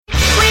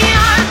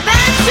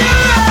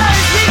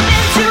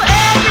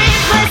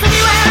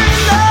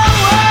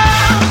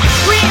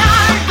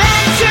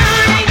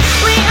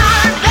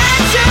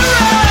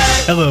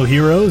Hello,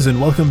 heroes,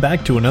 and welcome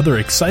back to another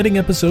exciting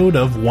episode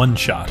of One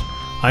Shot.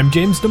 I'm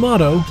James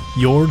D'Amato,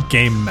 your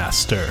Game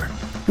Master.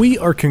 We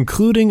are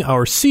concluding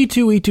our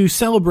C2E2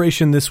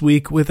 celebration this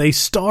week with a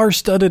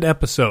star-studded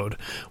episode.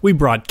 We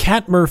brought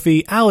Kat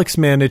Murphy, Alex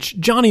Manich,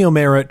 Johnny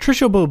O'Mara,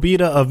 Trisha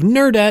Bobita of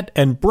Nerdette,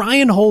 and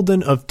Brian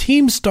Holden of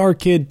Team Star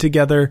Kid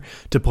together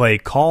to play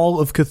Call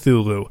of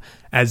Cthulhu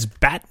as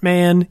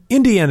Batman,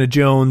 Indiana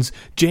Jones,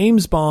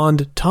 James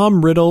Bond,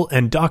 Tom Riddle,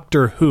 and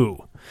Doctor Who.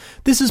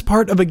 This is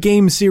part of a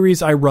game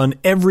series I run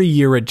every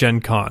year at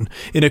Gen Con,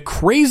 in a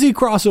crazy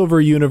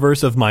crossover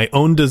universe of my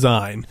own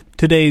design.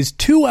 Today's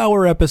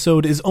 2-hour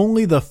episode is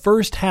only the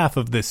first half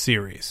of this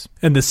series,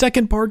 and the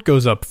second part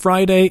goes up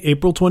Friday,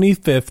 April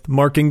 25th,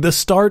 marking the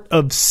start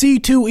of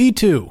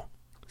C2E2.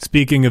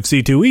 Speaking of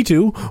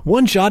C2E2,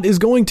 One Shot is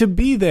going to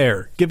be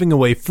there, giving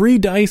away free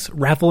dice,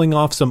 raffling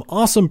off some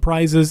awesome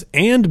prizes,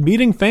 and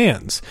meeting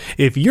fans.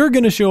 If you're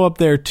going to show up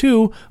there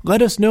too,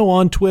 let us know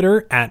on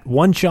Twitter at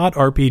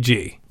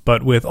OneShotRPG.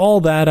 But with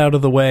all that out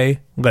of the way,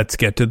 let's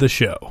get to the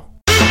show.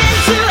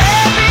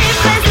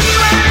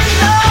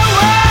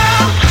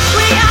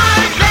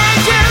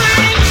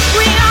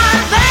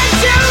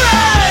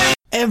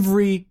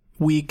 Every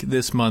week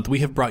this month, we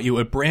have brought you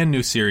a brand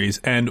new series,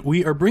 and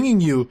we are bringing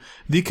you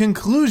the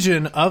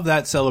conclusion of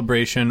that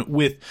celebration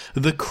with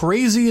the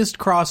craziest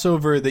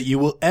crossover that you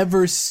will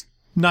ever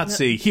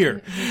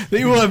that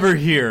you will ever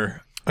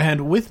hear.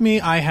 And with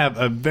me, I have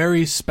a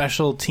very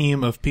special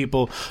team of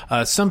people.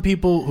 Some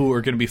people who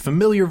are going to be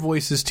familiar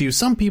voices to you.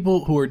 Some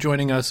people who are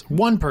joining us.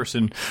 One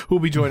person who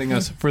will be joining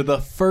us for the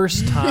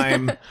first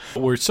time.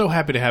 We're so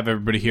happy to have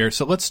everybody here.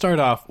 So let's start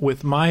off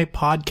with my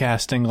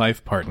podcasting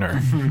life partner,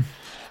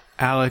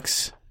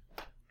 Alex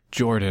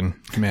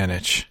Jordan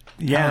Manich.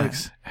 Yeah.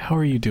 Alex, how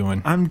are you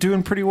doing? I'm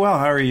doing pretty well.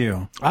 How are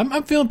you?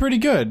 I'm feeling pretty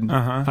good.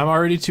 Uh-huh. I'm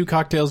already 2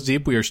 cocktails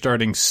deep. We are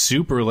starting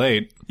super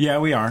late. Yeah,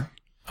 we are.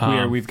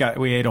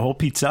 We ate a whole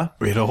pizza.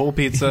 We ate a whole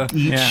pizza.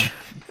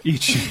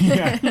 Each.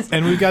 Yeah.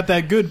 And we've got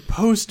that good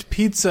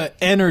post-pizza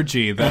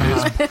energy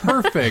that is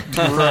perfect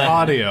for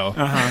audio.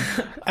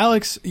 Uh-huh.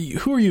 Alex,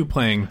 who are you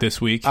playing this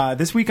week?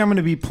 This week I'm going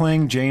to be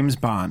playing James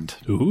Bond.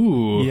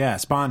 Ooh.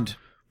 Yes,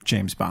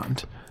 James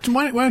Bond.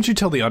 Why don't you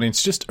tell the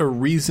audience just a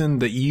reason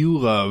that you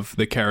love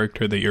the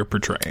character that you're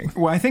portraying?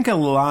 Well, I think a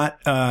lot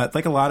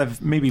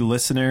of maybe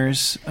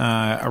listeners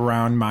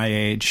around my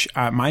age,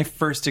 my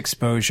first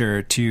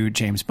exposure to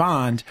James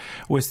Bond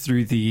was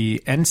through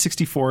the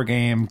N64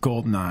 game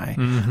GoldenEye.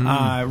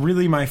 Mm-hmm.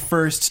 Really my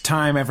first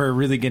time ever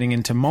really getting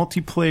into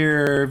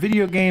multiplayer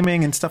video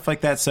gaming and stuff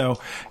like that. So,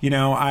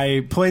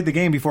 I played the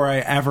game before I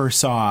ever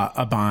saw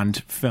a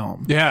Bond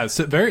film. Yeah, it's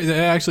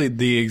actually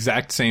the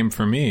exact same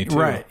for me, too.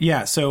 Right,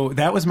 yeah. So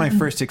that was my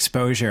first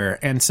exposure.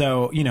 And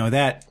so,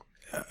 that,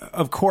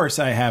 of course,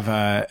 I have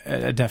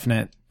a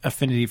definite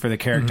affinity for the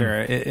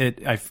character.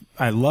 Mm-hmm.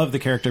 I love the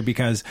character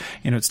because,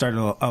 it started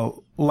a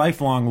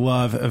lifelong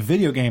love of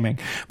video gaming,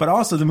 but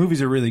also the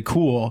movies are really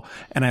cool.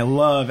 And I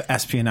love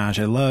espionage.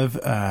 I love,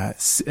 I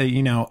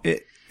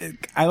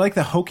like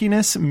the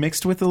hokiness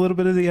mixed with a little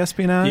bit of the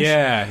espionage.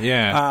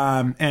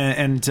 Yeah.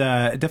 And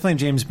definitely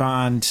James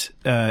Bond,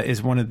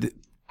 is one of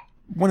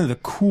the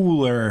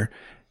cooler,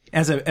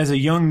 as a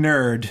young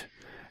nerd,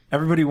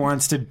 everybody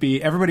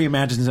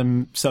imagines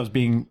themselves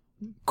being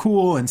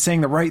cool and saying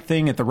the right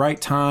thing at the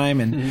right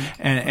time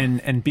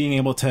and being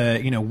able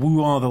to,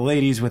 woo all the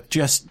ladies with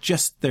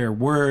just their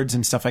words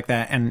and stuff like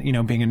that. And,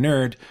 being a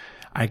nerd,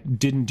 I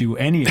didn't do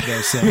any of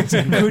those things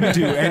and couldn't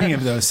do any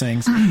of those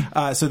things.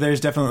 So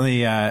there's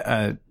definitely,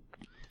 I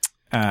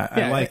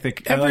like the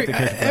character.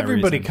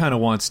 Everybody kind of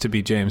wants to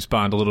be James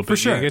Bond a little bit. For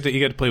sure. You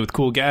get to play with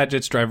cool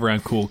gadgets, drive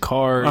around cool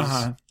cars.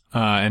 Uh-huh.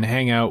 And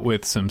hang out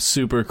with some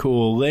super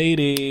cool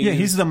ladies. Yeah,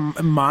 he's the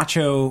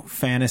macho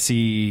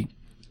fantasy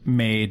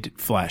made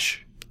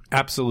flesh.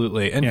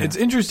 Absolutely. And it's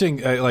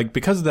interesting,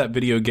 because of that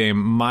video game,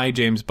 my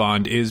James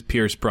Bond is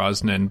Pierce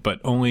Brosnan,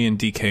 but only in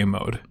DK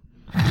mode.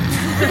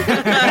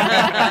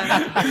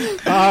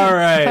 All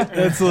right,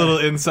 that's a little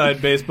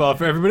inside baseball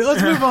for everybody.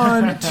 Let's move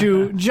on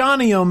to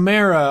Johnny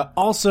O'Mara,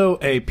 also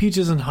a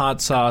Peaches and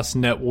Hot Sauce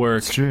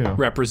Network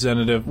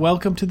representative.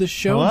 Welcome to the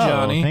show, Hello.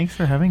 Johnny. Thanks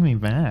for having me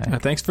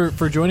back. Thanks for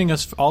joining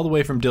us all the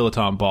way from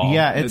Dilettante Ball.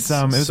 Yeah, it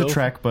was a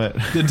trek, but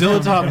the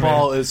Dilettante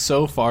Ball is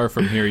so far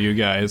from here, you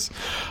guys.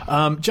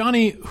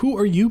 Johnny, who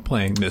are you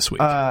playing this week?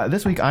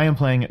 This week I am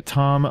playing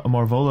Tom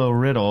Marvolo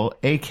Riddle,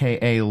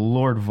 a.k.a.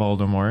 Lord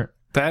Voldemort.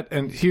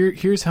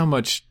 Here's how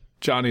much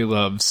Johnny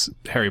loves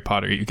Harry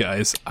Potter, you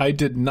guys. I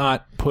did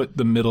not put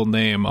the middle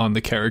name on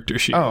the character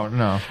sheet. Oh,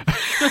 no.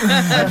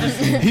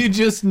 He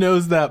just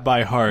knows that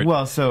by heart.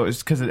 Well, so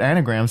it's because it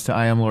anagrams to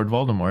I am Lord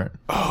Voldemort.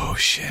 Oh,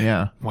 shit.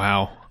 Yeah.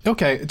 Wow.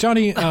 Okay,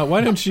 Johnny,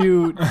 why don't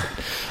you...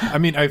 I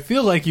mean, I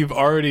feel like you've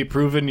already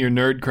proven your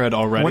nerd cred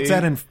already. What's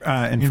that in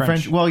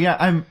French? Well, yeah,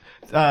 I'm...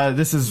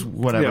 this is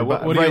whatever. Yeah,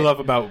 what do you love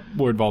about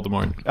Lord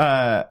Voldemort?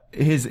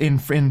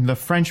 In the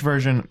French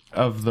version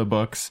of the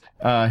books,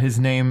 his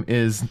name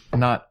is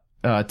not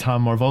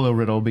Tom Morvolo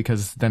riddle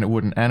because then it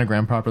wouldn't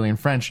anagram properly in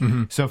French.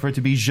 So for it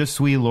to be Je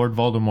suis Lord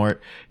Voldemort,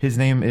 his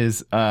name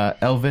is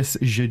Elvis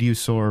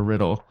Jedusor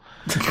Riddle,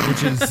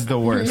 which is the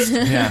worst.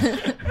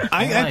 Yeah.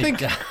 I think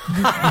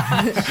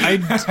I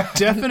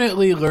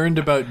definitely learned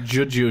about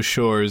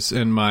Jujushores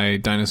in my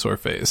dinosaur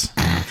phase.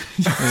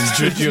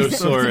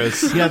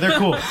 Jujusaurus. Yeah, they're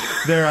cool.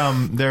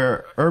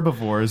 They're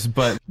herbivores,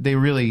 but they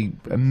really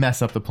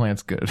mess up the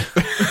plants good.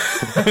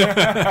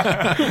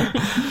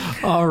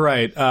 All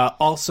right.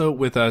 Also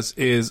with us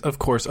is, of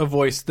course, a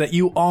voice that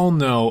you all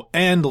know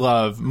and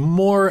love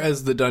more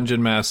as the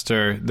Dungeon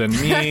Master than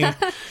me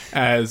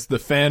as the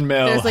fan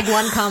mail. There's like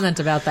one comment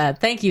about that.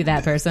 Thank you,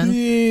 that person.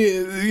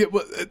 Yeah,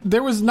 well,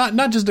 there was not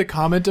just a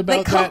comment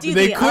about They called that. you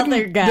They the couldn't.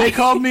 other guy. They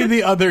called me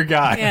the other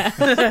guy. Yeah.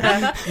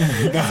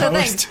 So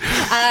thanks.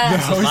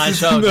 My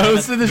show. The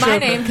host of the show. My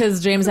name,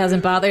 because James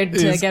hasn't bothered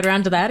to Is- get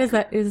around to that,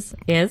 is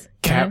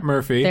Cat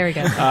Murphy. There we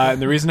go.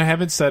 And the reason I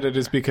haven't said it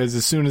is because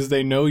as soon as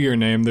they know your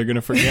name, they're going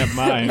to forget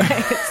mine.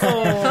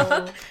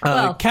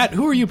 Well, Cat,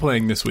 who are you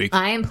playing this week?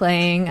 I am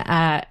playing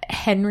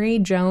Henry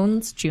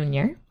Jones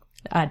Jr.,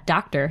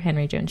 Dr.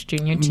 Henry Jones Jr.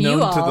 To you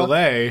Known all, to the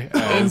lay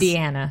as-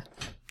 Indiana.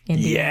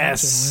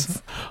 Yes.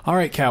 Jones. All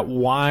right, Kat.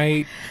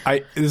 Why?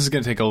 This is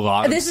going to take a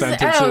lot of This is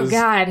sentences. oh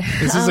god.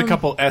 This is a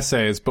couple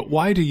essays, but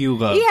why do you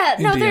love? Yeah,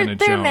 no, Indiana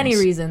there are Jones? many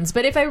reasons,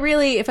 but if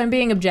I'm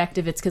being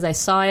objective, it's because I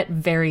saw it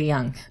very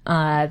young.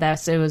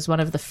 It was one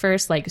of the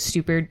first like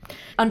super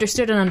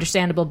understood and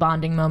understandable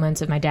bonding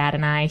moments of my dad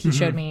and I. He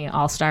showed me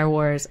all Star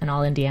Wars and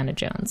all Indiana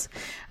Jones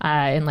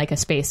in like a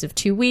space of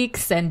 2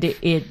 weeks, and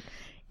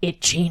it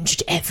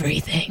changed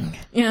everything.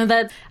 You know,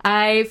 that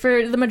I,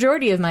 for the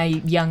majority of my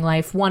young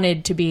life,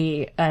 wanted to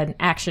be an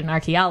action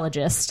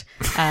archaeologist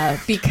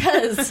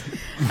because...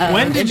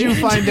 when did you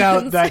find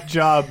out that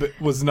job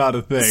was not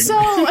a thing? So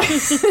I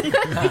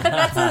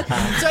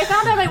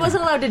found out I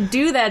wasn't allowed to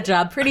do that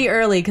job pretty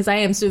early because I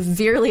am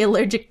severely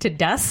allergic to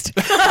dust.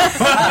 Oh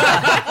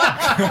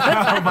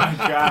my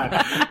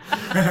god.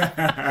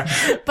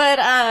 But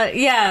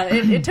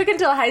it took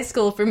until high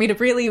school for me to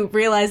really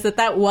realize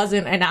that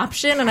wasn't an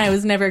option, and I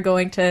was never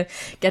going to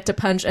get to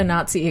punch a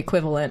Nazi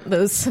equivalent.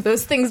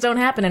 Those things don't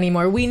happen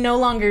anymore. We no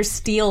longer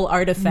steal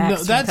artifacts. No,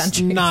 from that's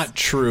countries. not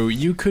true.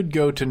 You could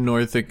go to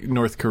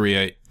North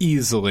Korea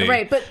easily,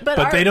 Right, but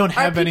they don't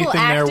have are people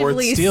anything there worth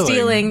actively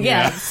stealing.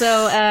 Yeah.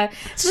 So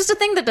it's just a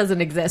thing that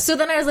doesn't exist. So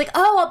then I was like,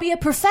 oh, I'll be a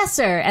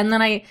professor, and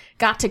then I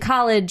got to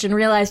college and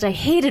realized I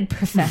hated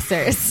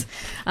professors.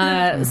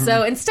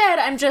 So instead,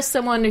 I'm just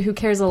someone who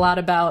cares a lot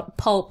about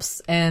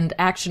pulps and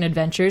action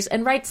adventures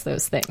and writes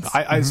those things.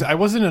 I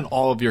wasn't in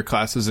all of your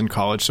classes in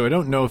college, so I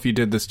don't know if you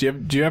did this. Do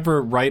you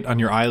ever write on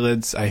your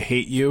eyelids, "I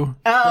hate you"?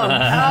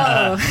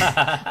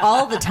 Oh,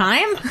 all the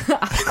time?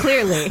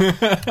 Clearly.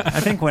 I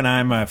think when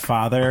I'm a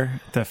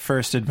father, the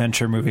first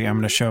adventure movie I'm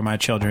going to show my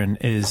children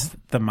is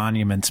The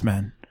Monuments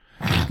Men.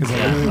 Because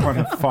I really want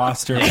to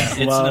foster that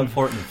It's love an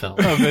important film.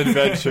 Of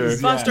adventure.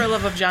 Foster a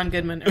love of John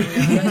Goodman.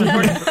 That's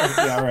important.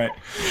 Yeah, right.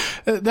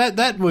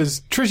 That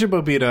was Trisha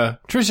Bobita.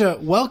 Trisha,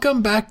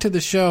 welcome back to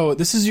the show.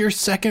 This is your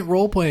second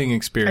role-playing I'm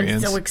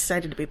experience. so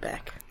excited to be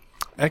back.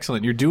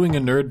 Excellent. You're doing a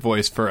nerd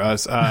voice for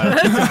us. No,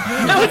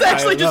 it's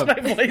actually just my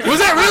voice. Was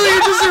that really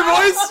just your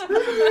voice?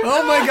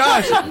 Oh my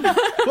gosh.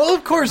 Well,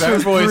 of course her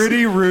voice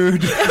Pretty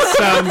rude.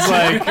 sounds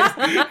like...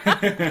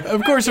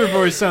 Of course her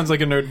voice sounds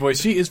like a nerd voice.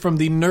 She is from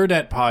the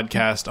Nerdette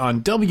podcast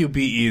on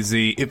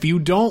WBEZ. If you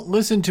don't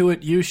listen to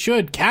it, you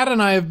should. Kat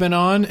and I have been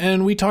on,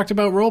 and we talked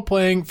about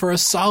role-playing for a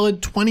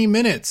solid 20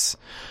 minutes.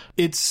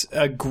 It's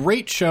a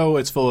great show.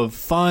 It's full of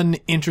fun,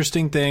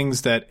 interesting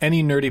things that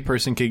any nerdy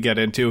person could get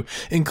into,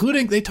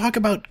 including they talk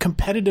about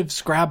competitive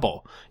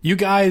Scrabble. You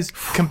guys,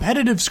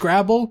 competitive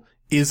Scrabble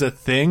is a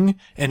thing,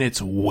 and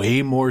it's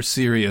way more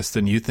serious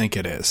than you think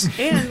it is.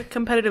 And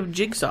competitive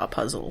jigsaw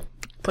puzzle.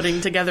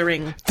 Putting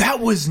togethering. That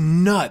was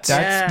nuts.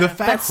 That's- the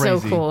fact That's so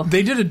cool.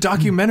 they did a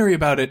documentary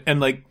about it, and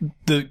like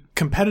the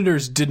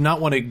competitors did not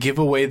want to give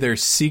away their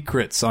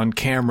secrets on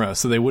camera,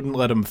 so they wouldn't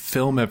let them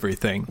film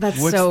everything. That's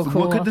so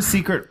cool. What could the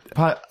secret...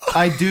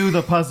 I do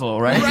the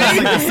puzzle, right? That's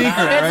like the secret,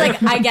 right?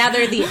 It's like I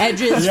gather the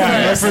edges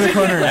first. For the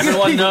corners.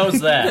 Everyone knows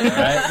that,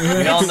 right?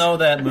 We all know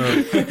that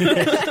move.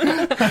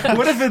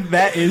 What if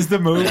that is the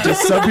move?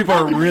 Just some people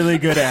are really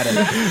good at it.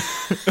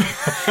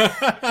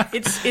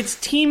 It's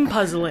team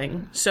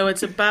puzzling. So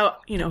it's about,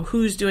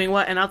 who's doing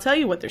what. And I'll tell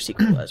you what their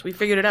secret was. We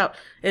figured it out.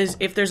 Is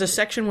if there's a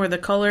section where the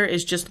color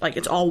is just like,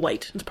 it's all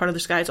white. It's part of the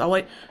sky. It's all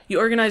white. You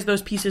organize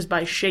those pieces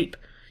by shape.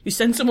 You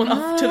send someone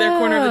off to their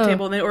corner of the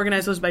table and they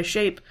organize those by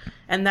shape.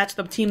 And that's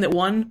the team that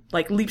won,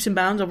 like leaps and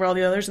bounds over all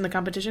the others in the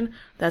competition.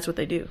 That's what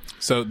they do.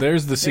 So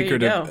there's the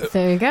secret you of go.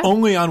 There you go.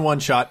 only on One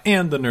Shot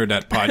and the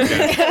Nerdette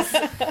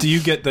podcast. Do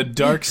you get the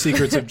dark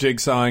secrets of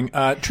jigsawing?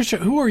 Trisha,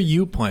 who are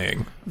you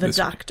playing? The this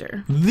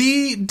doctor. week?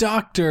 The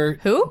Doctor.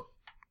 Who?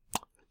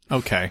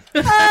 Okay.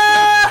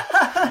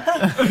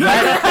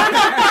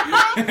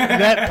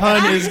 That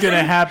pun is going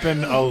to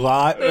happen a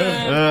lot.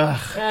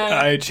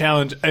 I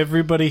challenge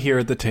everybody here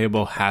at the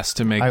table has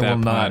to make I that will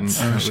not. pun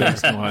at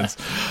least once.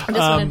 I just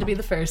wanted to be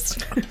the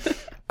first.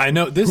 I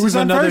know this Who's is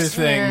on another first?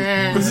 thing.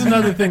 This is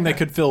another thing that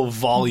could fill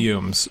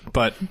volumes.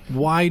 But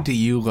why do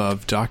you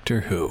love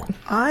Doctor Who?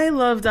 I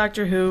love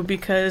Doctor Who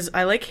because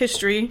I like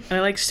history and I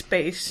like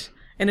space,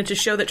 and it's a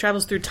show that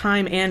travels through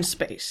time and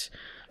space.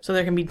 So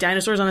there can be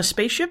dinosaurs on a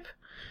spaceship.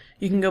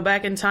 You can go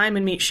back in time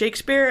and meet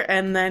Shakespeare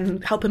and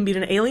then help him beat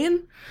an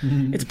alien.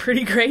 It's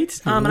pretty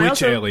great. And I Which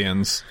also,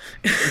 aliens?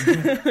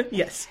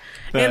 yes.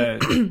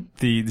 The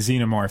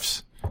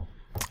xenomorphs.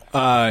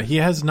 He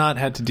has not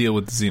had to deal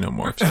with the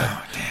xenomorphs.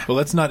 Well,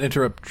 let's not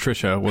interrupt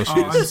Trisha. Well,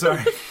 I'm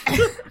sorry.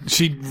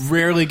 she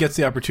rarely gets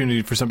the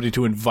opportunity for somebody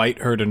to invite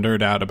her to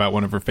nerd out about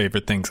one of her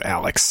favorite things,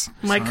 Alex.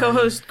 My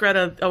co-host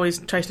Greta always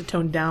tries to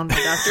tone down my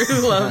Doctor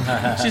Who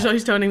love. She's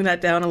always toning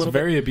that down a little bit.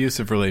 Very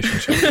abusive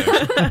relationship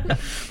there.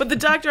 But the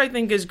Doctor, I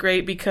think, is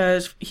great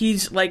because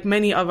he's like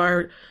many of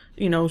our,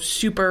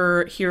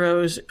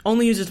 superheroes,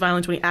 only uses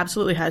violence when he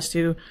absolutely has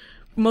to.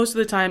 Most of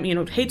the time,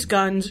 hates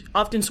guns,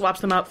 often swaps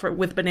them out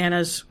with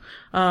bananas,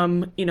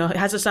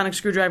 has a sonic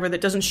screwdriver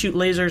that doesn't shoot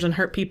lasers and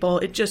hurt people.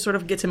 It just sort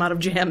of gets him out of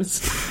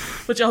jams,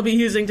 which I'll be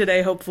using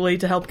today, hopefully,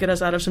 to help get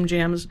us out of some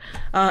jams.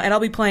 And I'll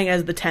be playing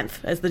as the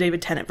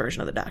David Tennant version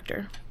of the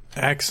Doctor.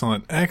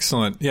 Excellent.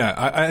 Yeah,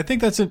 I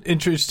think that's an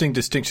interesting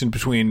distinction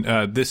between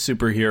this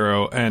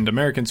superhero and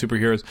American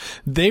superheroes.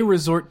 They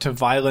resort to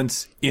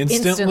violence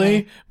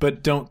instantly.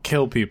 But don't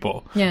kill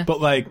people. Yeah.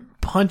 But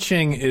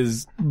punching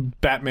is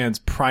Batman's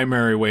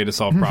primary way to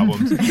solve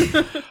problems.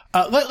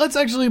 Let's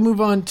actually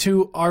move on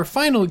to our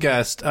final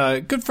guest,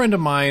 a good friend of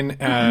mine,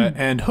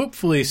 and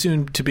hopefully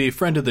soon to be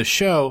friend of the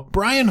show,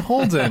 Brian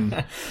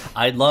Holden.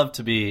 I'd love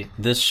to be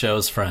this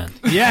show's friend.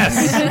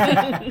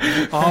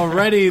 Yes!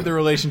 Already the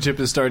relationship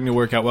is starting to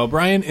work out well.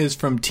 Brian is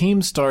from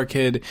Team Star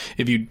Kid.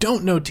 If you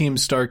don't know Team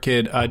Star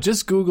Kid,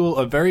 just Google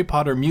a Harry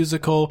Potter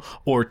musical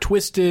or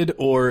Twisted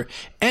or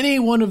any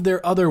one of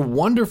their other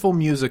wonderful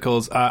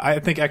musicals. I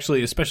think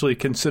actually, especially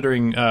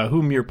considering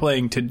whom you're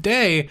playing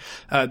today,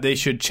 they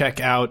should check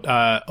out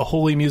a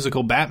wholly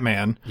musical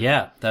Batman.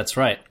 Yeah, that's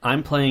right.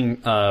 I'm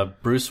playing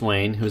Bruce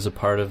Wayne, who's a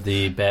part of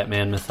the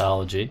Batman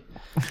mythology.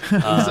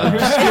 Obscure.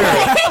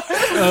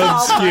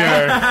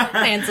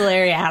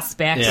 Ancillary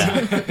aspect.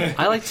 Yeah,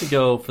 I like to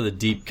go for the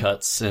deep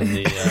cuts and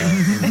the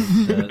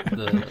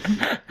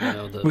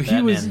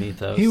Batman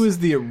mythos. He was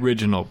the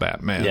original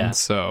Batman, Yeah.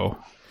 so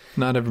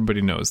not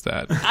everybody knows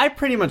that. I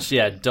pretty much,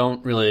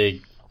 don't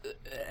really.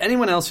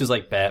 Anyone else who's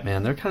like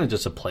Batman, they're kind of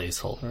just a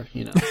placeholder,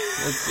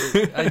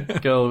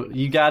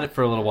 you got it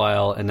for a little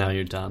while, and now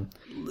you're done.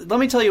 Let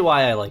me tell you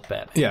why I like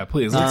Batman. Yeah,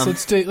 please.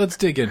 Let's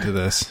dig into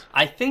this.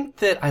 I think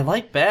that I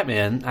like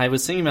Batman. I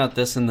was thinking about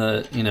this in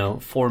the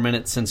 4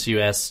 minutes since you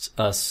asked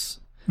us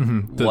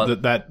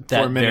that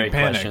 4 minute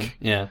panic. Question.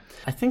 Yeah,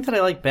 I think that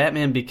I like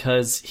Batman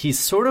because he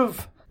sort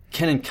of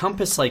can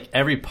encompass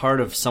every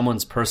part of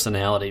someone's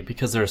personality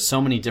because there are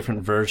so many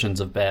different versions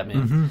of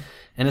Batman.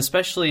 And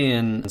especially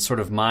in sort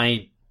of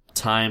my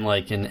time,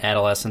 in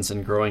adolescence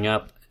and growing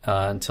up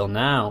until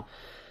now,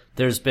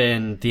 there's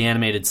been the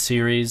animated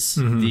series,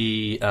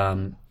 the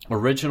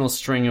original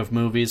string of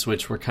movies,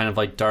 which were kind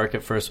of dark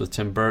at first with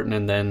Tim Burton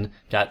and then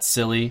got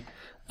silly.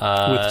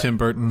 With Tim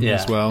Burton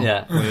as well,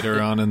 later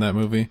on in that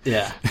movie.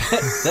 Yeah,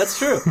 that's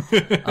true.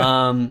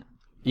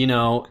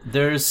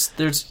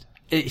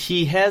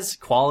 He has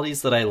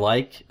qualities that I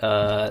like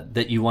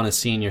that you want to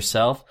see in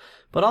yourself.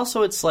 But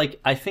also it's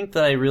I think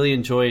that I really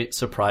enjoy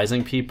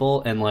surprising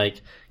people and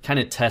kind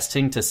of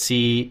testing to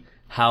see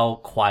how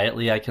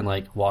quietly I can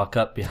walk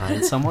up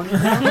behind someone.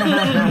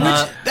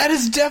 That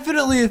is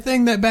definitely a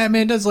thing that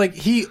Batman does.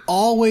 He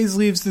always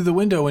leaves through the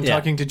window when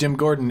talking to Jim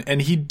Gordon, and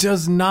he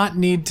does not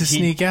need to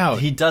sneak out.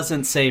 He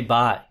doesn't say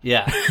bye.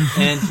 Yeah.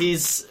 And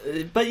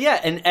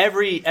and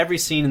every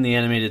scene in the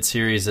animated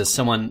series is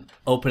someone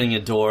opening a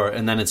door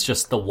and then it's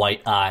just the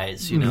white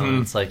eyes,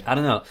 It's I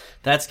don't know.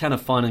 That's kind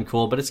of fun and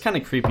cool, but it's kind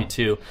of creepy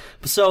too.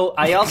 So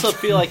I also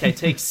feel I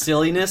take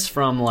silliness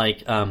from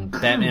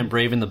Batman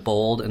Brave and the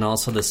Bold and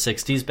also the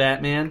 60s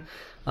Batman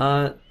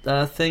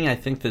thing. I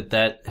think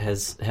that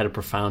has had a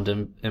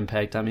profound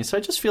impact on me. So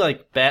I just feel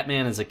like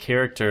Batman is a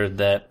character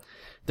that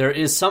there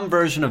is some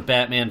version of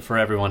Batman for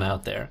everyone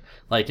out there.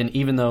 And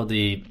even though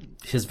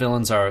his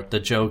villains are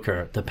the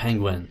Joker, the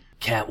Penguin,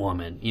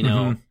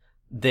 Catwoman,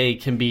 they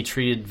can be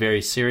treated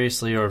very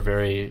seriously or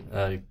very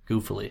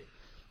goofily.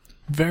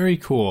 Very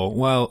cool.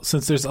 Well,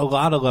 since there's a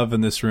lot of love in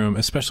this room,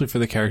 especially for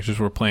the characters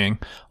we're playing,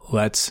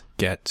 let's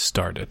get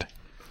started.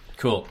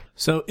 Cool.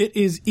 So it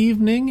is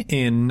evening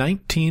in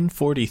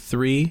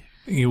 1943.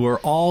 You are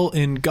all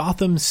in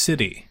Gotham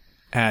City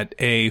at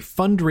a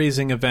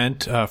fundraising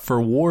event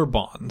for war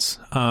bonds,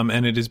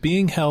 and it is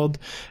being held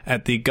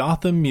at the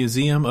Gotham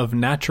Museum of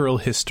Natural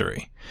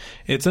History.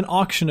 It's an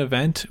auction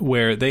event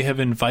where they have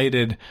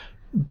invited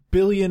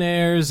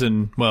billionaires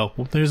and, well,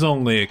 there's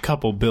only a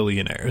couple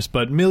billionaires,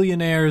 but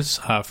millionaires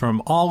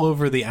from all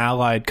over the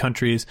allied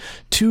countries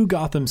to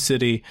Gotham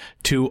City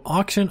to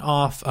auction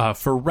off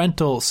for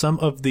rental some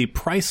of the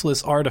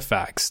priceless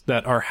artifacts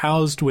that are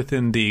housed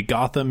within the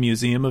Gotham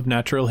Museum of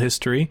Natural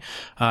History,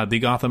 the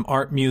Gotham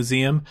Art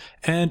Museum,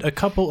 and a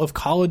couple of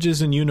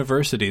colleges and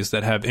universities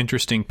that have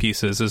interesting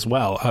pieces as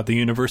well. The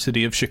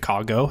University of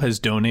Chicago has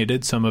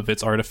donated some of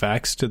its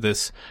artifacts to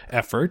this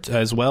effort,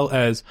 as well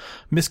as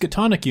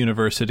Miskatonic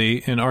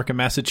University in Arkham,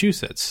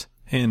 Massachusetts,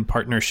 in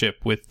partnership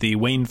with the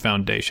Wayne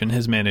Foundation,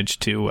 has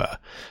managed to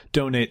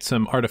donate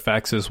some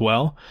artifacts as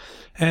well.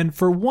 And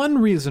for one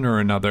reason or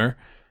another,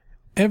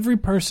 every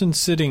person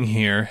sitting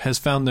here has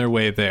found their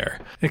way there,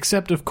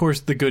 except, of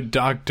course, the good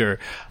doctor.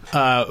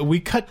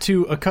 We cut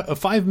to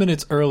 5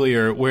 minutes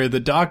earlier where the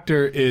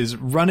doctor is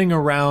running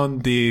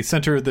around the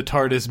center of the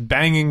TARDIS,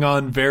 banging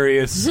on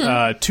various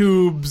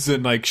tubes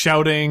and, like,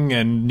 shouting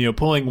and,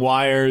 pulling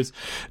wires.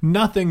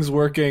 Nothing's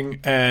working,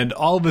 and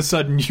all of a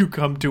sudden you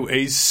come to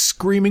a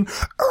screaming...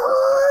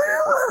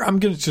 I'm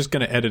just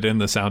gonna edit in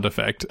the sound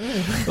effect.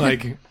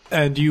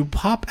 And you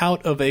pop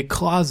out of a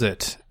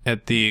closet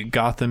at the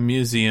Gotham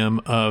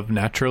Museum of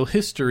Natural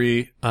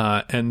History,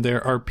 and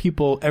there are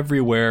people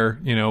everywhere,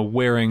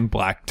 wearing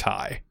black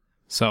tie.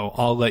 So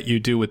I'll let you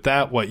do with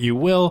that what you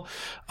will.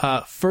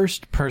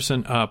 First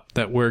person up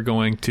that we're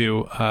going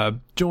to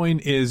join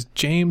is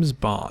James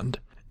Bond.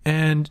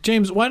 And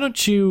James, why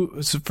don't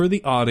you, for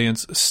the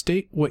audience,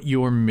 state what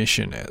your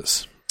mission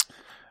is?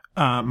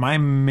 My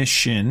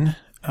mission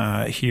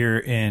here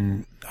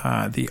in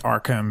the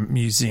Arkham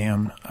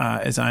Museum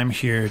is I'm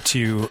here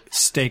to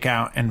stake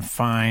out and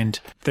find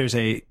there's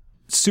a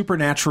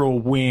supernatural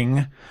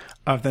wing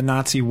of the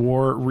Nazi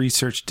War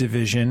Research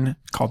Division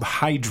called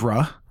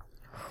Hydra.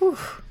 Whew.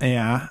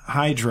 Yeah,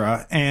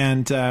 Hydra.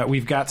 And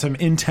we've got some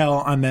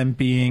intel on them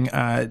being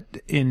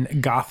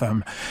in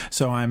Gotham.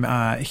 So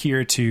I'm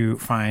here to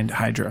find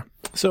Hydra.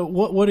 So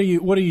what are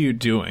you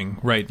doing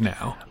right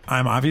now?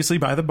 I'm obviously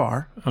by the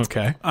bar.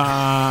 Okay.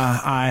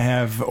 I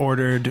have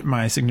ordered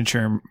my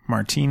signature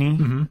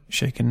martini,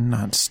 shaken,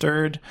 not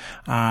stirred.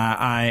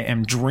 I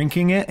am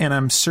drinking it and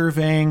I'm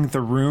surveying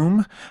the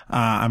room.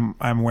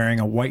 I'm wearing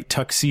a white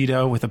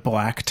tuxedo with a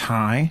black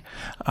tie.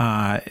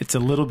 It's a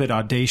little bit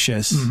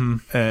audacious.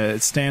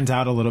 It stands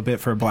out a little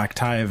bit for a black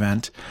tie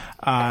event.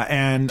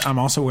 And I'm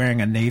also wearing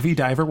a Navy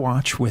diver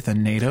watch with a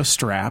NATO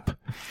strap.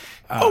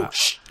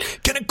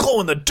 Can it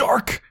glow in the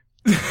dark?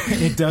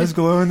 It does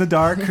glow in the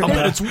dark. I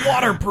bet it's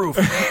waterproof.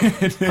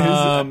 It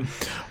is.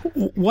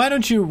 Why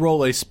don't you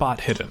roll a spot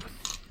hidden?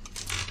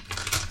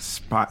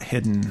 Spot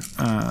hidden.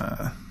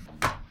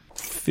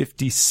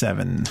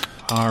 57.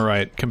 All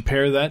right.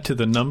 Compare that to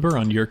the number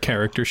on your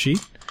character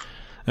sheet,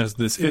 as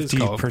this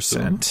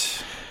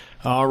 50%.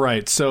 All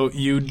right. So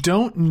you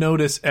don't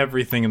notice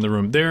everything in the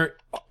room. There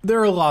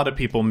are a lot of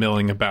people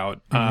milling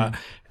about.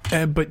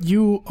 But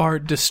you are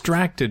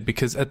distracted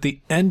because at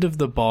the end of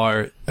the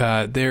bar,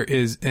 there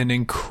is an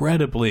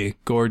incredibly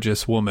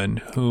gorgeous woman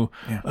who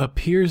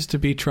appears to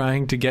be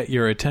trying to get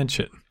your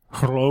attention.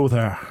 Hello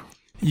there.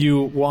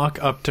 You walk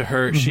up to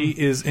her. She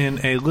is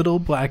in a little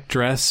black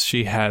dress.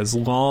 She has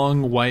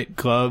long white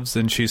gloves,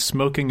 and she's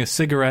smoking a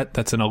cigarette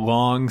that's in a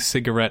long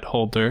cigarette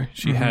holder.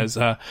 She has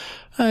a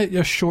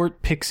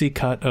short pixie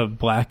cut of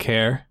black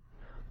hair.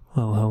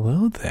 Well,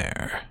 hello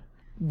there.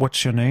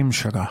 What's your name,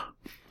 sugar?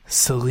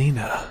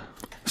 Selena.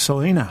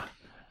 The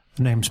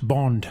name's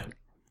Bond.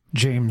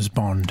 James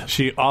Bond.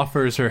 She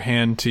offers her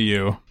hand to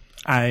you.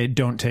 I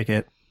don't take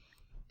it.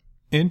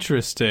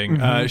 Interesting.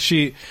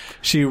 She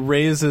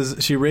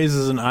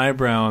raises an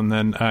eyebrow and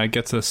then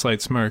gets a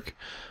slight smirk.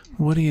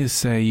 What do you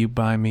say you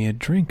buy me a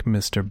drink,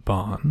 Mr.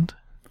 Bond?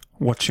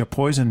 What's your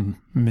poison,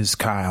 Ms.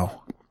 Kyle?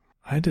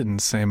 I didn't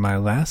say my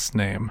last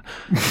name.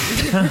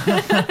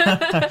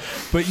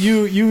 But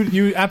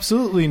you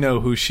absolutely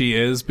know who she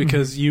is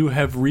because you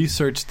have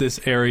researched this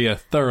area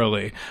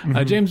thoroughly.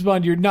 James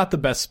Bond, you're not the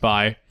best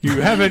spy.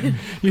 You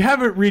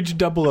haven't reached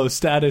 00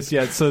 status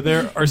yet, so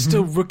there are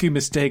still rookie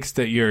mistakes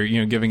that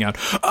you're giving out.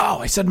 Oh,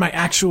 I said my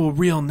actual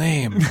real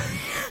name.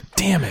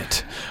 Damn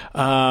it.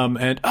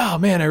 And oh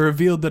man, I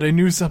revealed that I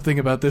knew something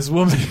about this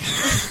woman.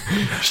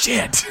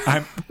 Shit.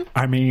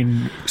 I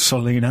mean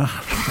Selena.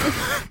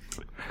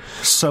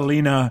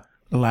 Selena,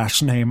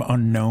 last name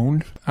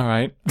unknown. All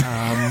right.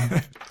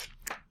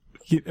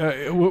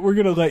 We're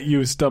going to let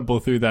you stumble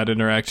through that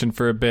interaction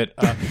for a bit.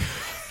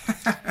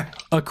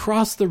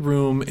 Across the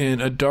room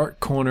in a dark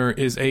corner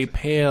is a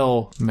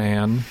pale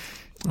man,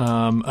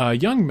 a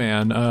young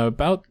man,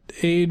 about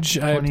age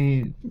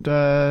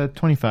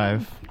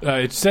 25.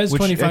 It says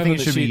 25 I think on it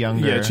the should sheet. be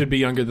younger. Yeah, it should be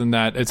younger than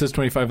that. It says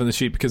 25 on the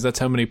sheet because that's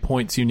how many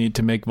points you need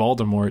to make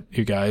Voldemort,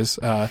 you guys.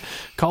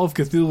 Call of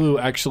Cthulhu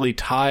actually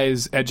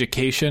ties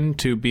education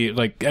to be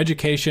like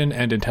education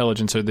and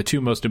intelligence are the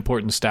two most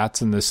important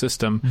stats in this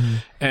system.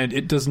 And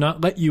it does not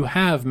let you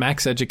have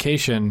max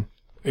education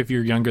if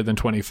you're younger than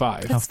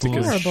 25. That's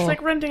terrible. It's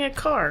like renting a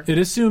car. It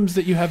assumes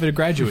that you have a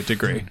graduate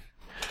degree.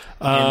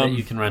 And that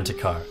you can rent a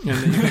car. And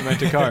then you can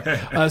rent a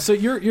car. So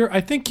you're.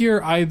 I think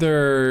you're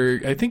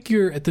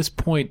at this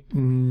point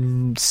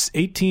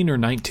 18 or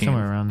 19,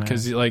 Somewhere around there.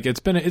 Because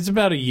it's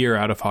about a year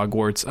out of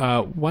Hogwarts.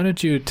 Why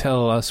don't you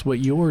tell us what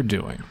you're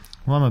doing?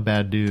 Well, I'm a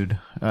bad dude.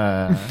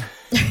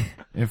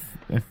 If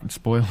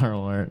spoiler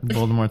alert,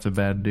 Voldemort's a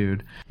bad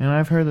dude. And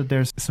I've heard that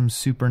there's some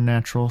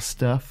supernatural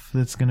stuff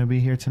that's going to be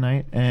here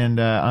tonight. And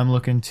I'm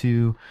looking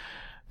to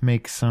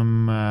make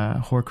some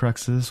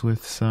Horcruxes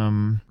with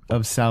some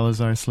of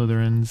Salazar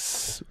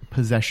Slytherin's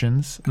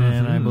possessions.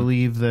 And I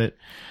believe that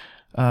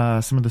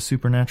some of the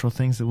supernatural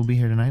things that will be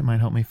here tonight might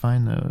help me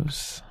find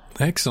those.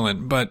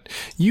 Excellent. But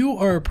you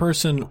are a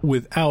person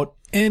without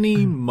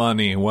any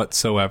money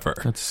whatsoever.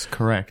 That's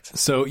correct.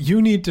 So you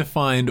need to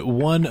find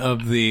one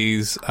of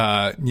these,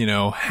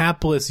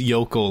 hapless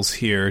yokels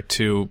here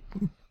to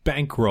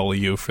bankroll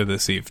you for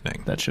this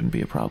evening. That shouldn't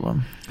be a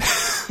problem.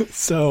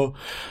 So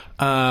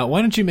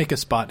why don't you make a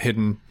spot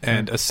hidden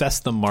and assess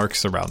the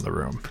marks around the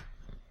room?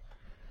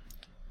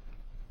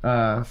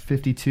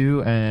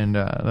 52, and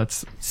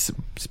that's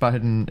spot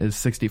hidden is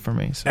 60 for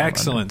me. So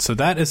excellent. So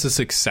that is a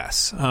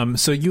success.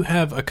 So you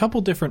have a couple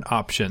different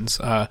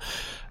options.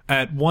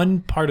 At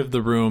one part of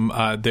the room,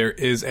 there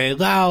is a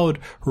loud,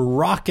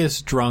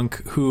 raucous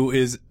drunk who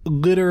is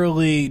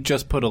literally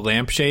just put a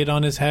lampshade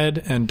on his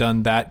head and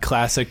done that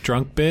classic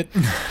drunk bit.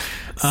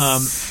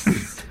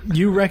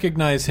 You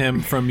recognize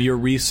him from your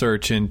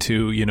research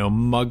into,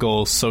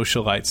 Muggle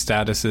socialite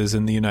statuses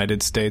in the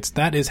United States.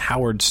 That is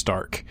Howard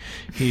Stark.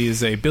 He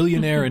is a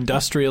billionaire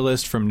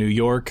industrialist from New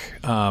York,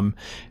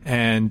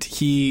 and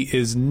he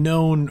is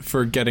known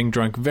for getting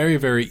drunk very,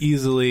 very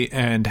easily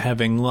and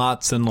having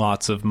lots and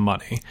lots of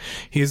money.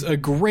 He's a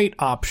great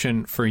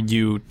option for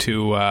you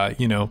to,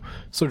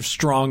 sort of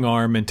strong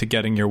arm into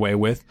getting your way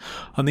with.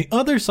 On the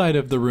other side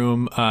of the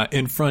room,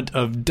 in front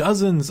of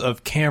dozens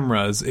of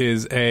cameras,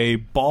 is a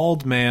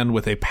bald man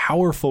with a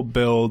powerful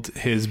build.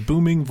 His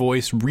booming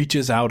voice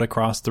reaches out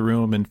across the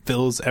room and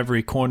fills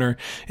every corner.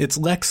 It's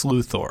Lex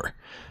Luthor.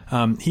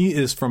 He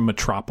is from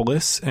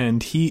Metropolis,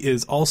 and he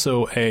is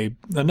also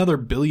another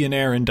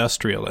billionaire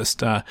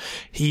industrialist.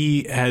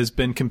 He has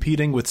been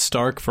competing with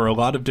Stark for a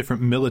lot of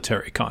different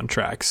military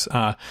contracts.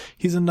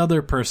 He's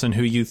another person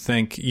who you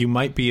think you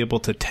might be able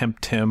to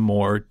tempt him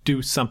or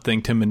do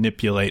something to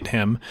manipulate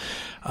him.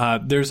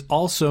 There's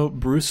also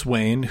Bruce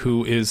Wayne,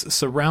 who is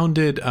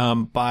surrounded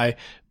by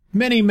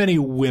many, many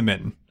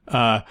women,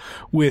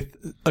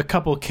 with a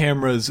couple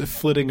cameras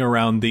flitting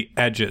around the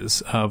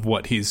edges of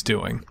what he's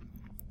doing.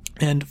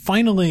 And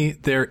finally,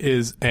 there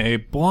is a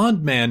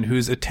blonde man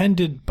who's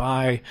attended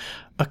by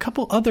a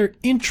couple other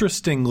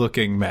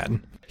interesting-looking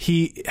men.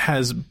 He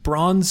has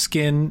bronze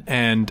skin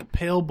and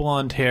pale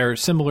blonde hair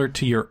similar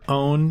to your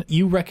own.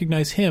 You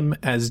recognize him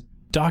as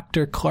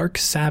Dr. Clark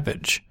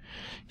Savage.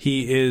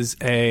 He is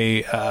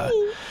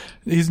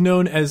he's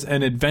known as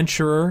an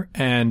adventurer,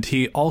 and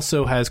he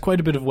also has quite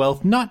a bit of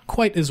wealth. Not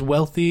quite as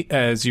wealthy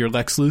as your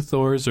Lex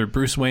Luthors or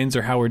Bruce Waynes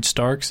or Howard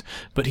Starks,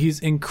 but he's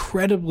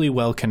incredibly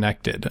well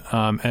connected,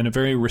 and a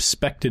very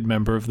respected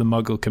member of the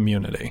Muggle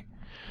community.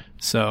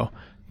 So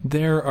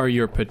there are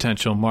your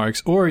potential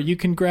marks, or you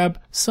can grab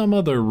some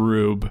other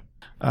rube.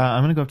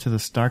 I'm going to go up to the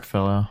Stark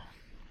fellow.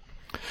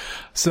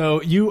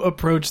 So you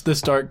approach the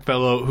Stark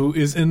fellow, who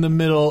is in the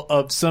middle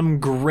of some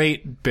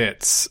great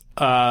bits.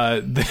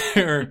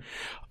 There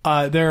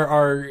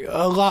are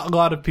a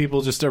lot of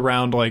people just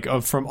around,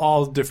 from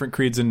all different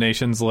creeds and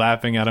nations,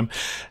 laughing at him.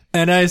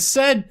 And I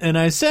said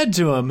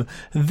to him,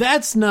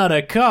 "That's not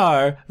a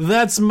car,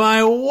 that's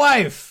my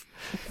wife."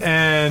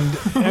 And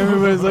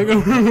everybody's like,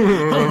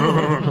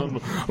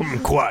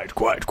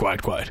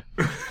 quiet.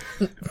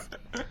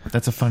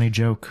 That's a funny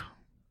joke.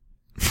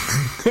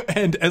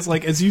 And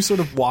as you sort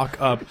of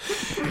walk up,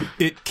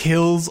 it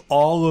kills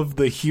all of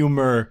the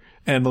humor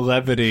and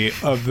levity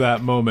of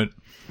that moment.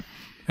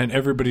 And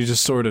everybody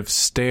just sort of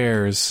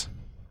stares.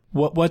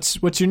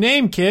 What's your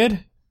name,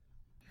 kid?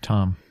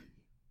 Tom.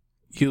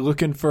 You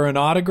looking for an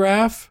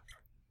autograph?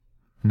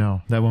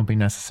 No, that won't be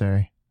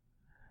necessary.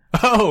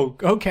 Oh,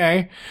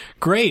 okay.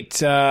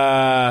 Great.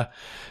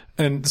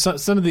 And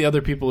some of the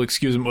other people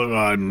excuse him. Well,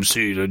 I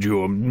see that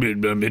you're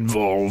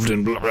involved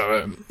in blah,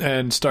 blah, blah.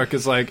 And Stark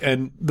is like,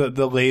 and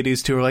the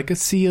ladies too are like,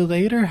 "See you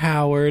later,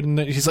 Howard." And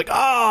he's like,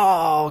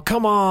 "Oh,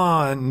 come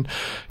on,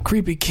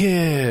 creepy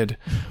kid.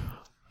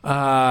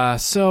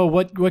 So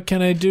what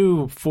can I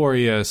do for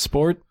you,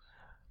 sport?"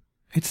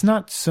 It's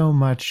not so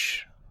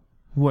much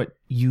what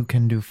you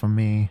can do for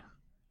me,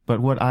 but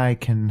what I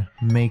can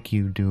make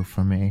you do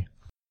for me.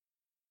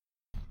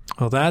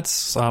 Well,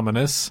 that's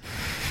ominous.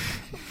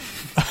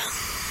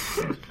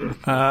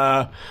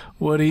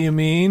 What do you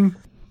mean?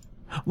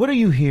 What are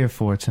you here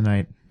for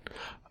tonight?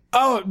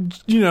 Oh,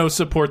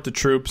 support the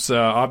troops.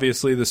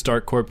 Obviously, the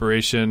Stark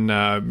Corporation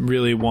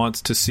really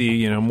wants to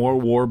see, more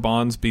war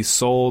bonds be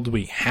sold.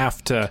 We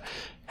have to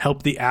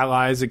help the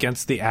Allies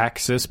against the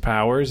Axis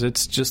powers.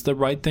 It's just the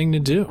right thing to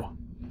do.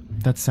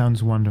 That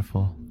sounds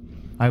wonderful.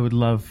 I would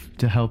love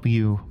to help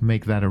you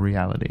make that a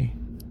reality.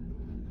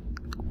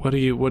 What do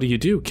you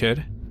do,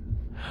 kid?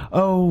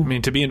 Oh, I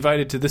mean, to be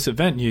invited to this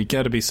event, you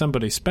got to be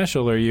somebody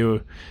special. Are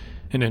you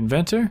an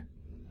inventor?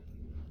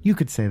 you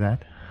could say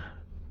that.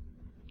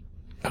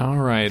 All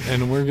right,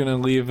 and we're going to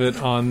leave it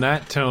on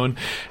that tone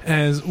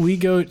as we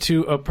go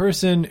to a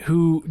person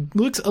who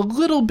looks a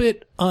little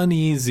bit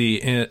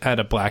uneasy at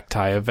a black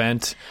tie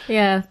event.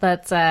 Yeah,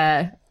 that's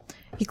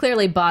he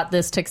clearly bought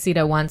this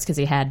tuxedo once because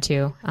he had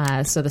to.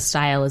 So the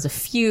style is a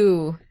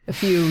few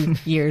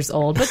years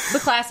old, but the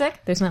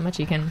classic. There's not much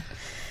you can.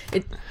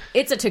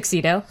 It's a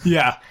tuxedo.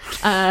 Yeah.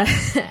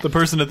 The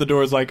person at the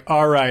door is like,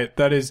 all right,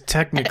 that is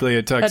technically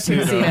a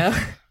tuxedo.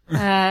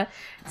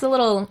 It's a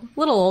little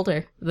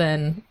older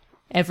than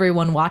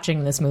everyone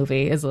watching this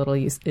movie is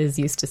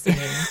used to seeing.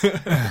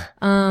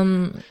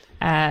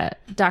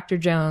 Dr.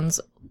 Jones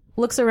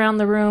looks around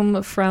the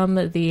room from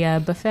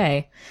the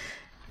buffet.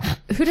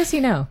 Who does he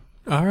know?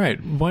 All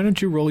right, why don't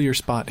you roll your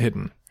spot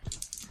hidden?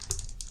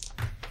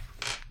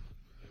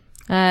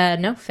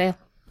 No, fail.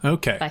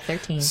 Okay. By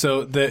 13.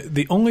 So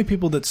the only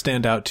people that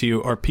stand out to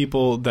you are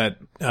people that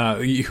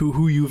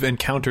who you've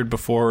encountered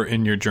before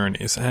in your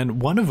journeys,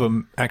 and one of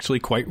them actually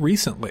quite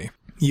recently.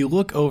 You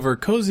look over,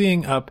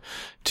 cozying up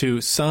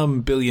to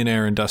some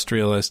billionaire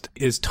industrialist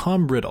is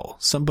Tom Riddle,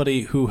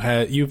 somebody who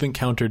you've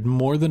encountered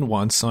more than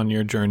once on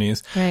your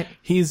journeys. Right.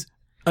 He's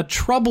a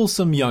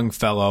troublesome young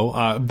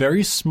fellow,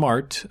 very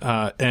smart,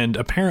 and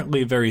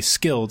apparently very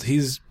skilled.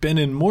 He's been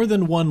in more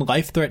than one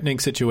life-threatening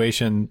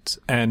situation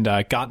and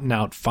gotten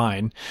out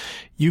fine.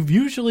 You've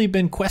usually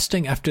been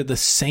questing after the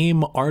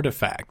same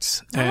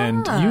artifacts,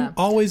 and you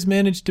always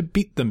manage to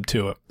beat them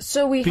to it.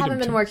 So we haven't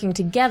been working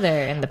together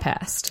in the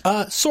past.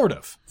 Sort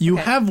of. You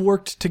have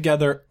worked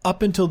together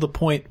up until the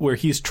point where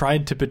he's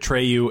tried to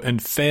betray you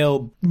and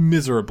failed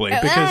miserably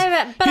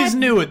because he's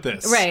new at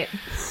this. Right.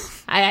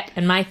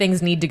 And my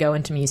things need to go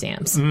into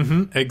museums.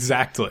 Mm-hmm,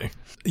 exactly.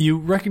 You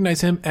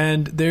recognize him,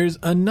 and there's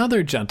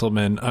another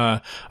gentleman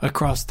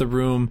across the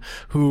room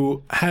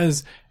who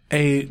has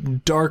a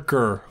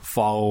darker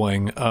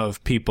following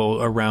of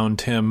people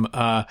around him.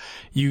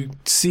 You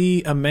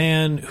see a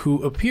man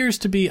who appears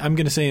to be, I'm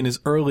going to say, in his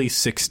early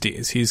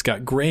 60s. He's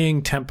got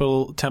graying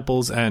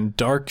temples and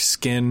dark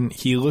skin.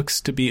 He looks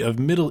to be of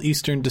Middle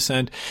Eastern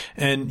descent,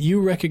 and you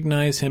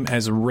recognize him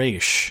as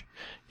Raish.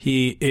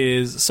 He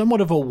is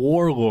somewhat of a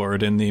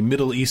warlord in the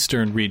Middle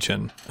Eastern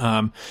region.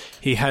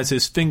 He has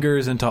his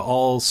fingers into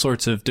all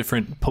sorts of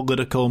different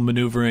political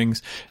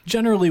maneuverings.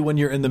 Generally, when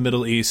you're in the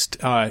Middle East,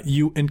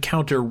 you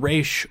encounter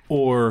Raish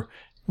or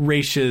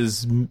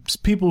Raish's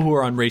people who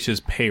are on Raish's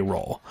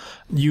payroll.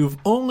 You've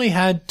only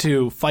had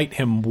to fight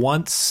him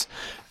once,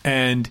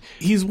 and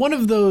he's one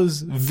of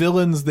those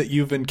villains that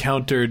you've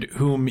encountered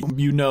whom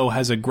you know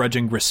has a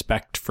grudging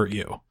respect for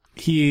you.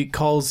 He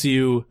calls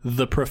you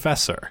the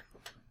Professor.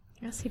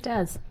 Yes, he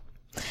does.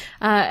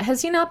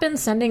 Has he not been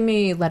sending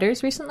me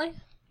letters recently?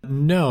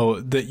 No,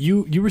 that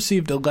you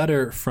received a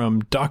letter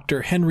from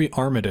Dr. Henry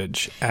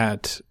Armitage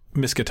at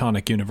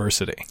Miskatonic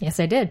University. Yes,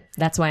 I did.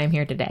 That's why I'm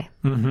here today.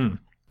 Mm-hmm.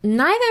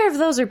 Neither of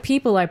those are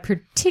people I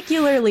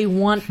particularly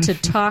want to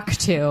talk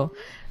to,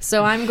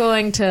 so I'm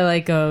going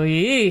to go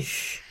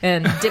yeesh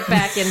and dip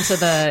back into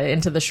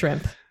the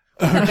shrimp.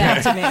 Okay.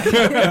 Back to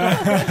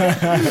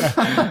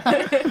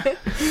me.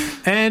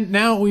 And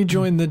now we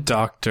join the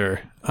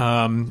doctor.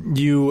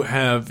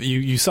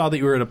 You saw that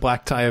you were at a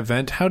black tie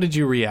event. How did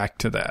you react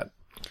to that?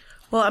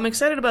 Well, I'm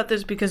excited about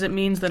this because it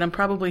means that I'm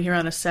probably here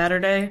on a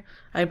Saturday.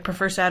 I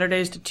prefer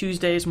Saturdays to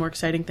Tuesdays. More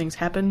exciting things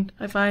happen,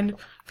 I find,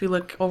 if you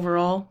look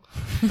overall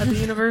at the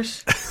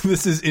universe.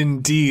 This is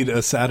indeed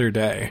a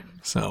Saturday,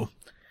 so.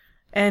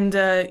 And,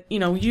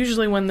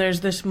 usually when there's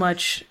this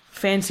much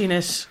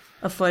fanciness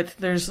afoot,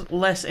 there's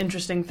less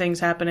interesting things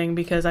happening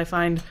because I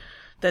find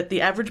that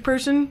the average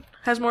person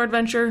has more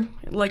adventure,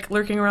 like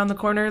lurking around the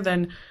corner,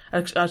 than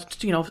a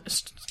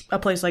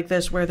place like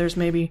this where there's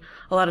maybe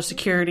a lot of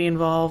security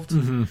involved.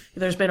 Mm-hmm.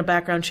 There's been a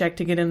background check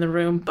to get in the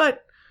room,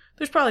 but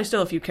there's probably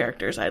still a few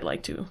characters I'd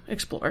like to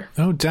explore.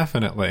 Oh,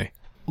 definitely.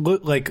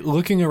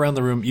 Looking around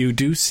the room, you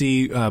do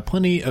see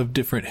plenty of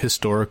different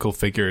historical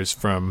figures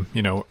from,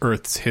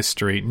 Earth's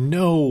history.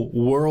 No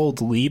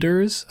world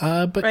leaders,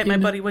 but right. My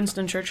buddy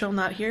Winston Churchill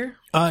not here.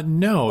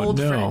 No.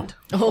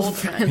 Old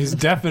friend. He's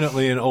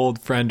definitely an old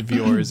friend of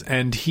yours,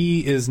 and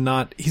he's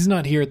not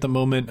here at the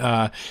moment.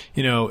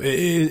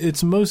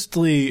 It's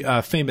mostly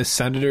famous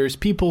senators,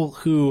 people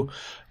who,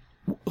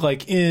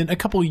 in a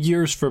couple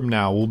years from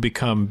now, will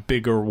become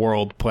bigger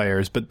world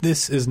players, but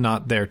this is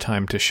not their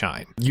time to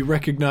shine. You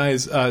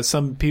recognize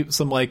some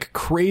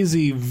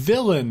crazy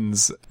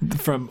villains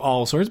from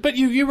all sorts, but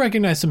you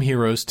recognize some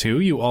heroes too.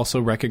 You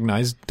also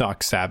recognize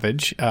Doc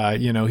Savage.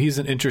 He's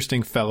an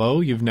interesting fellow.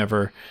 You've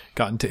never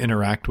gotten to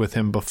interact with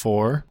him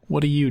before.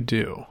 What do you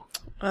do?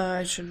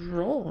 I should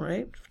roll,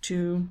 right,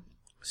 to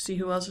see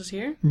who else is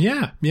here?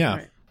 Yeah.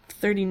 Right.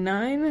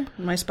 39.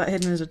 My spot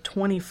hidden is a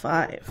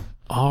 25.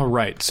 All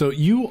right, so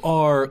you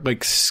are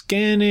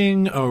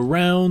scanning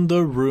around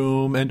the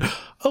room, and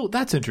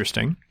that's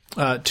interesting.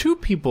 Two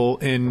people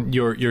in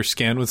your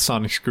scan with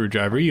sonic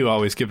screwdriver. You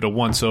always give it a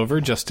once over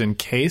just in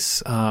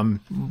case.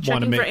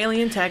 Checking for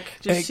alien tech,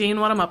 just seeing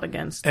what I'm up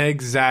against.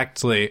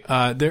 Exactly.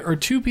 There are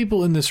two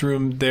people in this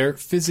room. Their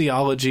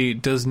physiology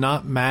does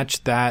not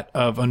match that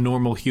of a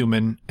normal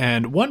human,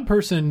 and one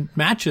person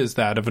matches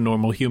that of a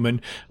normal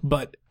human,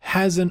 but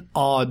has an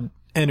odd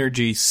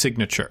energy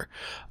signature.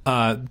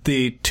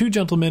 The two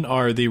gentlemen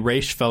are the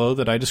Raish fellow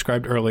that I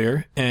described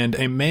earlier, and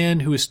a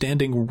man who is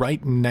standing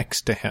right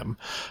next to him.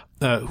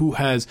 Who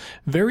has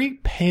very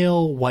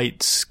pale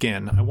white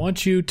skin. I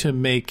want you to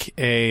make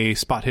a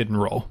spot hidden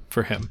roll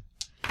for him.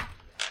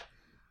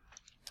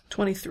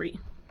 23.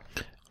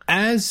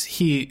 As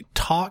he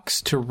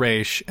talks to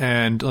Raish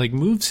and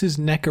moves his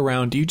neck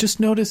around, you just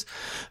notice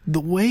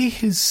the way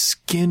his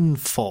skin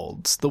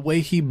folds, the way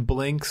he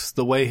blinks,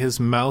 the way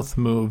his mouth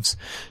moves.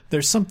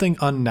 There's something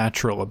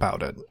unnatural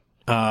about it.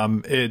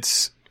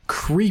 It's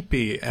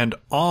creepy and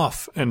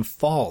off and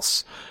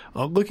false.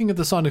 Looking at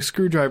the sonic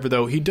screwdriver,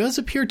 though, he does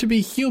appear to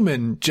be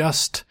human,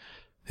 just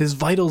his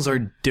vitals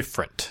are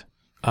different.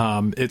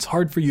 It's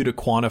hard for you to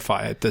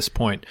quantify at this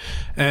point.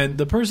 And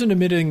the person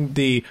emitting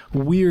the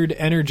weird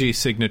energy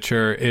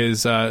signature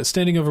is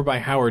standing over by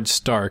Howard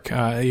Stark.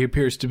 He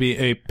appears to be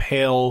a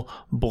pale,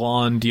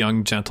 blonde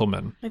young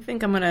gentleman. I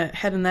think I'm going to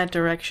head in that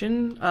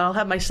direction. I'll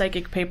have my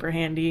psychic paper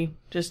handy,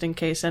 just in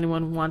case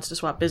anyone wants to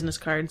swap business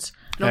cards.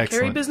 I don't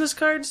carry business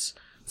cards.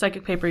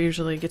 Psychic paper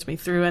usually gets me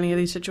through any of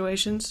these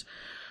situations.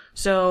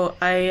 So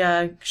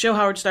I show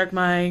Howard Stark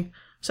my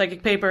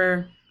psychic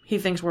paper. He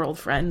thinks we're old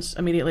friends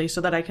immediately,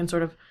 so that I can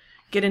sort of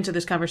get into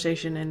this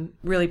conversation and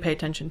really pay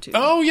attention to.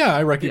 Oh, yeah,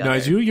 I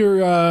recognize you.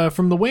 You're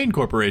from the Wayne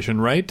Corporation,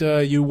 right?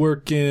 You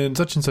work in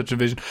such and such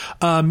division.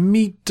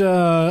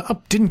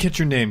 Didn't get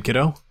your name,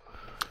 kiddo.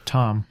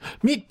 Tom.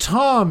 Meet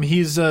Tom.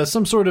 He's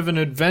some sort of an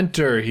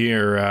inventor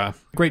here.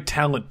 Great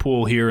talent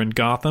pool here in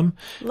Gotham.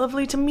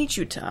 Lovely to meet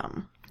you,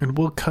 Tom. And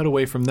we'll cut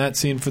away from that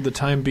scene for the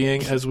time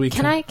being as we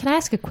can I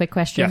ask a quick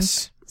question?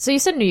 Yes. So you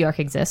said New York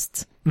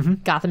exists.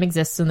 Mm-hmm. Gotham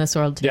exists in this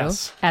world too.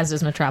 Yes. As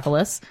does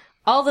Metropolis.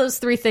 All those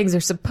three things are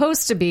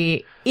supposed to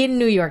be in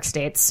New York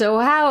State. So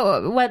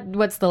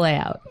what's the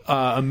layout?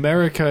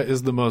 America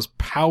is the most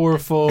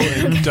powerful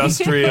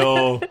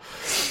industrial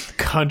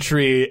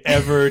country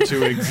ever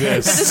to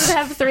exist. Does it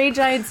have three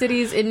giant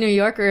cities in New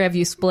York, or have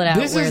you split out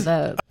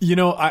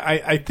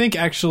I think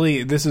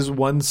actually this is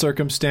one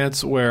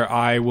circumstance where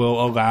I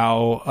will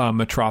allow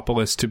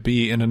Metropolis to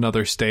be in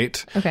another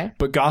state. Okay.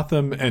 But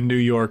Gotham and New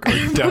York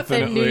are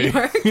definitely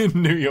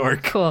in New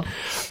York. Cool.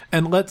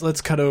 And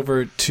let's cut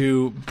over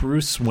to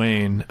Bruce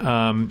Wayne.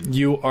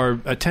 You are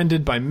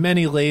attended by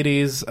many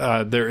ladies.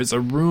 There is a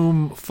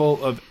room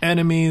full of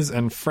enemies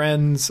and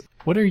friends.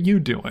 What are you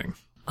doing?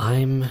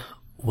 I'm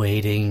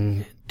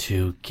waiting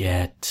to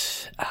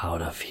get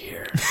out of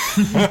here.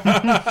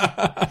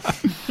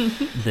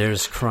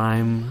 There's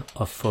crime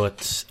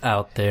afoot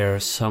out there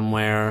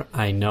somewhere.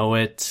 I know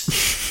it.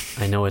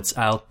 I know it's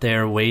out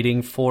there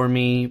waiting for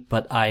me,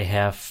 but I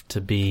have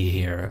to be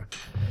here.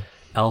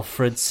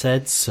 Alfred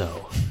said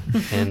so.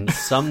 And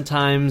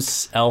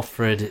sometimes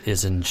Alfred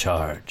is in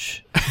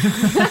charge.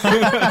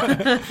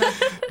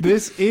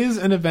 This is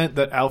an event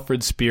that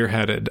Alfred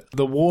spearheaded.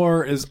 The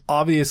war is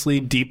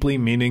obviously deeply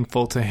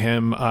meaningful to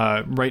him.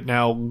 Right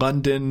now,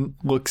 London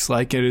looks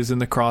like it is in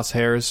the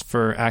crosshairs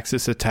for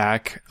Axis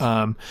attack.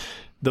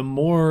 The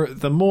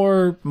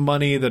more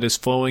money that is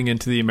flowing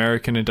into the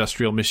American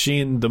industrial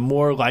machine, the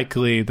more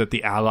likely that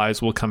the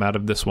Allies will come out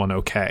of this one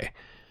okay.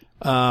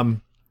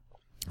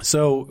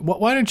 So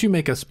why don't you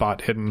make a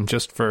spot hidden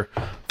just for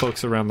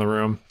folks around the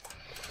room?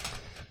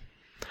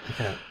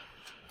 Okay.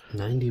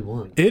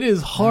 91. It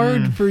is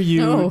hard for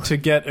you to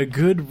get a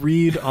good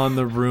read on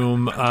the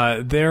room.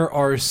 There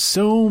are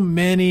so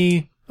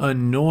many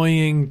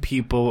annoying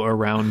people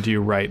around you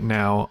right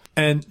now.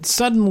 And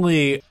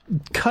suddenly,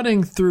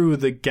 cutting through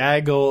the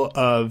gaggle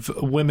of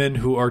women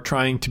who are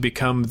trying to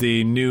become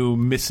the new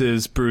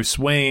Mrs. Bruce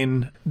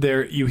Wayne,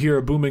 there you hear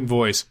a booming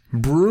voice.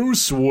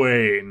 Bruce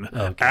Wayne,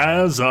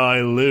 as I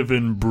live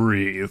and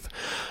breathe.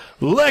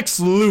 Lex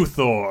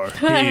Luthor.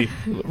 He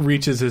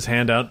reaches his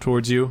hand out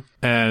towards you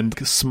and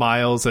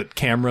smiles at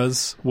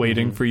cameras,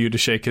 waiting for you to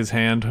shake his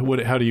hand.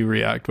 How do you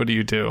react? What do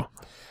you do?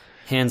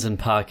 Hands in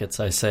pockets,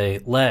 I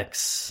say,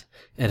 Lex,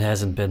 it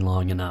hasn't been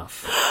long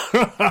enough.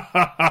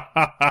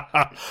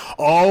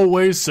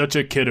 Always such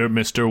a kidder,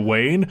 Mr.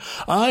 Wayne.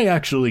 I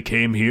actually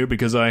came here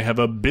because I have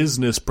a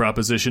business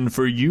proposition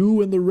for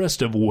you and the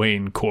rest of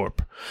Wayne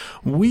Corp.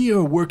 We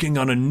are working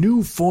on a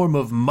new form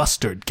of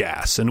mustard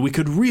gas, and we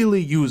could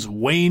really use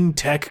Wayne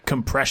Tech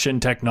compression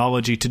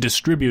technology to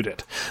distribute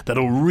it.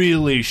 That'll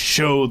really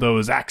show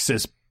those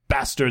Axis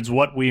bastards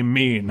what we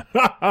mean.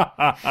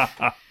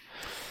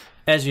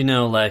 As you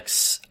know,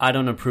 Lex, I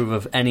don't approve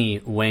of any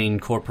Wayne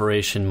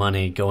Corporation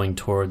money going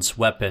towards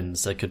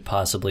weapons that could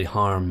possibly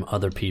harm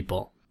other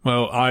people.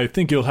 Well, I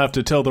think you'll have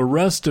to tell the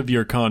rest of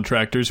your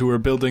contractors who are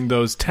building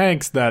those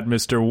tanks that,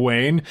 Mr.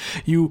 Wayne.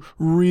 You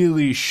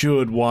really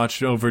should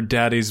watch over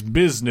Daddy's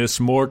business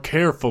more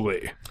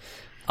carefully.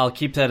 I'll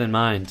keep that in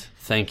mind.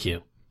 Thank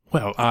you.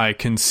 Well, I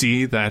can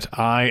see that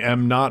I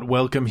am not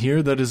welcome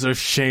here. That is a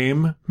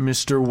shame,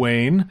 Mr.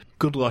 Wayne.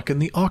 Good luck in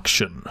the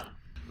auction.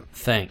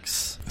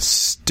 Thanks.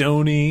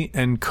 Stony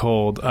and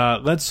cold.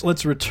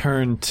 Let's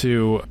return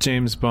to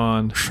James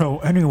Bond. So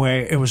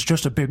anyway, it was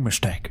just a big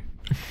mistake.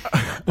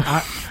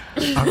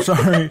 I'm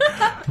sorry.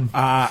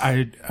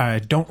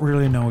 I don't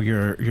really know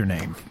your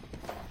name.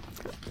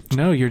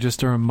 No, you're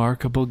just a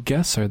remarkable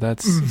guesser.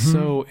 That's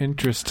so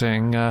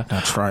interesting.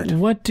 That's right.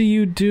 What do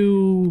you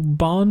do?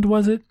 Bond,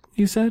 was it,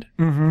 you said?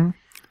 Mm-hmm.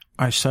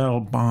 I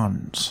sell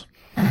bonds.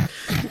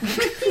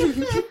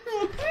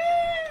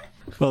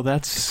 Well,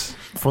 that's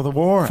for the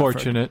war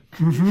fortunate.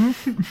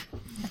 Mm-hmm.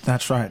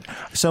 That's right.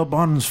 I sell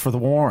bonds for the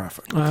war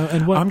effort.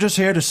 And what, I'm just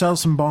here to sell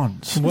some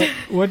bonds.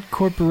 What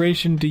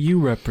corporation do you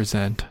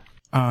represent?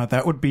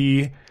 That would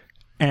be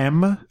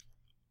M16.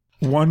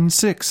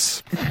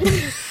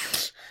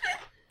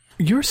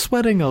 You're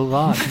sweating a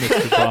lot,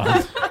 Mr.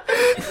 Bond.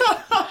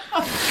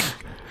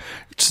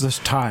 It's this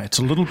tie. It's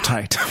a little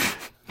tight.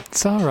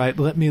 It's all right.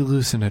 Let me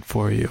loosen it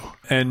for you.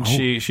 And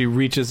she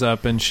reaches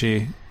up and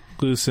she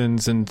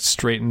loosens and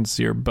straightens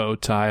your bow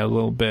tie a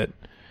little bit.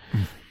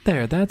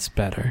 There, that's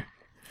better.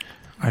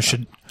 I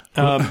should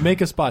make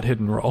a spot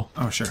hidden roll.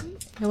 Oh, sure.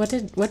 What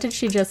did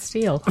she just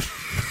steal?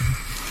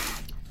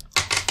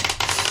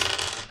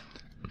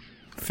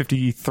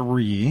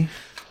 53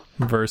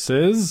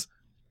 versus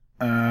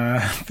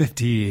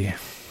 50.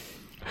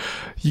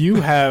 You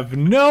have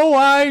no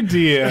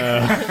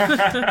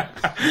idea.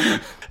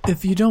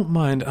 If you don't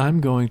mind,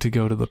 I'm going to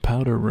go to the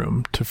powder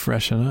room to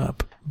freshen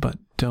up, but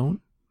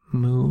don't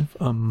move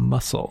a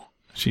muscle.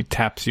 She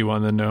taps you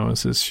on the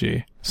nose as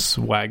she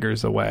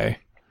swaggers away.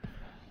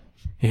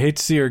 You hate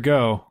to see her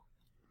go,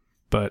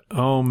 but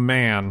oh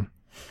man.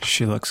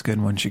 She looks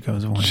good when she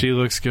goes away. She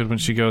looks good when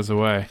she goes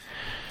away.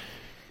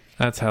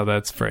 That's how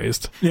that's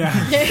phrased. Yeah.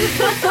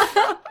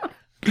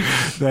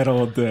 That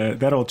old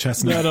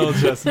chestnut. That old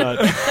chestnut.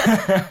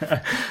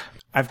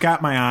 I've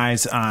got my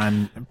eyes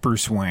on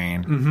Bruce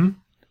Wayne. Mm-hmm.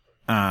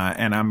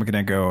 And I'm going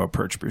to go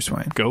approach Bruce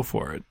Wayne. Go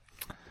for it.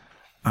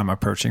 I'm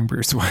approaching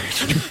Bruce Wayne.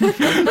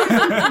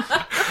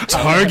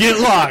 Target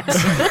locked.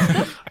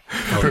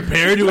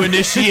 Prepare to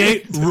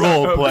initiate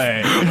role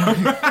play.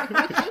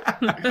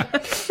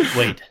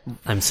 Wait,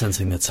 I'm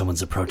sensing that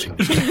someone's approaching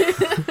me.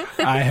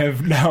 I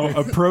have now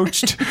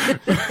approached. I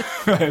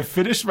have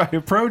finished my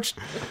approach.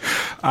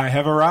 I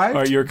have arrived.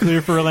 Are you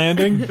clear for a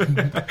landing?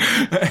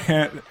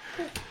 And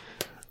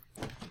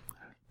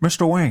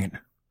Mr. Wayne.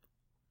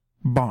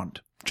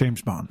 Bond.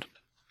 James Bond.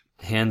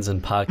 Hands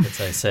in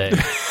pockets, I say.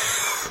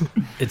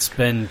 It's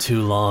been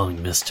too long,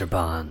 Mr.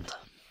 Bond.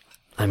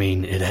 I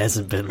mean, it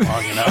hasn't been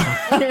long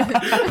enough.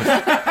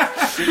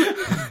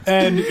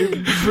 And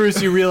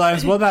Bruce, you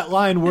realize, well, that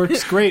line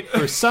works great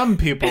for some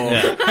people,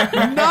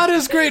 not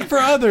as great for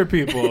other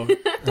people.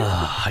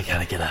 Oh, I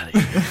gotta get out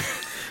of here.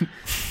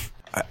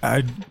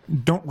 I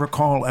don't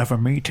recall ever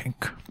meeting.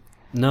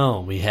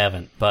 No, we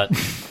haven't, but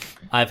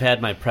I've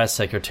had my press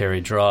secretary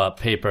draw up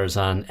papers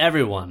on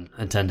everyone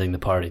attending the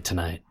party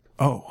tonight.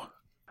 Oh.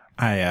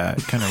 I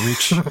kind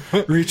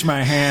of reach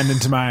my hand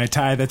into my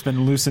tie that's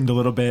been loosened a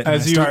little bit.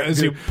 As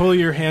you pull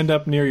your hand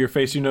up near your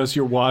face, you notice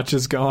your watch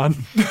is gone.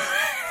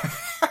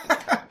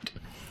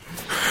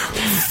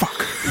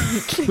 Fuck.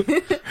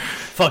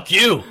 Fuck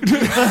you.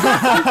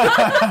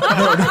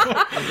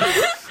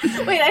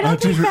 Wait, I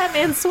don't think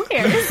Batman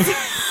swears.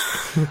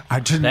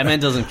 Batman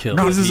doesn't kill.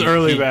 No, this is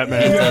early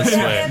Batman. He does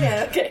swear.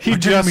 Yeah, okay. He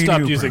just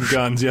stopped using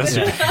guns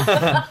yesterday.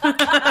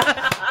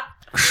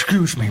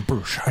 Excuse me,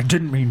 Bruce. I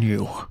didn't mean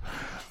you.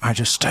 I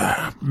just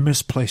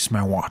misplaced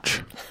my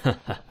watch.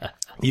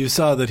 You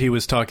saw that he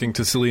was talking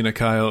to Selena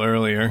Kyle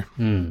earlier.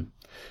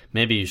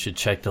 Maybe you should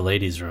check the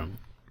ladies' room.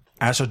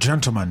 As a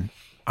gentleman,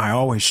 I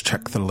always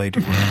check the lady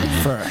room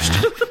first.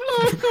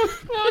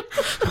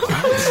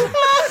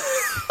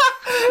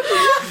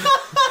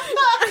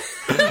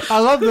 I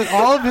love that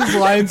all of his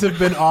lines have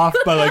been off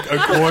by like a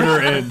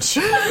quarter inch.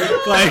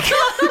 Like,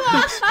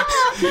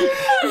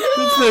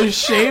 it's the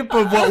shape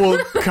of what will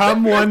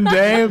come one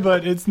day,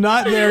 but it's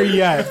not there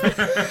yet.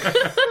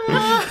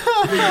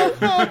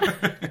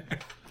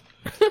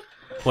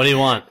 What do you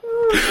want?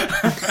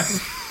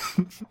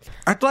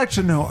 I'd like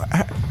to know,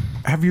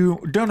 have you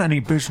done any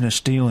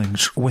business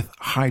dealings with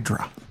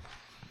Hydra?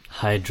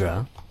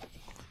 Hydra?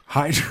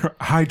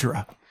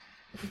 Hydra.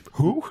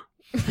 Who?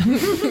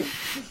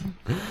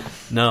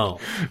 No,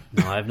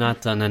 I've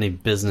not done any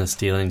business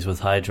dealings with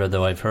Hydra,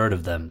 though I've heard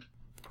of them.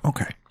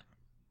 Okay.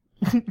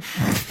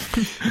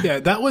 Yeah,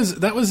 that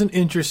was an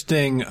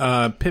interesting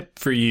pip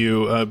for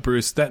you,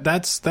 Bruce.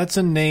 That's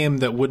a name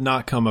that would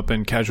not come up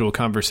in casual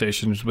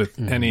conversations with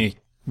any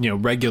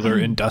regular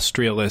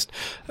industrialist.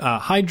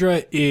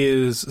 Hydra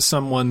is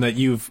someone that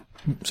you've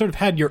sort of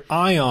had your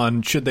eye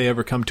on should they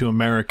ever come to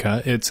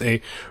America. It's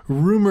a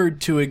rumored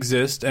to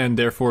exist, and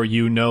therefore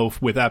you know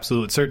with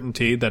absolute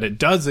certainty that it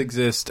does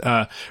exist,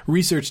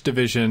 research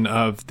division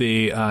of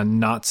the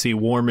Nazi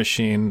war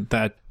machine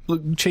that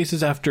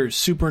chases after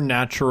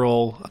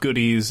supernatural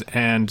goodies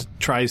and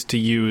tries to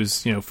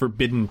use,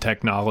 forbidden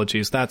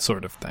technologies, that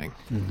sort of thing.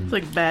 It's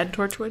like bad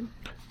Torchwood?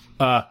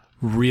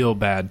 Real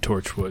bad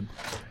Torchwood.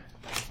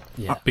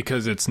 Yeah.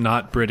 Because it's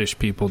not British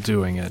people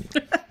doing it.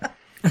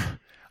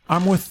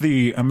 I'm with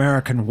the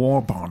American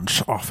War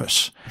Bonds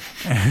office.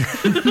 As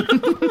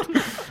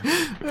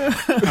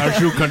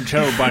you can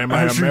tell by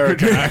my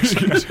American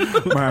accent.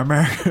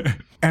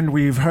 And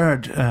we've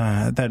heard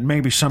that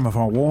maybe some of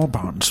our war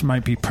bonds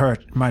might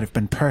have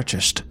been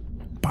purchased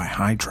by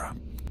Hydra.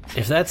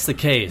 If that's the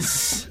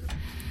case,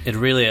 it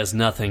really has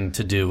nothing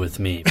to do with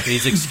me.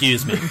 Please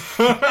excuse me.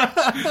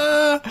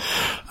 All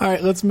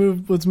right, let's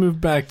move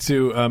back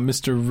to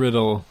Mr.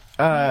 Riddle.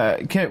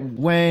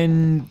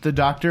 When the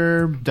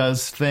doctor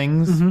does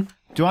things,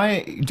 do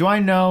I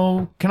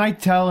know? Can I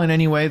tell in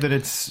any way that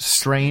it's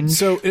strange?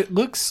 So it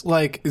looks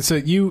like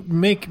you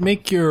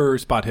make your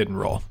spot hidden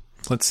roll.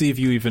 Let's see if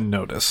you even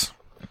notice.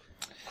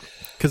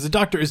 Because the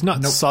doctor is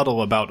not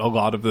subtle about a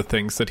lot of the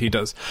things that he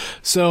does.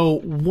 So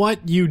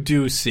what you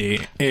do see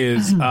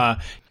is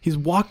he's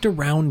walked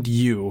around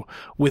you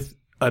with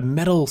a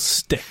metal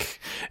stick.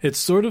 It's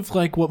sort of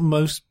like what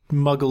most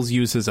muggles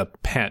use as a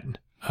pen.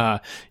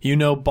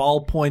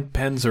 Ballpoint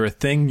pens are a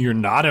thing. You're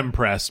not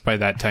impressed by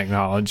that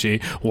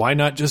technology. Why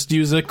not just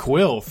use a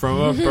quill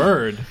from a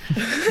bird?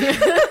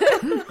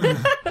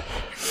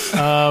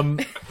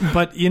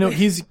 But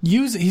he's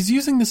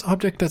using this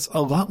object that's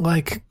a lot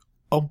like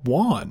a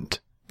wand,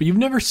 but you've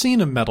never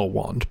seen a metal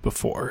wand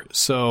before,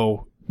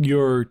 so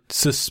you're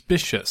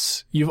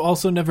suspicious. You've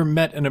also never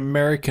met an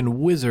American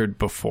wizard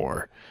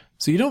before,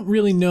 so you don't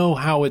really know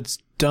how it's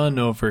done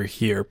over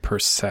here per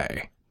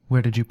se.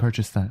 Where did you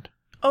purchase that?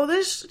 Oh,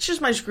 it's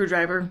just my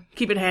screwdriver.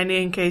 Keep it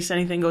handy in case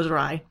anything goes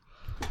awry.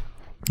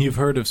 You've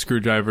heard of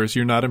screwdrivers.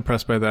 You're not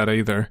impressed by that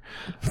either.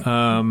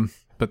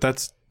 But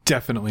that's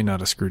definitely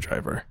not a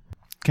screwdriver.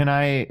 Can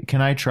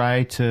I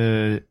try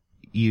to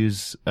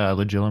use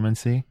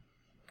legilimency?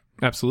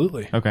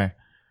 Absolutely. Okay.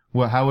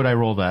 Well, how would I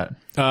roll that?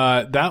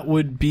 That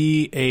would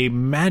be a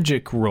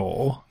magic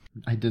roll.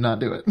 I did not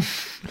do it.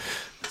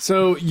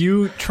 So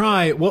you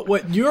try,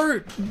 what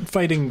you're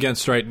fighting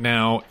against right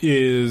now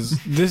is,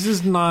 this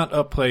is not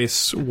a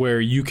place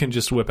where you can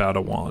just whip out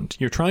a wand.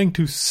 You're trying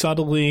to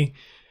subtly,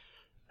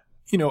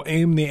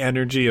 aim the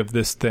energy of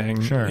this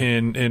thing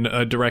in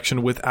a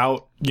direction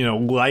without,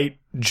 light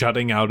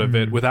jutting out of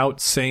it,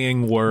 without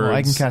saying words. Well,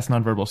 I can cast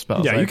nonverbal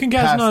spells. Yeah, you can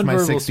cast nonverbal. My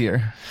 6th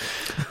year.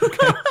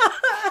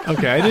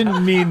 Okay, I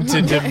didn't mean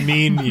to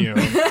demean you.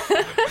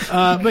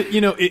 But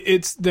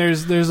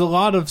there's a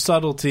lot of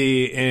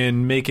subtlety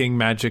in making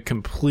magic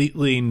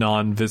completely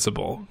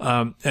non-visible.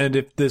 And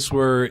if this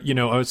were,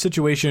 a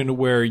situation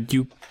where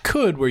you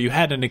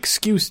had an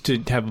excuse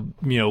to have,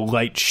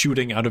 light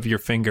shooting out of your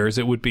fingers,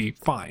 it would be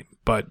fine.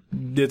 But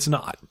it's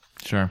not.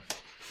 Sure.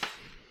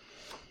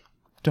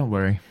 Don't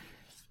worry.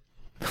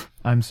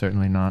 I'm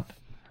certainly not.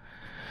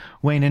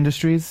 Wayne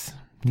Industries,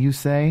 you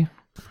say?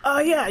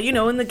 Yeah,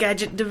 in the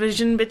gadget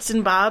division, bits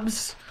and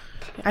bobs.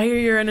 I hear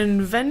you're an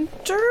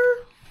inventor?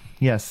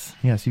 Yes,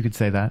 you could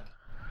say that.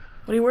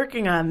 What are you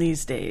working on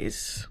these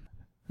days?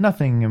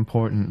 Nothing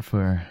important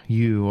for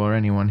you or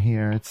anyone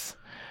here. It's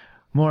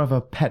more of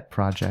a pet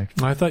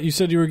project. I thought you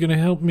said you were going to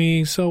help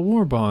me sell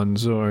war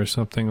bonds or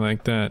something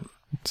like that.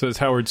 Says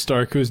Howard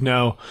Stark, who's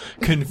now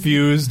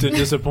confused and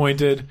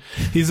disappointed.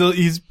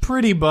 He's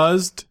pretty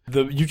buzzed.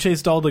 You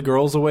chased all the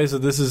girls away, so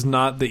this is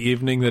not the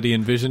evening that he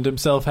envisioned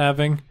himself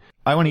having.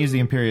 I want to use the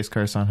Imperious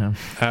Curse on him.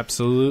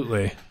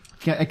 Absolutely.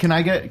 Can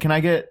I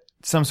get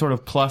some sort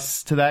of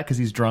plus to that because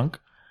he's drunk?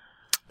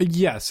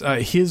 Yes,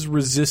 his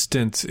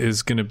resistance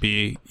is going to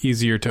be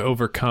easier to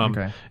overcome.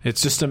 Okay.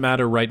 It's just a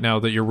matter right now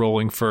that you're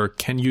rolling for,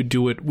 can you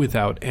do it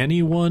without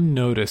anyone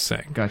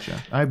noticing?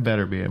 Gotcha. I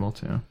better be able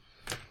to.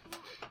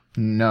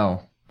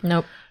 No.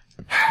 Nope.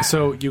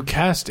 So you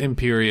cast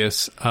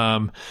Imperious,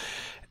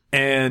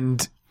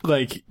 and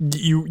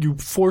you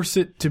force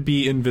it to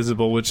be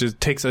invisible, which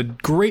takes a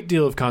great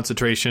deal of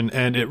concentration,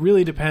 and it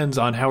really depends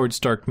on Howard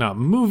Stark not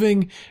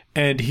moving,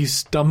 and he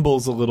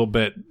stumbles a little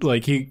bit,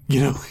 he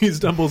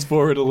stumbles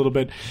forward a little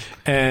bit,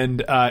 and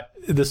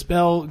the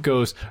spell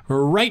goes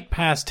right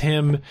past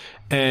him,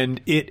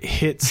 and it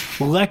hits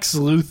Lex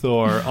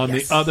Luthor on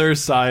the other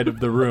side of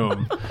the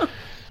room.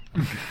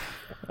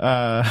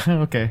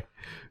 Okay.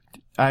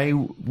 I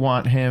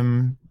want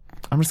him...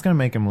 I'm just gonna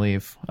make him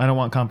leave. I don't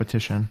want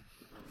competition.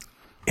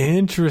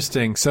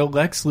 Interesting. So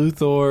Lex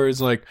Luthor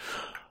is like,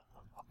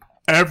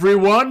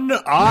 everyone,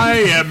 I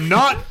am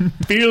not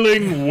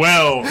feeling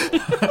well.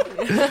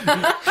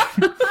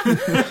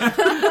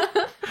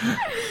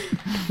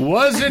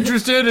 Was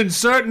interested in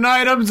certain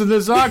items in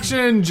this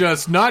auction,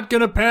 just not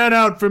gonna pan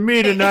out for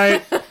me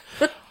tonight.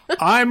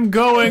 I'm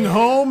going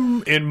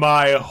home in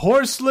my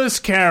horseless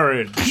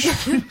carriage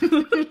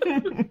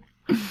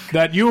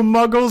that you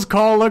muggles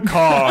call a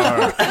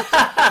car.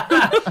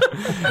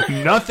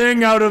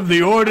 Nothing out of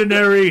the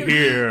ordinary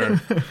here.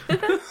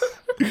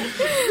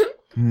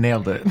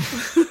 Nailed it.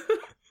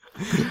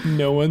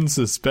 No one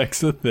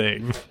suspects a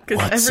thing.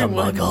 Because a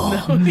everyone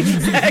muggle? knows.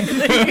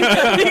 Exactly.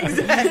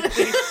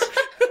 Exactly.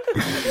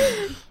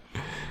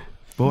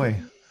 Boy,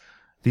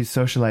 these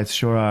socialites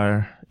sure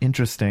are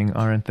interesting,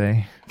 aren't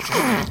they?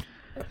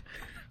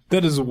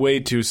 That is way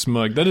too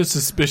smug. That is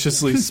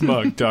suspiciously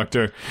smug,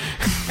 Doctor.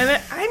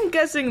 And I'm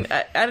guessing,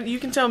 you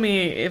can tell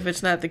me if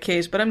it's not the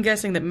case, but I'm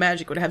guessing that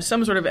magic would have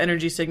some sort of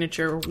energy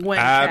signature when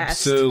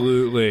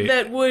Absolutely.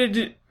 cast that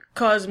would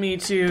cause me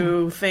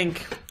to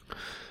think,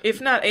 if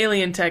not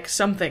alien tech,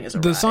 something is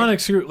awry. The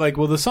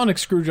sonic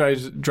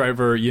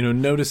screwdriver,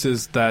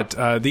 notices that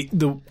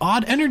the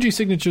odd energy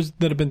signatures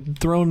that have been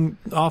thrown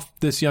off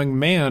this young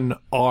man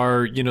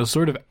are,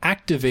 sort of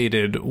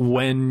activated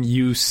when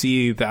you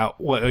see that,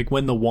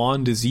 when the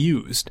wand is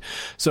used.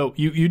 So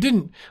you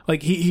didn't,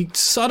 he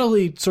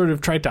subtly sort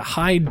of tried to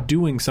hide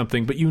doing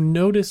something, but you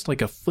noticed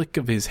a flick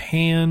of his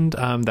hand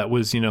that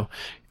was,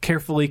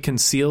 carefully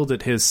concealed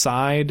at his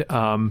side.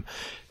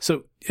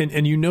 So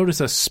you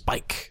notice a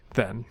spike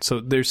then. So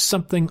there's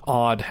something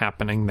odd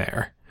happening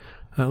there.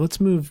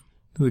 Let's move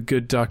to the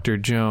good Dr.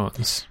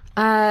 Jones.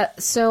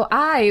 So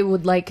I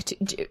would like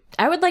to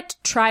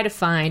try to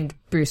find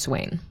Bruce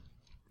Wayne.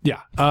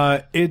 Yeah.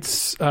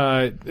 It's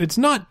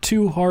not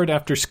too hard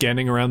after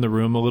scanning around the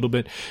room a little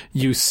bit.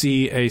 You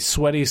see a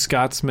sweaty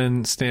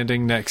Scotsman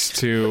standing next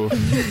to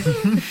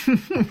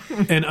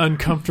an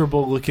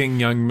uncomfortable looking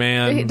young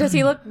man. Does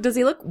he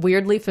look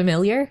weirdly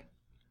familiar?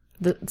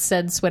 The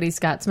said sweaty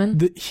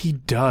Scotsman. He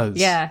does.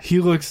 Yeah. He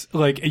looks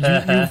like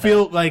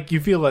you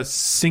feel a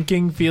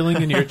sinking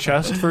feeling in your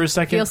chest for a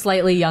second. Feel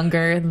slightly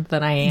younger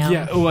than I am.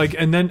 Yeah,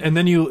 and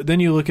then you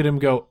look at him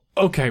and go,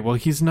 okay, well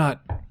he's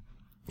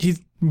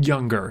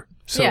younger.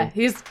 So yeah,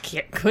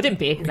 couldn't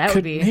be. That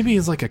would be. Maybe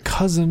he's like a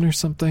cousin or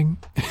something.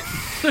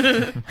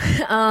 So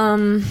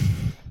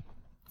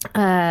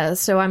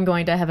I'm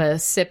going to have a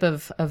sip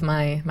of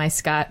my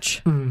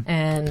scotch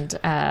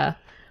and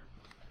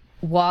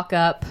walk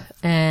up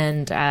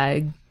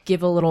and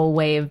give a little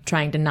wave,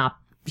 trying to not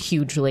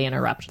hugely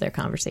interrupt their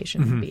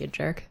conversation and be a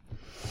jerk.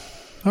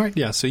 All right,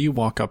 yeah. So you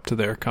walk up to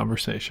their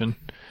conversation,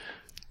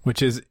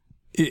 which is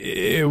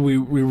we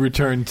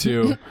return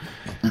to.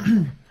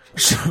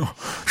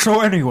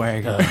 So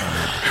anyway,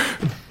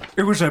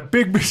 it was a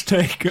big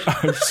mistake.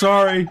 I'm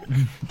sorry.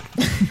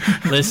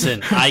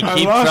 Listen, I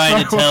keep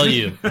trying to tell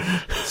you.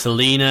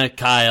 Selena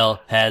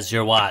Kyle has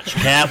your watch.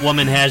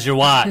 Catwoman has your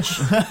watch.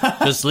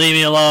 Just leave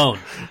me alone.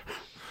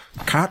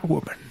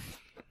 Catwoman.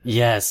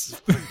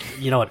 Yes.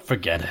 You know what?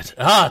 Forget it.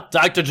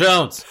 Dr.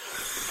 Jones.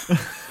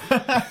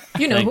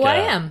 You know who I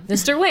am,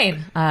 Mr.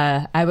 Wayne.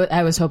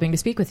 I was hoping to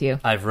speak with you.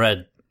 I've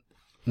read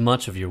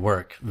much of your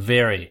work.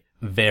 Very,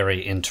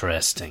 very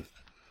interesting.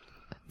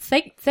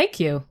 Thank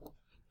you.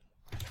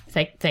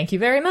 Thank you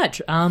very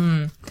much.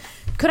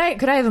 Could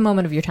I have a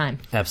moment of your time?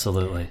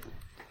 Absolutely.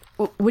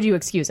 Would you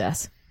excuse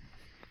us?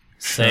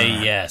 Say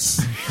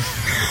yes.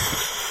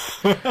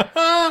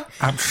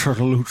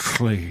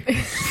 Absolutely.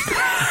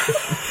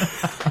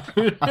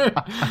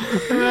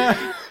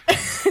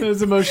 That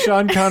was the most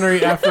Sean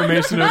Connery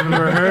affirmation I've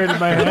ever heard in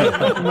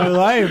my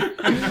life.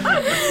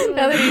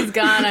 Now that he's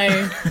gone,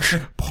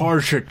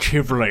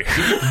 Positively.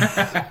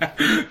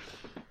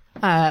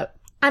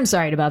 I'm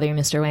sorry to bother you,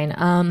 Mr.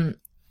 Wayne.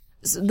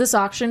 This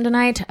auction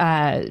tonight,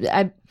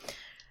 I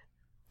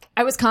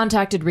was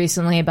contacted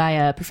recently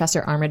by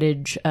Professor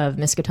Armitage of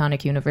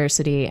Miskatonic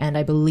University, and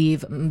I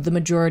believe the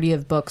majority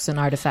of books and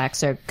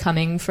artifacts are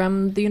coming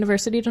from the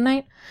university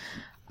tonight.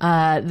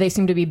 They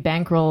seem to be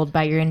bankrolled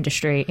by your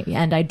industry,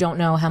 and I don't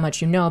know how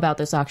much you know about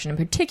this auction in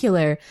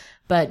particular,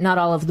 but not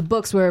all of the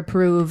books were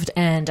approved,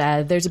 and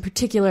there's a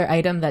particular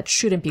item that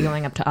shouldn't be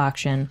going up to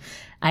auction,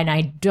 and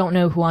I don't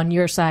know who on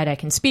your side I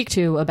can speak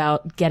to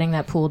about getting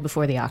that pulled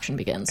before the auction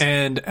begins.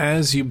 And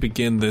as you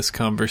begin this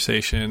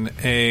conversation,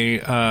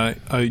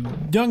 a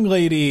young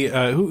lady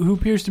who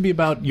appears to be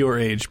about your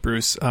age,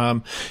 Bruce,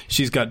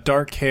 she's got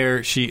dark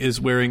hair, she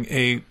is wearing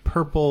a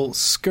purple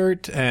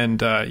skirt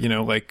and,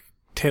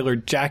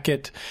 tailored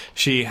jacket.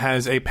 She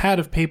has a pad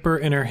of paper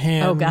in her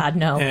hand. Oh, God,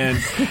 no. And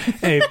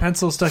a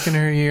pencil stuck in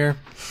her ear.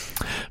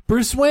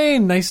 Bruce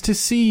Wayne, nice to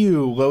see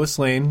you. Lois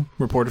Lane,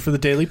 reporter for the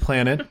Daily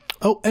Planet.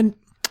 Oh, and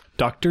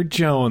Dr.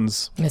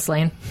 Jones. Miss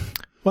Lane.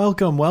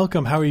 Welcome.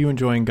 How are you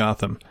enjoying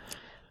Gotham?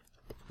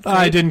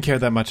 I didn't care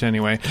that much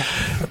anyway.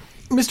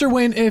 Mr.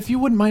 Wayne, if you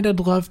wouldn't mind, I'd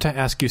love to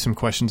ask you some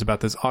questions about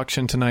this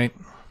auction tonight.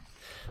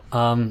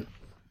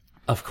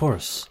 Of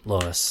course,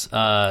 Lois.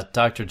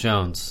 Dr.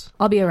 Jones.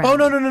 I'll be around.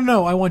 Oh,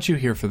 no. I want you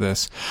here for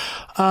this.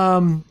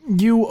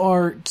 You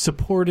are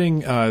supporting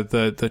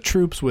the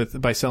troops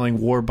by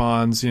selling war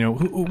bonds.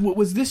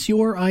 Was this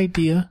your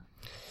idea,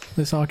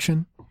 this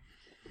auction?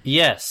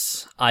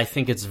 Yes, I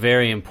think it's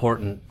very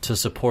important to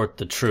support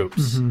the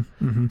troops.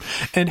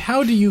 And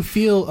how do you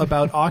feel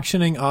about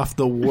auctioning off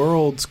the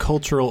world's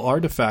cultural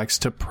artifacts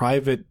to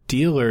private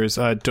dealers?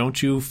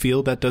 Don't you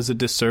feel that does a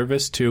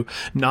disservice to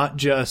not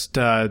just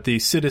the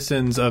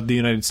citizens of the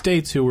United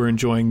States who were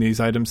enjoying these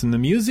items in the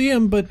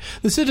museum, but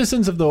the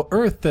citizens of the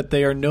Earth, that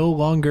they are no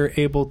longer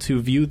able to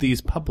view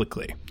these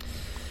publicly?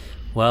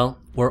 Well,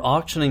 we're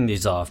auctioning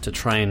these off to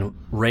try and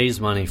raise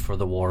money for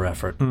the war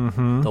effort.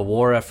 Mm-hmm. The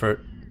war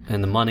effort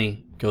and the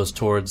money goes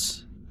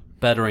towards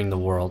bettering the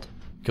world,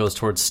 goes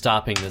towards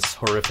stopping this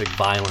horrific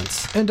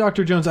violence. And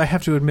Dr. Jones, I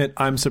have to admit,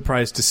 I'm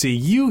surprised to see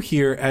you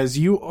here, as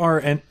you are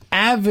an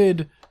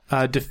avid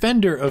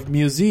defender of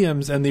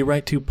museums and the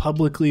right to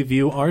publicly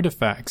view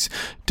artifacts.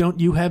 Don't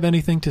you have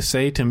anything to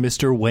say to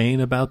Mr. Wayne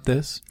about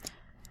this?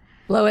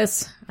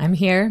 Lois, I'm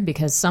here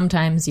because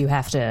sometimes you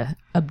have to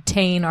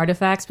obtain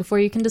artifacts before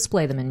you can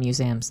display them in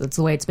museums. That's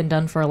the way it's been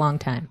done for a long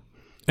time.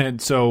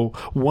 And so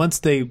once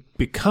they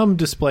become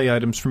display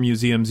items for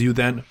museums, you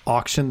then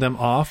auction them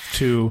off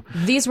to...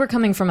 These were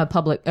coming from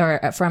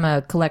from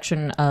a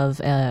collection of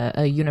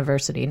a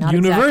university. Not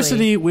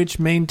university which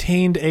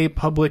maintained a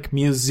public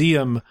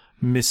museum,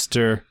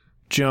 Mr.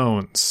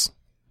 Jones.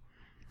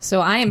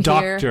 So I am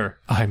Doctor, here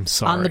I'm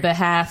sorry. on the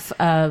behalf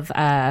of...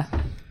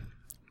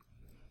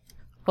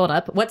 hold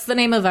up. What's the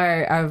name of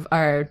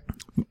our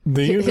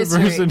the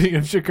University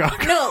of Chicago.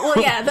 No,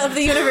 well, yeah,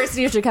 the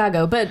University of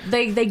Chicago. But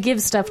they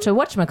give stuff to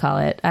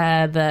whatchamacallit,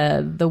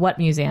 the what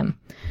museum?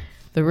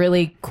 The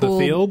really cool...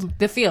 The Field?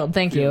 The Field,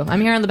 thank you.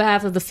 I'm here on the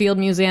behalf of the Field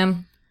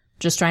Museum,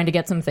 just trying to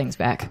get some things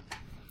back.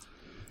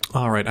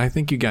 All right, I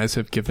think you guys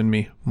have given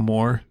me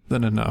more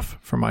than enough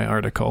for my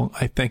article.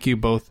 I thank you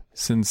both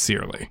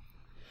sincerely.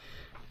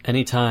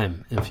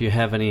 Anytime. If you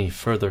have any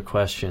further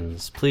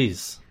questions,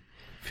 please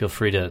feel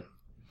free to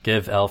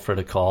give Alfred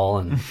a call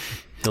and...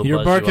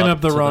 You're barking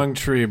up the wrong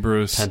tree,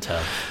 Bruce.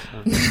 Penthouse.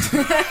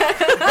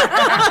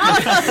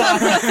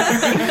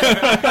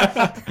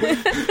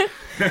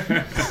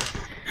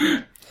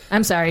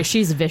 I'm sorry,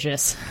 she's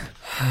vicious.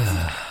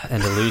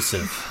 And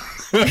elusive.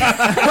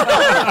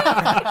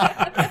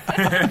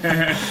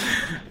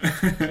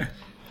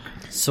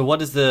 So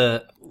what's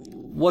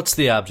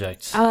the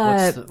object?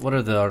 What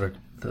are the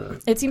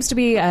It seems to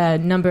be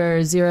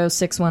number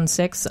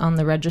 0616 on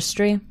the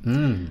registry.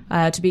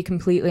 To be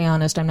completely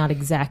honest, I'm not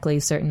exactly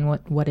certain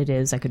what it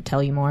is. I could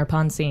tell you more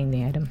upon seeing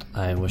the item.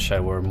 I wish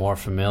I were more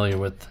familiar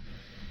with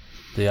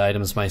the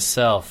items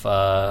myself.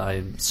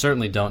 I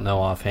certainly don't know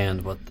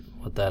offhand what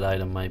that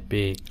item might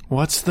be.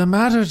 What's the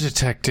matter,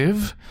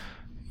 detective?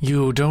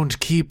 You don't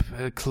keep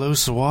a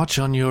close watch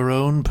on your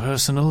own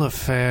personal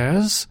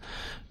affairs?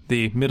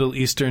 The Middle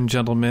Eastern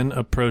gentleman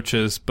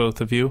approaches both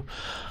of you.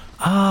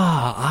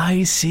 Ah,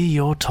 I see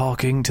you're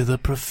talking to the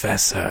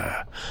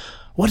professor.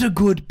 What a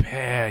good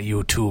pair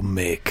you two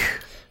make.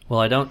 Well,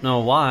 I don't know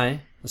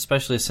why,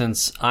 especially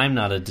since I'm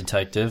not a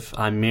detective.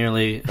 I'm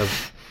merely a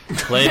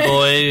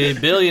playboy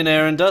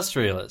billionaire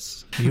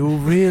industrialist. You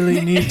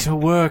really need to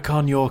work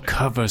on your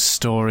cover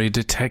story,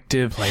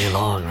 detective. Play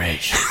long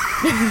range.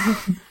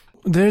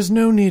 There's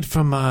no need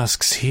for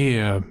masks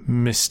here,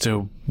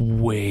 Mr.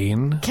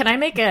 Wayne. Can I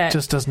make a...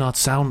 Just does not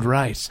sound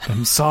right.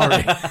 I'm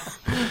sorry.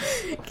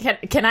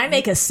 Can I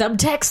make a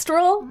subtext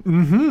roll?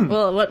 Mm-hmm.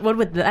 Well, what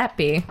would that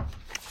be?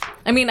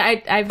 I mean,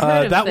 I've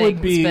heard of that things,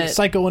 would be but...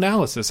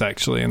 psychoanalysis,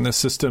 actually, and this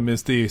system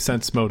is the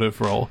sense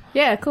motive roll.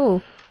 Yeah,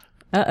 cool.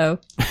 Uh-oh.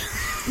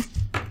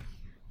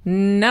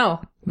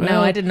 No,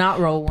 I did not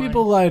roll one.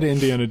 People lie to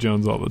Indiana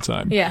Jones all the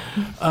time. Yeah.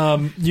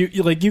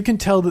 You can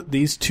tell that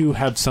these two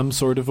have some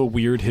sort of a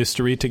weird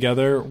history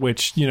together,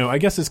 which, I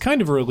guess is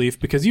kind of a relief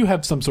because you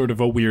have some sort of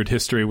a weird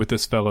history with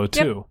this fellow,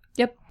 too.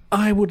 Yep.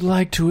 I would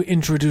like to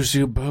introduce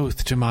you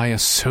both to my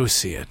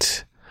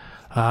associate.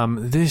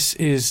 This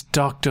is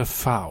Dr.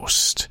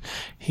 Faust.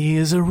 He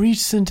is a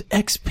recent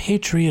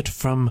expatriate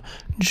from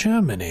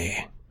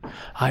Germany.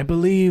 I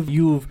believe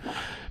you've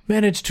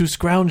managed to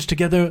scrounge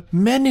together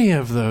many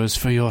of those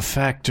for your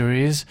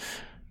factories.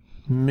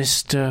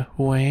 Mr.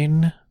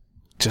 Wayne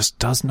just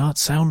does not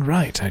sound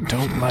right. I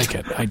don't like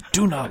it. I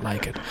do not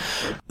like it.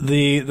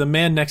 The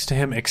man next to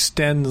him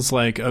extends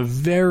like a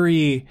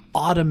very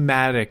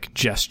automatic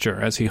gesture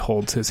as he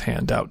holds his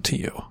hand out to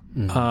you.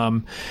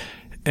 Mm-hmm.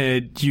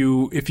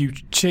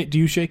 Do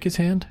you shake his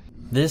hand?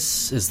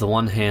 This is the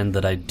one hand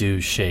that I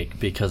do shake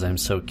because I'm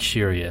so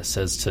curious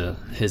as to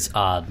his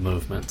odd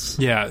movements.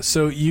 Yeah,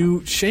 so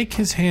you shake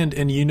his hand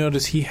and you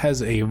notice he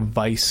has a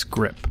vice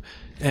grip.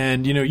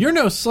 And, you're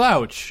no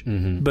slouch,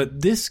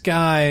 but this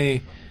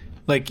guy,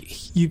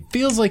 he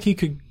feels like he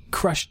could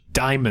crush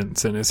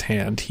diamonds in his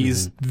hand.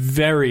 He's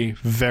very,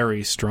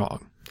 very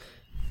strong.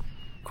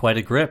 Quite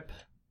a grip,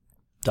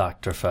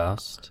 Dr.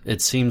 Faust.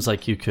 It seems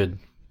like you could...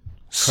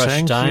 crush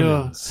Thank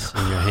diamonds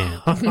in your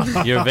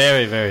hand. You're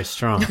very, very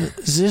strong.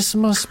 This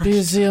must be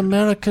the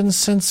American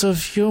sense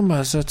of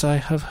humor that I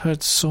have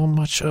heard so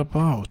much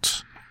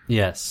about.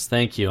 Yes,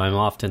 thank you. I'm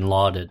often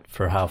lauded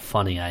for how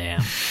funny I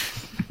am.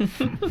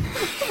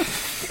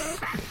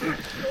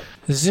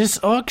 This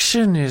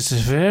auction is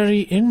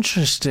very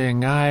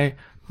interesting. I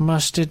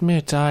must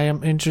admit I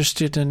am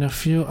interested in a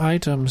few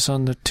items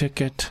on the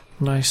ticket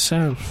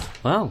myself.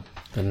 Well,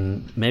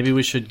 then maybe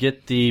we should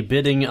get the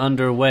bidding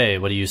underway.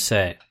 What do you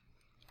say?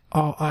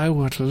 Oh, I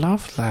would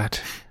love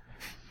that,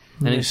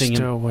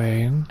 Mr.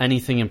 Wayne.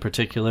 Anything in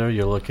particular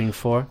you're looking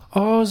for?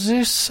 Oh,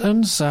 this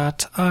and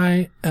that.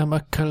 I am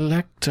a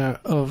collector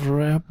of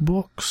rare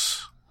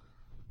books.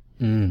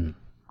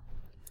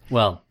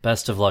 Well,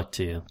 best of luck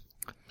to you.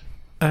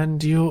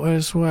 And you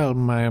as well,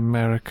 my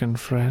American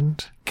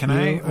friend. Can you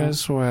I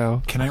as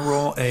well? Can I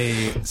roll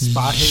a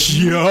spot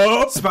hidden?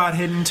 Yup. Spot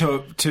hidden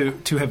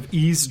to have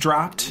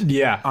eavesdropped?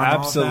 Yeah, on all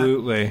of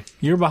absolutely.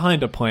 You're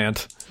behind a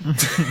plant.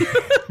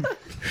 that?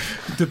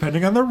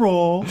 Depending on the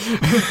roll.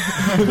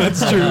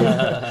 That's true.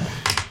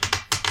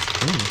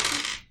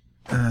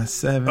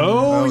 7.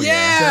 Oh,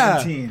 yeah!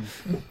 17.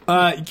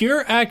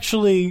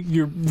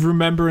 You're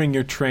remembering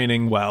your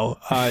training well.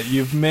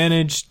 You've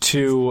managed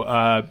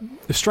to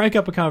strike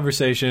up a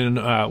conversation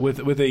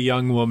with a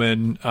young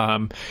woman,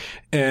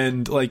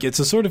 and like it's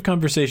a sort of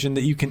conversation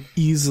that you can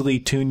easily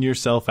tune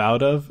yourself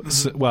out of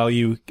while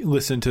you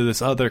listen to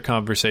this other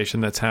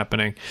conversation that's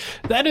happening.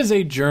 That is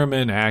a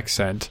German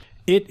accent.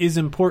 It is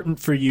important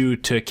for you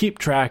to keep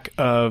track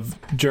of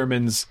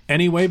Germans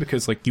anyway,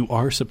 because like you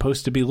are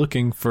supposed to be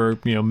looking for,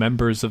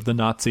 members of the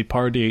Nazi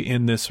party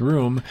in this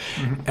room.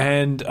 Mm-hmm.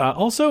 And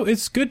also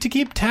it's good to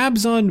keep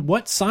tabs on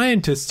what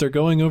scientists are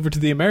going over to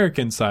the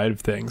American side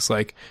of things.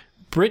 Like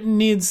Britain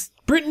needs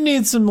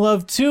some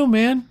love too,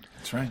 man.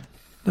 That's right.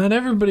 Not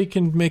everybody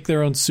can make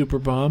their own super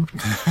bomb.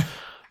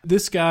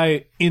 This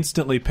guy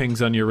instantly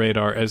pings on your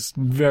radar as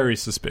very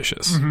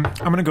suspicious.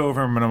 Mm-hmm. I'm going to go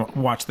over and I'm going to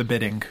watch the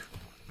bidding.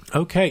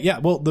 Okay, yeah.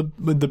 Well,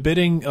 the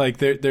bidding, like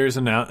there's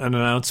an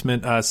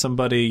announcement.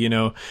 Somebody,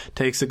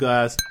 takes a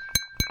glass.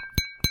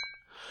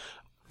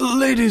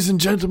 Ladies and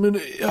gentlemen,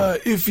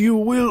 if you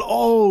will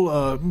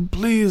all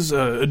please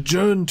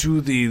adjourn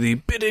to the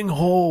bidding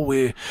hall.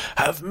 We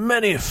have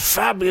many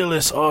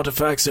fabulous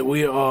artifacts that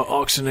we are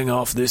auctioning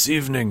off this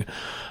evening.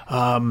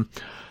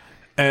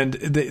 And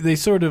they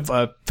sort of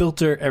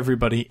filter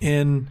everybody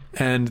in,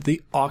 and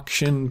the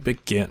auction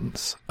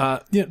begins.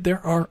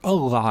 There are a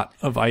lot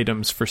of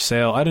items for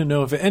sale. I don't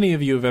know if any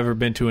of you have ever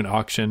been to an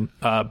auction,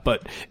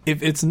 but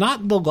if it's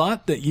not the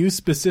lot that you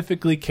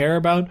specifically care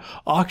about,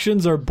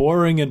 auctions are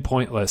boring and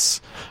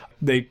pointless.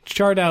 They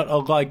chart out a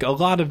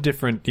lot of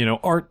different,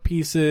 art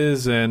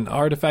pieces and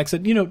artifacts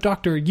that,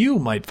 Doctor, you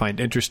might find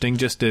interesting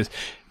just as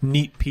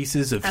neat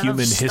pieces of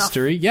human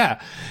history.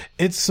 Yeah,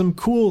 it's some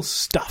cool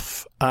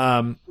stuff,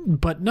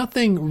 but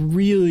nothing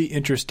really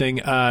interesting.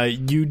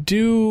 You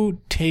do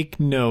take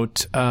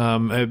note.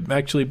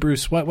 Actually,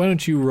 Bruce, why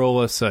don't you roll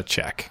us a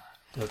check?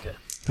 Okay.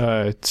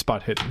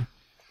 Spot hidden.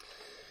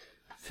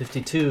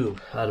 52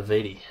 out of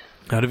 80.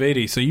 Out of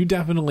 80. So you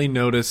definitely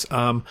notice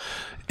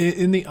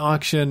in the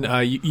auction,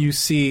 you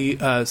see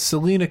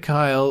Selena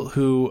Kyle,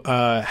 who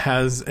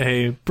has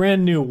a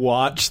brand new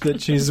watch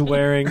that she's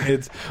wearing.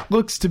 It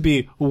looks to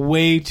be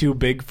way too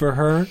big for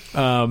her,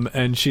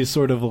 and she's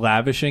sort of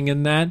lavishing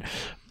in that.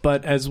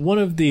 But as one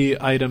of the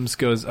items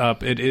goes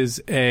up, it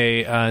is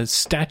a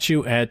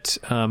statuette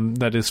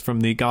that is from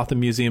the Gotham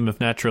Museum of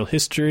Natural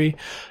History.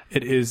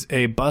 It is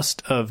a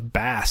bust of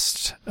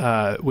Bast,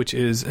 which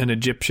is an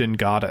Egyptian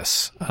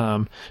goddess.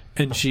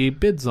 And she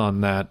bids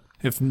on that.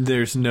 If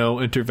there's no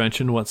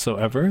intervention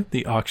whatsoever,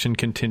 the auction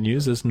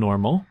continues as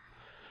normal.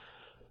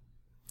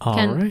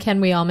 Can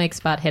we all make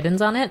spot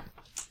hiddens on it?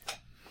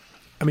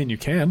 I mean, you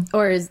can.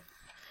 Or is...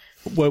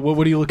 What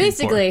are you looking for?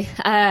 Basically,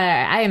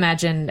 I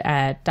imagine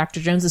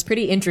Dr. Jones is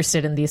pretty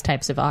interested in these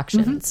types of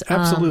auctions. Mm-hmm.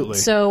 Absolutely.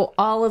 So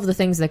all of the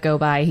things that go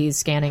by, he's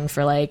scanning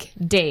for like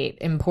date,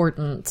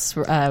 importance,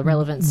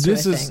 relevance.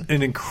 This is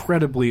an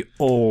incredibly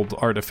old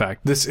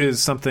artifact. This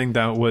is something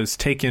that was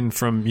taken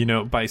from,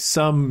 by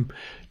some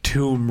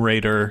tomb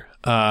raider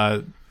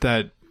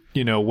that,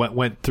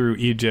 went through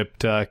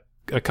Egypt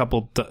a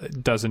couple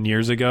dozen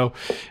years ago.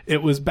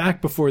 It was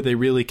back before they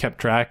really kept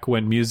track,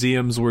 when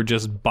museums were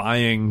just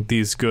buying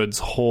these goods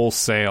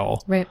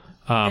wholesale. Right.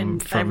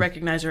 And I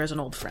recognize her as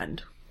an old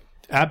friend.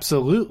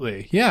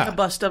 Absolutely. Yeah. A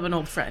bust of an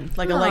old friend.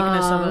 Like a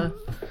likeness of a...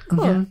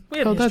 Cool. Yeah, we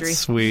have history. That's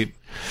sweet.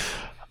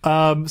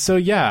 So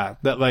yeah,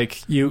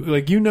 that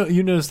you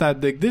notice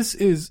that this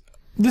is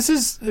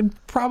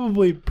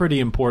probably pretty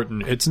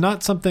important. It's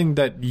not something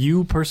that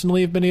you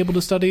personally have been able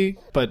to study,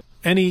 but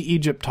any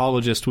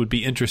Egyptologist would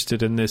be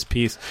interested in this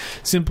piece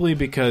simply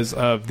because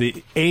of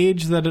the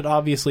age that it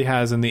obviously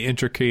has and the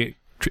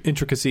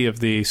intricacy of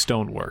the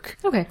stonework.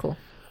 Okay, cool.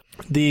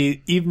 The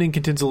evening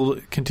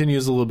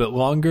continues a little bit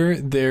longer.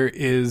 There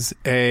is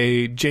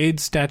a jade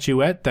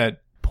statuette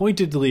that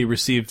pointedly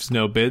receives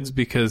no bids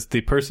because the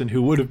person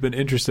who would have been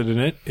interested in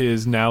it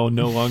is now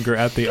no longer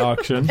at the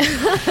auction.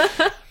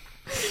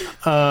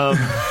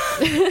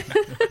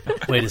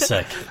 Wait a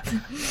sec.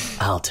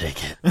 I'll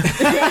take it.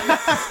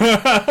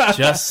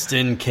 Just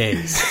in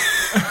case.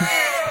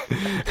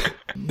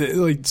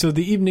 So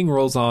the evening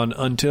rolls on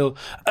until,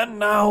 and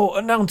now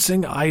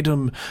announcing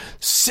item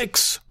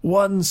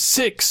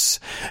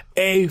 616,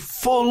 a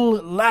full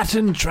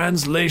Latin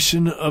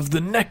translation of the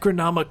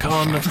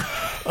Necronomicon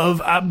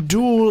of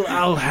Abdul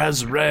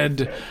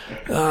Al-Hazred.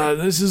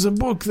 This is a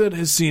book that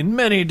has seen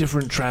many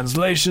different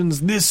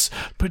translations. This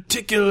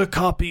particular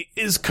copy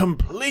is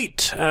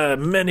complete.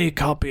 Many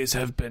copies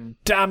have been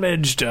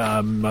damaged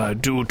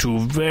due to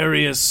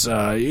various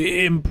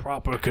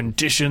improper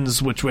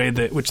conditions which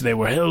they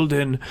were held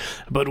in,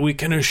 but we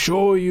can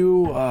assure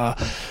you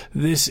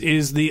this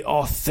is the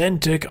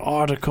authentic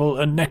article,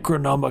 a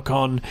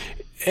Necronomicon.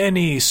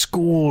 Any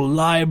school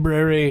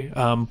library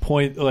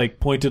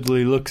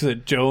pointedly looks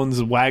at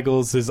Jones,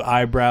 waggles his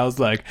eyebrows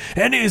like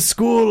any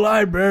school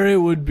library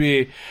would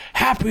be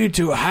happy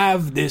to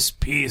have this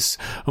piece.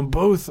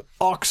 Both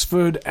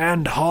Oxford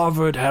and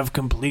Harvard have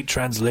complete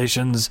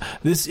translations.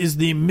 This is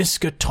the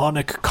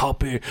Miskatonic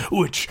copy,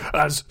 which,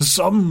 as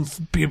some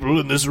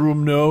people in this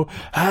room know,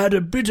 had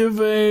a bit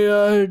of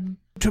a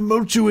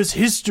tumultuous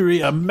history.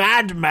 A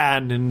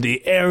madman in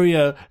the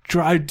area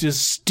tried to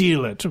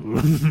steal it.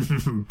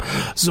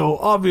 So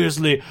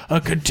obviously a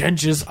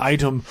contentious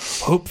item.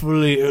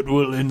 Hopefully it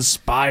will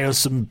inspire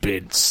some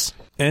bids.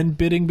 And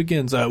bidding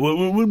begins.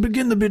 We'll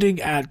begin the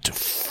bidding at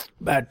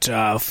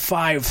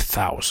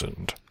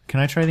 5,000. Can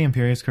I try the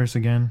Imperious Curse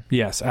again?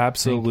 Yes,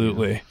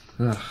 absolutely.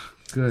 Ugh,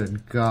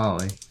 good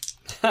golly.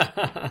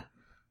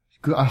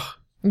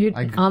 You're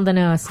on the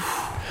nose.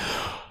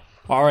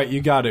 All right,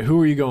 you got it.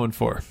 Who are you going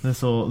for?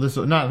 This'll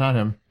not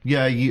him.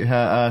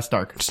 Yeah,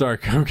 Stark.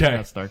 Stark. Okay.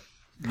 Yeah, Stark.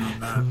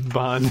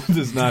 Bond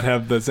does not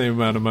have the same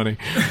amount of money.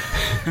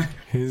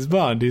 He's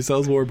Bond. He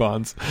sells war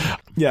bonds.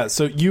 Yeah.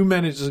 So you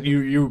managed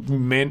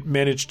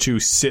to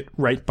sit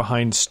right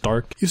behind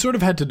Stark. You sort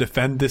of had to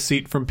defend this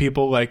seat from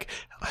people like,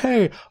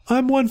 "Hey,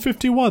 I'm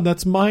 151.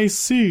 That's my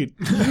seat."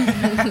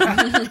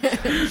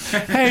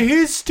 "Hey,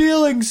 he's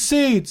stealing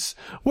seats.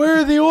 Where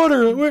are the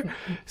order?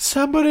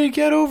 Somebody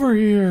get over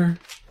here."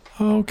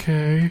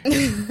 "Okay.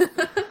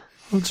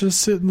 I'll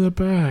just sit in the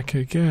back,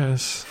 I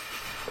guess.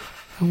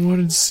 I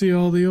wanted to see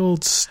all the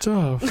old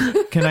stuff."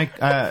 Can I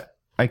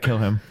kill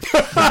him?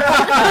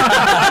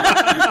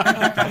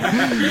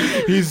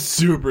 He's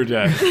super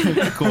dead.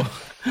 Cool.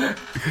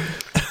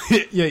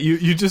 Yeah,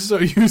 you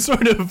sort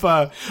of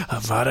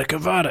Avada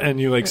Kedavra,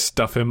 and you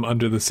stuff him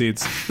under the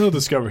seats. They'll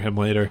discover him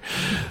later.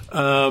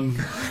 So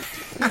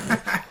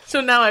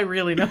now I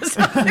really know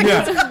something.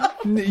 Yeah,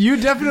 you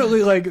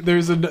definitely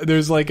there's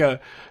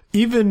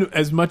even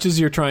as much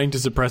as you're trying to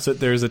suppress it,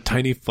 there's a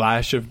tiny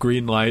flash of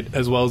green light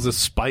as well as a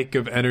spike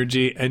of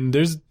energy, and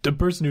there's a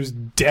person who's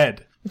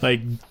dead.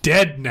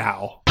 Dead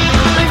now.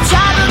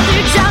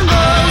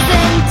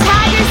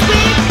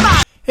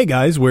 Hey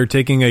guys, we're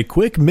taking a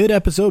quick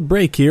mid-episode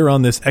break here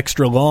on this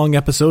extra long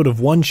episode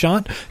of One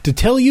Shot to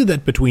tell you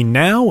that between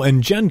now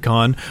and Gen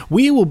Con,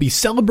 we will be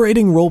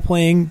celebrating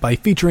role-playing by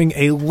featuring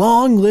a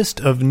long list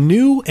of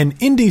new and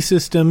indie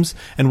systems,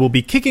 and we'll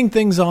be kicking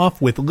things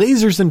off with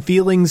Lasers and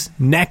Feelings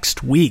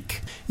next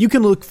week. You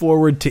can look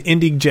forward to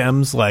indie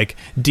gems like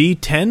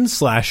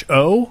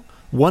D10/O,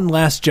 One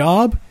Last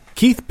Job,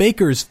 Keith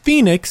Baker's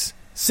Phoenix,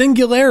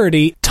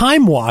 Singularity,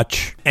 Time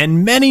Watch,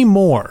 and many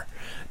more.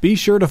 Be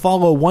sure to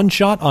follow One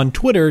Shot on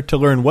Twitter to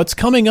learn what's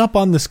coming up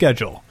on the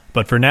schedule.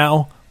 But for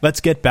now,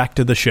 let's get back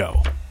to the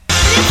show.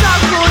 It's all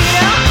cool,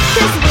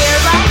 because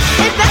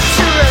we're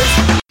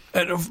adventurers.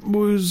 And if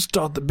we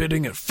start the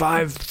bidding at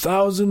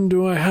 5,000,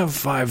 do I have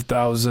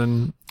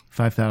 5,000?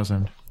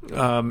 5,000.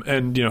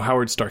 And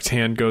Howard Stark's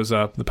hand goes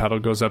up, the paddle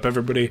goes up,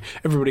 everybody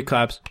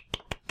claps.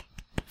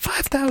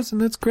 5,000,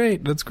 that's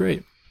great.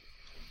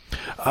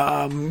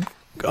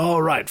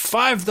 All right,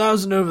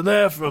 5,000 over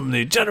there from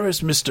the generous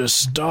Mr.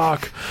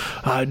 Stark.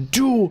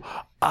 Do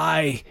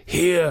I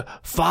hear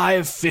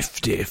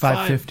 550?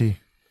 550.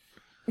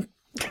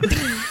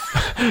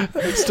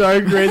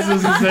 Stark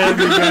raises his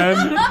hand again.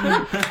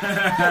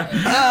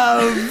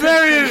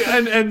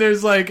 And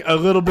there's a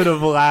little bit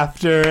of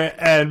laughter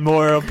and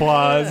more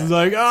applause. It's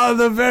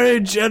the very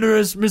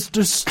generous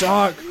Mr.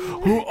 Stark,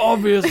 who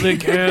obviously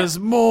cares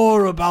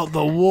more about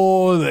the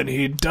war than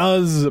he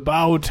does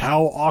about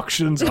how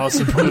auctions are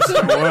supposed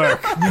to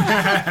work.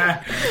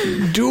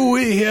 Do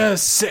we hear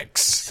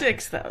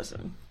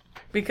 6,000.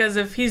 Because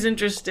if he's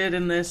interested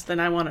in this,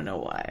 then I want to know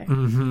why.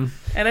 Mm-hmm.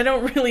 And I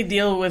don't really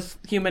deal with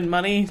human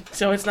money,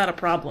 so it's not a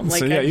problem.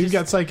 You've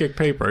got psychic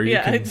paper.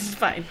 It's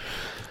fine.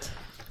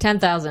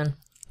 10,000.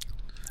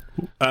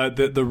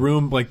 The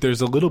room,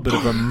 there's a little bit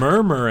of a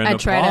murmur and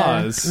applause. I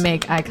try to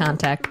make eye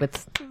contact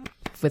with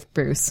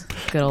Bruce.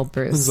 Good old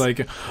Bruce.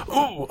 It's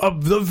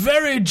of the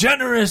very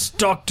generous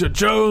Dr.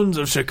 Jones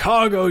of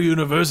Chicago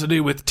University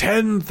with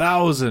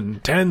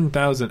 10,000.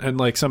 10,000.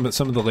 And some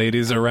of the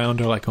ladies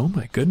around are like, "Oh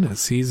my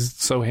goodness, he's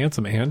so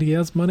handsome and he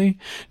has money.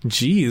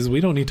 Geez, we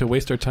don't need to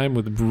waste our time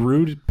with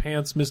broody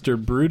pants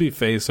Mr. Broody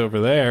Face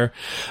over there."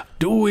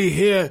 Do we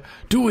hear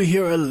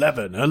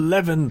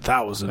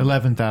 11,000?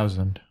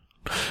 11,000.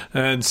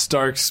 And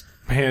Stark's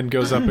hand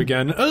goes up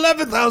again.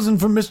 11,000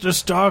 for Mr.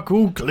 Stark,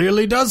 who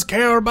clearly does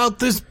care about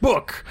this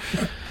book.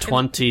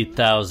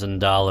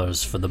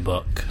 $20,000 for the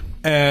book.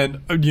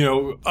 And,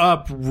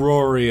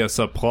 uproarious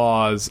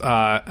applause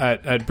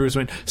at Bruce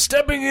Wayne.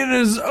 Stepping in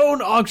his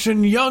own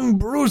auction, young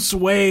Bruce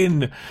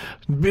Wayne,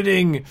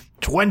 bidding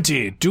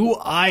 20. Do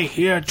I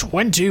hear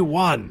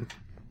 21?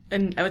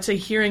 And I would say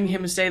hearing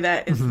him say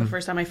that is the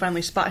first time I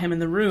finally spot him in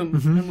the room.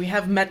 And we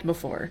have met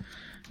before.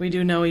 We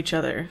do know each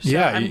other. So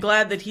Yeah, I'm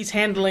glad that he's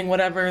handling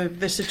whatever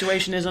this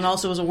situation is and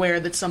also is aware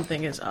that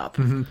something is up.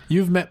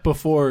 You've met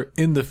before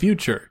in the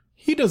future.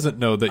 He doesn't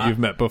know that you've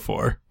met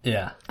before.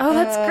 Yeah. Oh,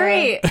 that's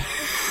great.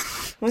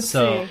 Let's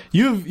So- see.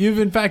 You've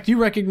in fact, you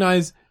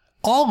recognize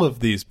all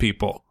of these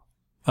people,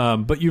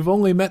 but you've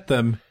only met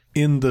them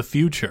in the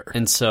future.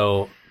 And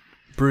so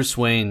Bruce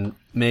Wayne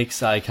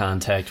makes eye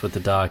contact with the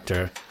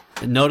doctor.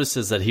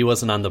 Notices that he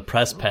wasn't on the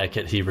press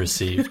packet he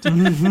received.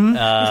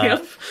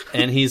 Yep.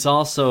 And he's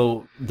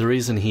also, the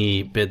reason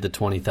he bid the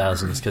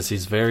 20,000 is because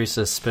he's very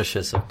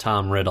suspicious of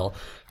Tom Riddle,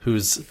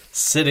 who's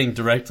sitting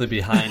directly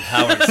behind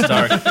Howard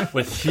Stark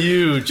with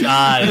huge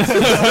eyes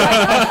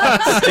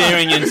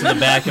staring into the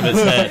back of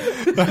his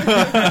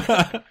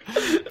head.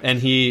 And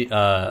he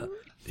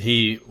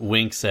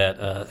winks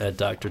at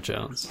Dr.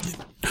 Jones.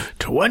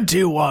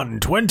 21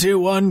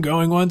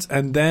 going once,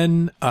 and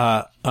then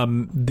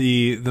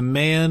the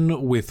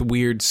man with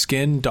weird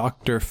skin,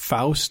 Dr.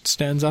 Faust,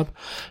 stands up.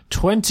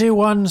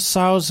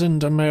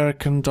 21,000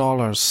 American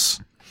dollars.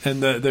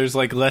 And there's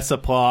like less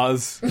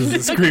applause as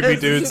this creepy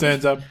dude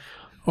stands up.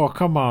 Oh,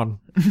 come on.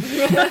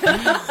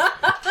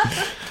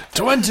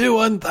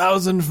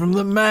 21,000 from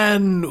the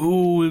man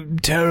who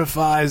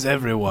terrifies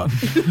everyone.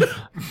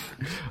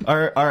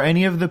 Are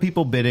any of the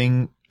people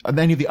bidding? Are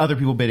any of the other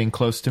people bidding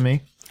close to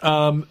me?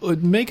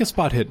 Make a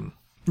spot hidden.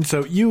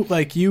 So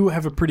you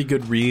have a pretty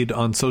good read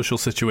on social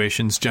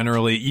situations.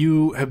 Generally,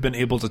 you have been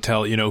able to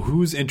tell,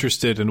 who's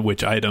interested in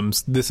which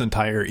items this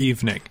entire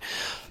evening.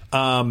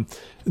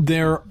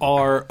 There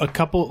are a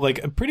couple,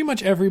 pretty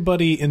much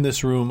everybody in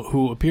this room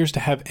who appears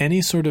to have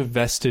any sort of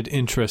vested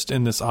interest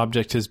in this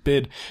object has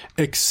bid,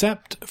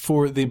 except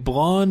for the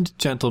blonde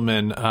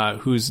gentleman,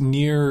 who's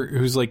near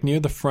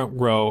the front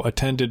row,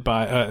 attended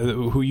by,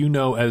 who you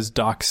know as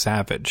Doc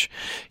Savage.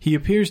 He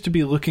appears to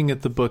be looking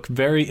at the book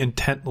very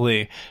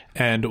intently,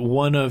 and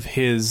one of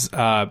his,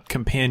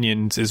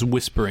 companions is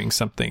whispering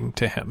something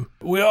to him.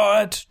 We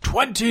are at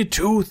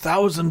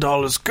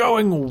 $22,000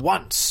 going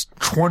once.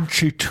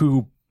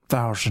 22,000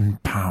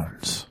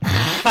 pounds.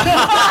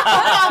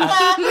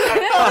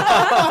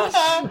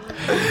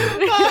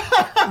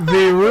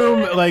 The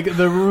room has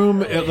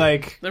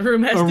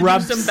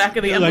erupts, to do some back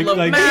of the envelope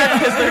math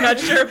because they're not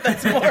sure if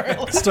that's more or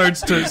less.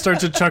 starts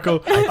to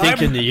chuckle. I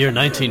think in the year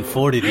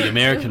 1940, the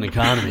American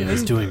economy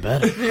was doing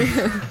better.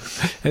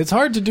 It's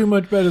hard to do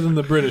much better than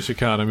the British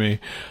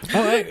economy.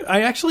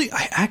 I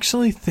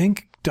actually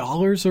think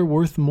dollars are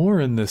worth more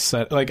in this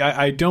set.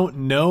 I don't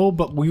know,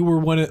 but we were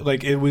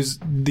it was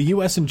the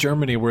US and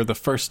Germany were the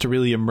first to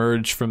really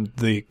emerge from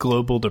the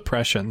global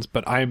depressions,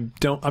 but I'm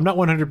not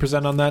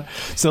 100% on that.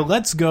 So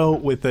let's go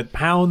with it.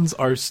 Pounds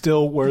are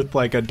still worth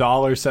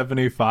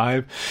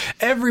 $1.75.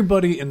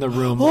 Everybody in the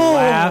room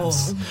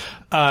laughs.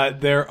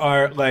 There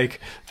are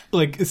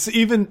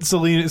even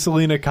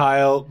Selena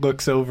Kyle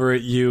looks over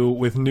at you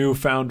with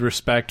newfound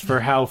respect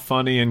for how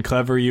funny and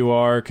clever you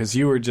are, because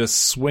you were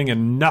just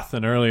swinging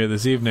nothing earlier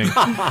this evening.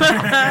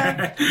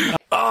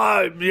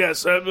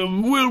 Yes,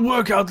 we'll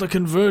work out the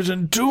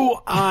conversion. Do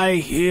I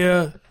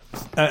hear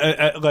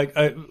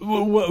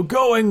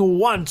going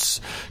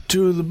once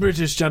to the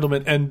British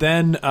gentleman? And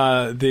then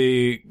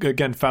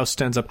Faust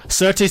stands up.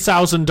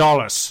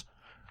 $30,000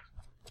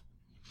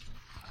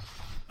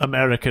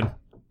 American.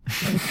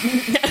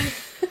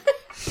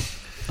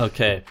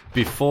 Okay,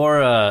 before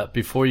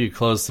you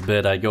close the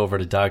bid, I go over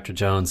to Dr.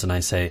 Jones and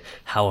I say,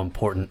 how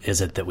important is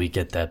it that we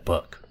get that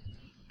book?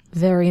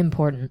 Very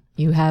important.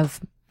 You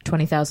have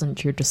 20,000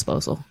 at your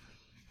disposal.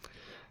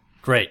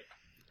 Great.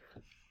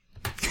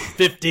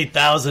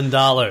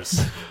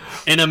 $50,000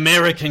 in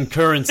American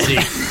currency.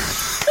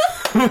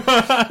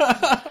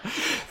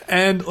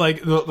 And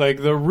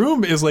the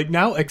room is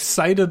now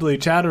excitedly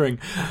chattering.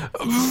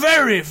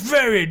 Very,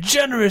 very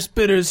generous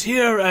bidders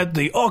here at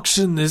the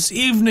auction this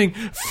evening.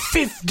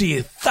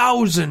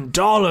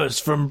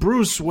 $50,000 from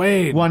Bruce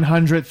Wayne.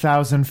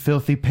 100,000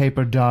 filthy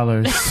paper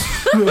dollars.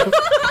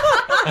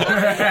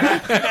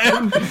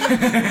 And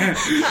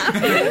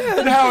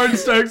Howard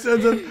Stark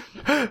says,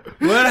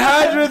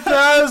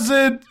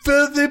 100,000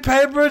 filthy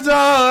paper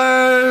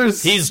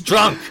dollars. He's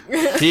drunk.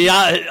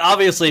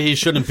 Obviously he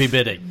shouldn't be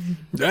bidding.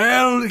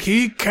 Well,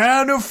 he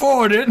can't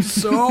afford it,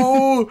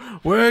 so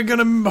we're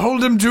gonna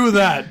hold him to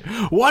that.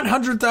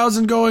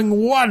 100,000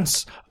 going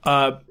once.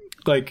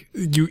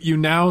 You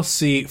now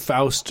see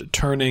Faust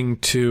turning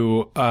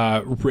to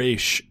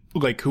Raish,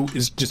 who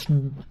is just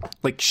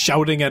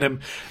shouting at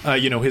him.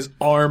 His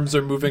arms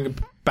are moving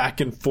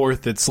back and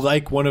forth. It's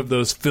like one of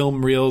those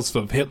film reels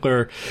of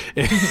Hitler.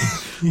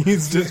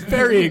 He's just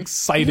very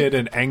excited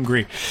and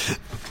angry.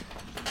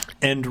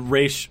 And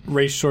Raish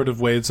sort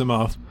of waves him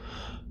off.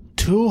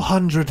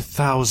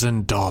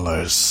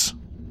 $200,000.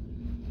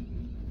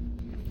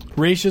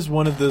 Raish is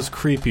one of those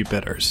creepy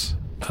bidders.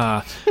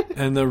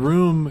 And the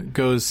room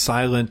goes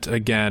silent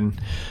again.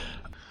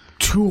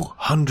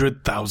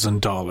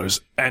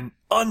 $200,000, an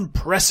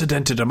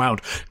unprecedented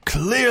amount.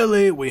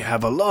 Clearly, we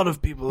have a lot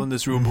of people in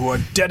this room who are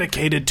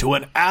dedicated to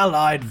an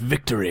Allied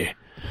victory.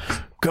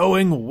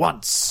 Going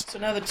once. So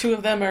now the two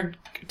of them are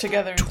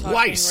together and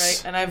Twice. talking,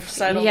 right? And I've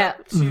sidled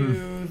up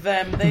to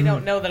them. They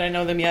don't know that I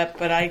know them yet,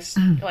 but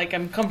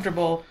I'm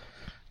comfortable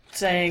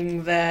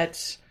saying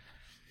that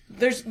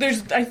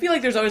I feel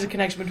like there's always a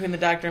connection between the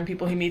Doctor and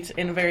people he meets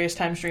in various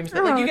time streams.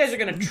 That, you guys are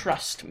going to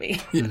trust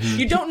me.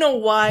 You don't know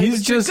why, He's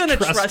but you're just going to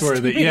trust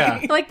trustworthy. me.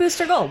 Yeah. Like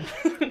Booster Gold.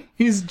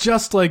 He's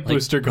just like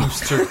Booster Gold.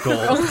 Booster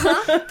Gold.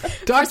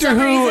 Doctor For some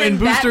Who reason, and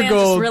Booster Batman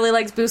Gold. just really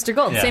likes Booster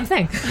Gold. Yeah. Same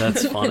thing.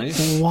 That's funny.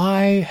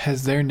 Why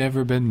has there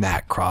never been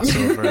that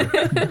crossover?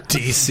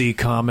 DC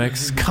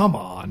Comics, come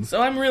on. So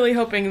I'm really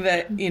hoping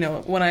that,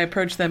 when I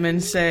approach them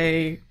and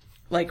say,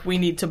 like, we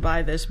need to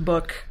buy this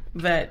book,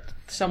 that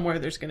somewhere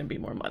there's going to be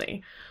more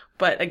money.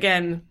 But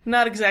again,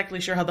 not exactly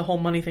sure how the whole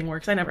money thing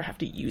works. I never have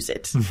to use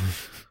it.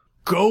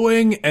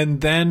 Going, and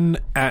then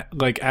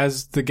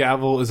as the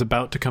gavel is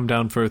about to come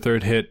down for a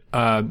third hit,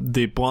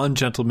 the blonde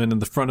gentleman in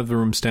the front of the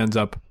room stands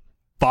up.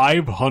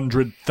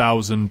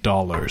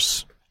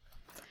 $500,000.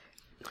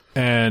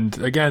 And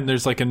again,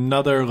 there's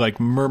another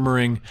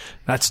murmuring.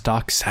 That's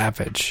Doc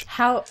Savage.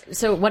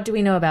 So what do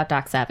we know about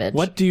Doc Savage?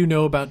 What do you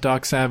know about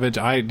Doc Savage?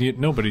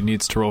 Nobody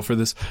needs to roll for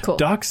this. Cool.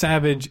 Doc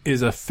Savage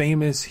is a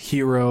famous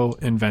hero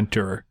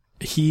inventor.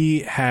 He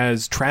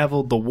has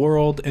traveled the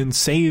world and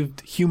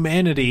saved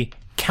humanity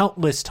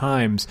countless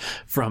times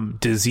from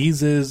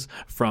diseases,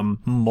 from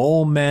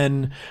mole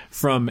men,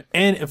 from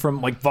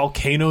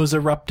volcanoes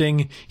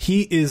erupting.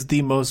 He is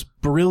the most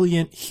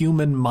brilliant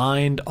human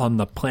mind on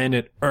the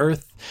planet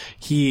Earth.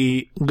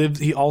 He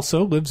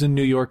also lives in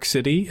New York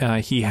City.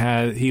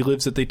 He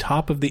lives at the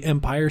top of the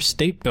Empire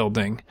State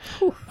Building.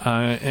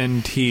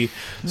 And he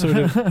sort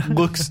of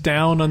looks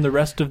down on the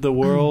rest of the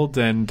world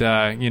and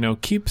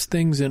keeps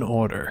things in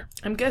order.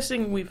 I'm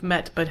guessing we've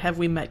met, but have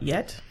we met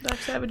yet, Doc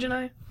Savage and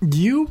I?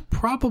 You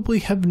probably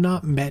have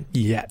not met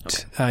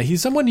yet.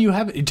 He's someone you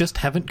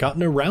haven't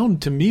gotten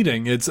around to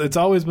meeting. It's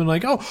always been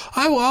like,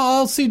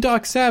 I'll see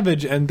Doc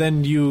Savage, and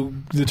then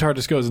the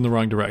TARDIS goes in the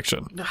wrong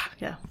direction.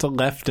 Yeah. It's a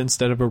left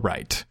instead of a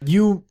right.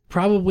 You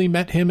probably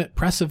met him at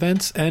press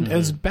events, and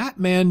as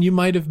Batman, you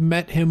might have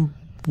met him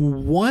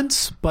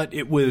once, but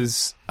it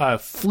was a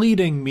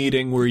fleeting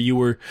meeting where you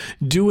were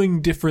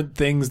doing different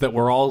things that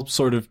were all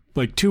sort of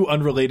two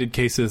unrelated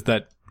cases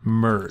that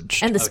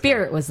merged. And the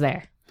spirit was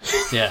there.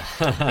 Yeah.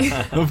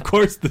 Of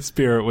course the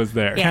spirit was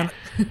there. Yeah.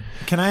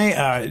 Can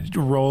I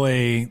roll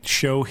a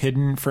show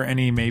hidden for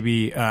any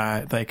maybe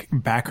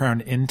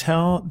background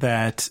intel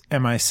that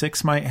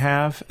MI6 might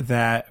have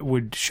that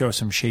would show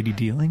some shady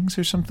dealings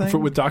or something?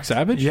 With Doc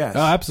Savage? Yes.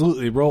 Oh,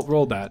 absolutely.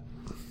 Roll that.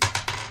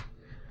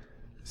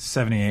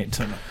 78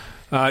 to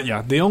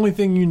yeah, the only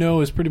thing you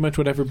know is pretty much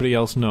what everybody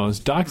else knows.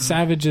 Doc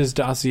Savage's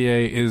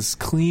dossier is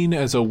clean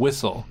as a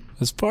whistle.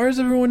 As far as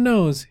everyone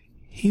knows,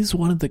 he's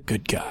one of the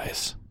good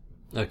guys.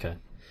 Okay.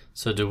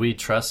 So do we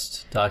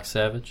trust Doc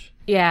Savage?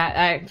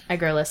 Yeah, I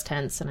grow less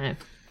tense, and I...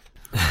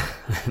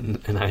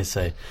 And I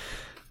say,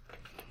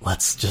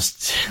 let's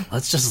just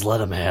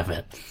let him have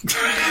it.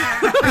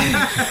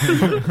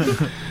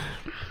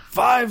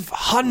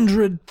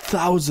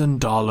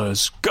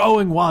 $500,000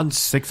 going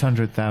once.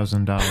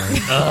 $600,000.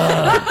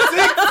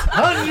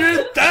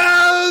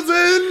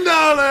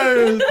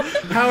 $600,000.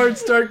 Howard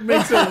Stark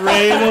makes it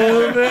rain a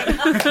little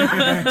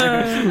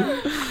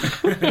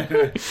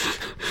bit.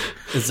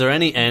 Is there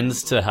any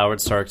ends to Howard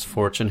Stark's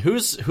fortune?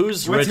 Who's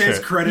What's richer? his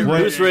credit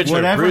Who's richer,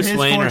 Whatever Bruce his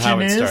Wayne or fortune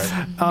Howard is,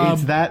 Stark?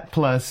 it's that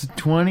plus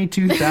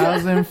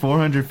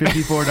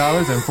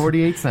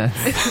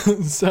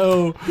 $22,454.48.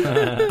 So,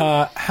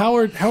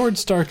 Howard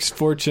Stark's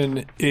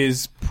fortune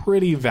is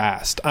pretty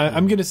vast.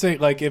 I'm going to say,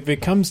 if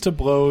it comes to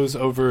blows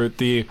over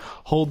the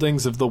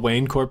holdings of the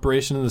Wayne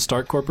Corporation and the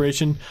Stark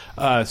Corporation,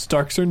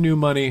 Starks are new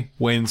money,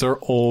 Waynes are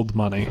old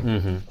money.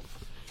 Mm-hmm.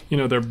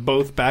 They're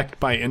both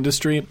backed by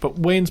industry, but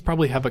Waynes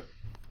probably have a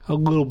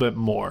little bit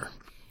more.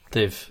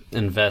 They've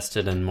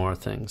invested in more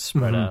things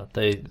spread out.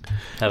 They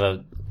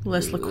have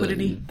Less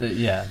liquidity.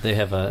 They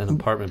have an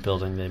apartment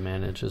building they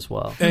manage as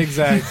well.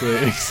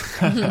 Exactly.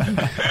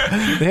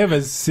 They have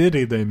a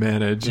city they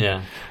manage.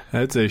 Yeah.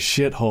 That's a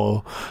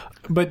shithole.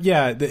 But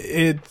yeah,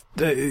 if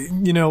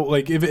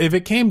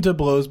it came to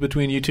blows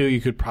between you two,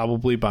 you could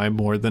probably buy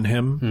more than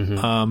him.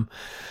 Mm-hmm.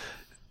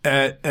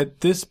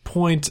 At this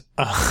point,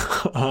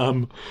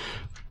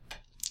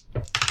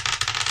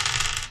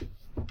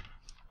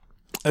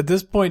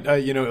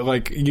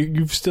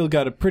 you've still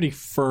got a pretty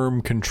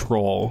firm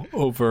control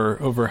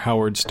over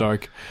Howard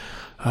Stark.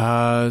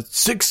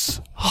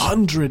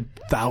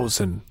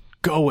 600,000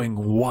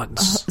 going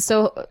once.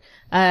 So,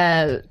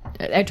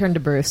 I turned to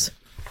Bruce.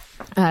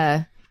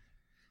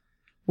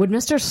 Would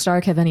Mr.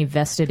 Stark have any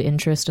vested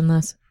interest in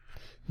this?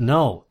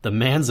 No, the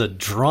man's a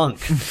drunk.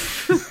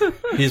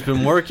 He's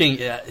been working.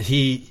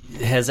 He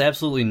has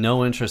absolutely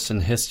no interest in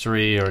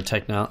history or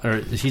technology.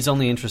 Or he's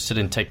only interested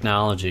in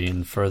technology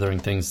and furthering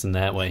things in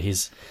that way.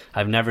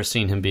 I've never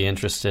seen him be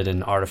interested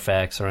in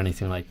artifacts or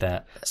anything like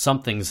that.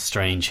 Something's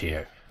strange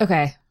here.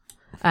 Okay.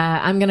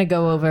 I'm going to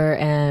go over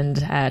and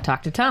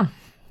talk to Tom.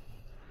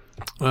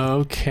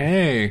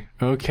 Okay.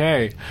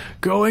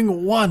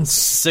 Going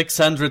once.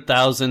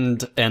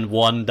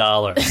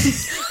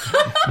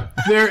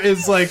 $600,001. There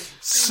is like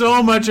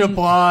so much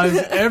applause.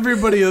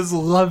 Everybody is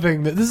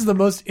loving this. This is the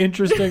most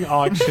interesting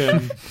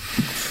auction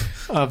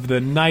of the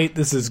night.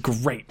 This is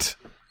great.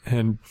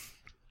 And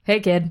Hey,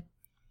 kid.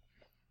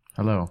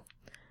 Hello.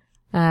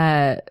 Who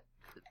are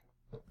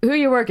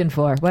you working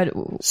for? What?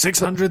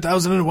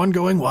 600,001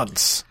 going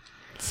once.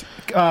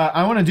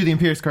 I want to do the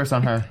Imperious Curse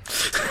on her.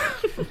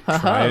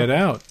 Try it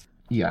out.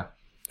 Yeah.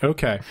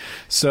 Okay.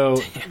 So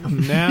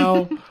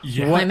now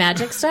My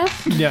magic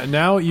stuff? Yeah,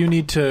 now you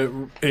need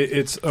to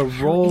it's a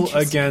roll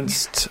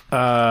against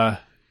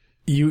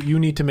you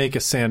need to make a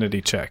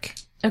sanity check.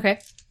 Okay.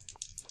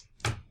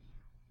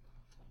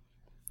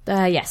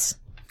 Yes.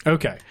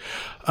 Okay.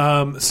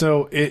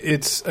 So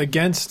it's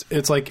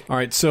like, all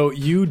right, so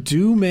you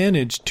do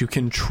manage to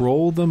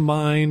control the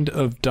mind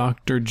of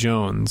Dr.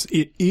 Jones.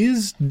 It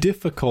is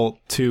difficult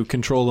to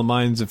control the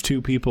minds of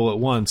two people at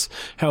once.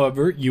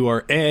 However, you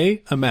are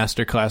A, a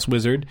masterclass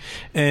wizard,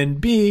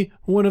 and B,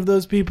 one of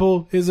those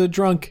people is a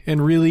drunk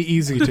and really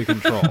easy to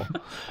control.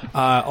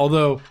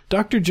 Although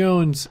Dr.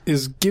 Jones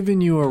is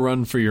giving you a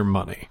run for your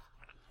money.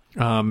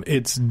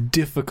 It's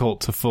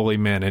difficult to fully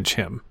manage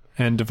him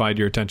and divide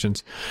your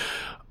attentions.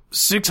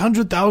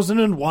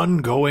 600,001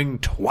 going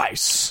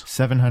twice.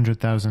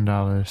 $700,000.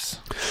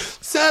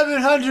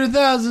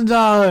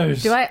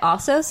 $700,000. Do I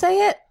also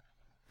say it?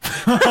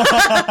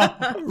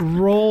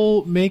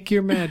 Roll, make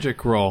your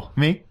magic roll.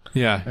 Me?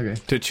 Yeah.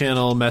 Okay. To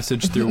channel a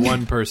message through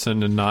one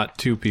person and not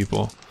two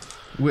people.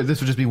 Wait,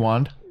 this would just be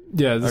wand?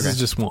 Yeah, this is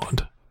just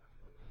wand.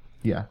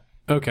 Yeah.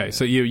 Okay,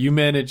 so you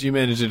manage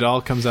it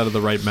all comes out of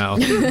the right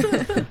mouth.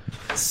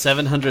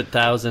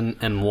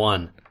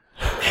 700,001.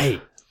 Hey,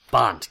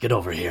 Bond, get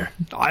over here.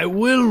 I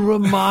will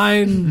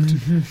remind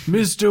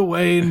Mr.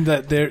 Wayne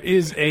that there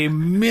is a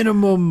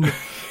minimum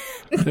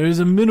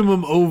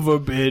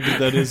overbid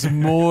that is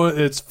more.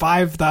 It's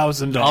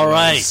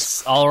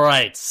 $5,000. All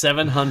right.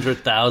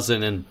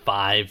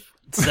 700,005.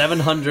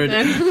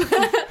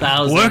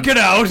 700,000. Work it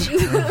out.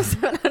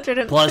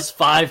 Plus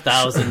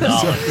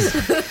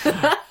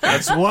 $5,000.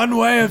 That's one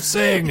way of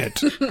saying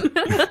it.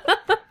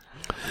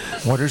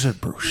 What is it,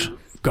 Bruce?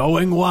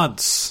 Going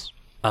once.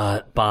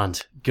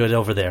 Bond, get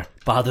over there.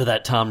 Bother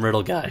that Tom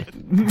Riddle guy.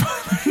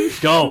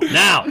 Go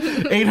now.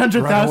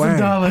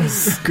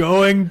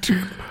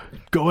 $800,000.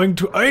 Going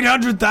to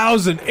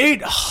 800,000.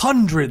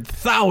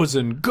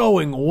 800,000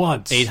 going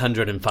once.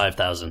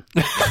 805,000.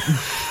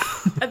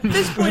 At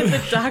this point, the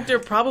doctor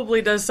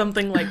probably does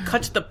something like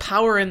cuts the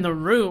power in the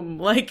room,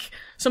 like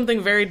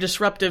something very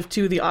disruptive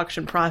to the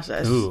auction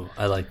process. Ooh,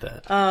 I like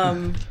that.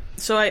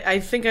 So I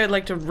think I'd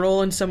like to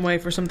roll in some way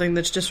for something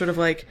that's just sort of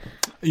like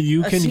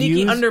You a can sneaky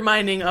use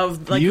undermining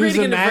of like use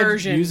creating a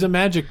diversion. Use a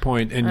magic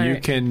point, and you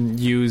right. can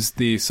use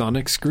the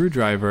sonic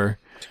screwdriver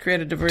to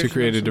create a diversion. to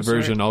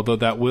create although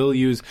that will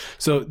use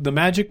so the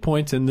magic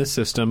points in this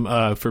system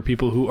for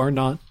people who are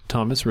not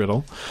Thomas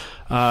Riddle.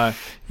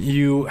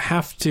 You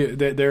have to,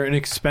 they're an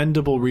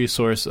expendable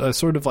resource,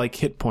 sort of like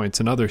hit points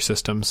in other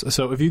systems.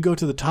 So if you go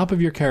to the top of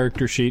your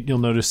character sheet, you'll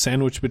notice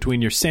sandwiched between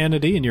your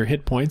sanity and your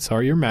hit points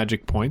are your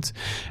magic points.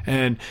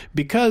 And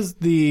because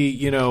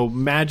the,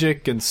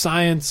 magic and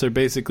science are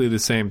basically the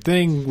same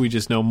thing, we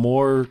just know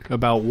more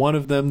about one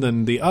of them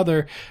than the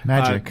other.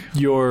 Magic.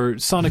 Your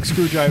sonic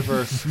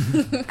screwdriver.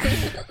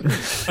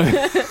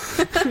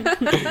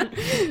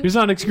 Your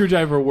sonic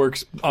screwdriver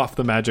works off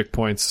the magic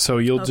points, so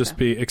you'll just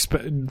be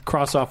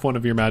cross off one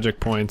of your magic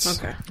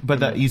points. Okay.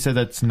 But you said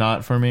that's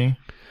not for me?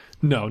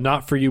 No,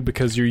 not for you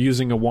because you're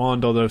using a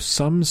wand, although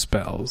some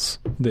spells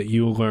that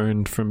you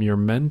learned from your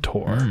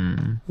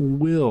mentor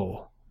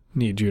will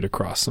need you to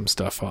cross some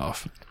stuff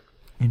off.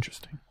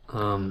 Interesting.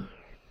 And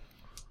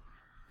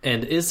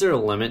is there a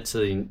limit to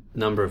the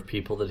number of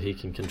people that he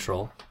can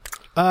control?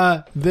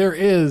 There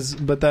is,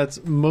 but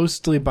that's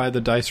mostly by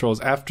the dice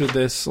rolls. After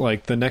this,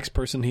 like the next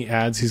person he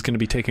adds, he's going to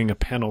be taking a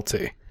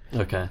penalty.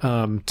 Okay.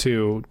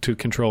 To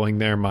controlling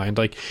their mind.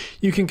 Like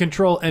you can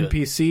control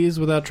NPCs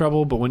without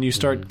trouble, but when you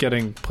start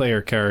getting player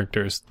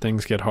characters,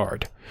 things get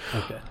hard.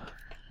 Okay.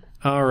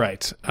 All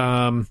right.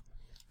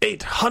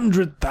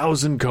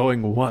 800,000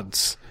 going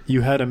once. You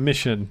had a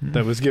mission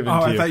that was given to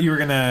you. I thought you were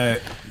gonna.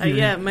 My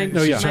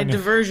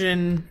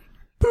diversion.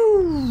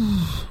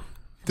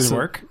 Did it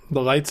work?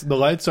 The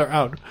lights are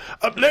out.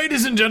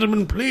 Ladies and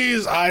gentlemen,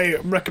 please, I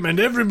recommend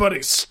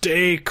everybody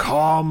stay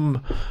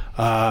calm.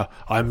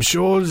 I'm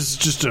sure it's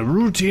just a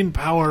routine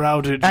power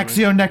outage.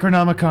 Accio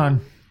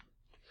Necronomicon.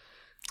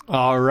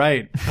 All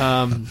right.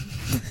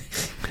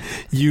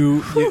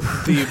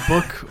 The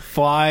book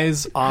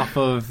flies off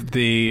of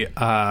the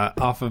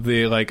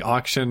like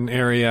auction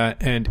area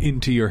and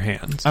into your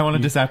hands. I want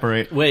to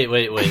disapparate. Wait.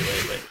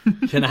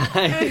 Can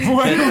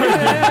I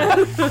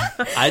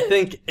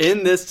think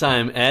in this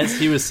time, as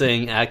he was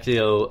saying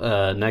Actio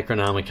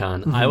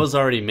Necronomicon, I was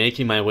already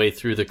making my way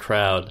through the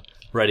crowd,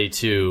 ready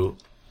to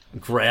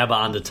grab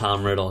onto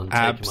Tom Riddle and take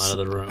him out of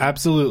the room.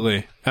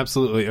 Absolutely.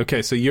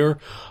 Okay, so you're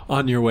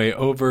on your way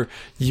over.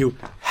 You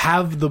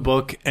have the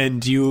book,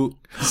 and you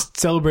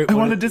celebrate. I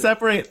want to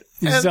disapparate.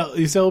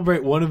 You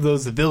celebrate one of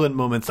those villain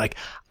moments, like,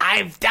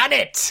 I've done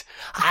it!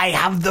 I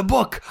have the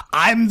book!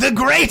 I'm the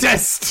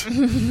greatest!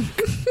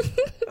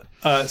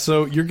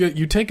 So you're good.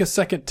 You take a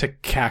second to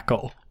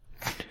cackle.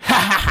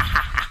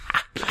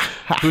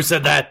 Who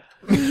said that?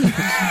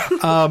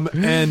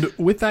 And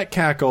with that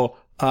cackle,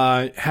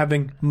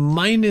 having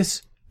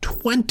minus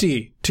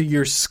 20 to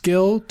your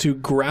skill to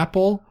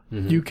grapple,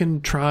 you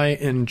can try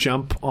and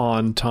jump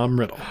on Tom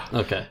Riddle.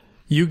 Okay.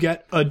 You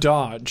get a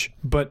dodge,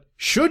 but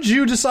should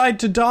you decide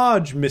to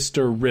dodge,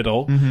 Mr.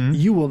 Riddle,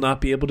 you will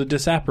not be able to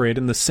disapparate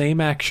in the same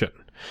action.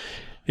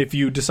 If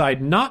you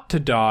decide not to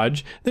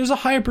dodge, there's a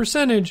higher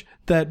percentage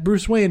that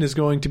Bruce Wayne is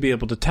going to be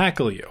able to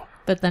tackle you.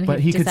 But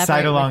he could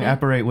side-along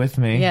apparate with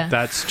me. Yeah.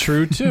 That's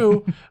true,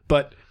 too,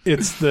 but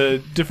it's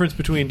the difference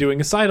between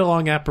doing a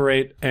side-along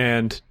apparate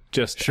and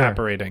just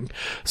apparating.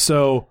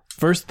 So,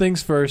 first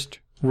things first,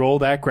 roll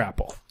that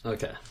grapple.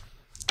 Okay.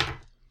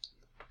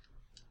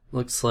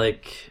 Looks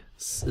like...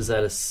 Is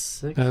that a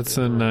 6? That's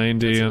a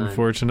 90,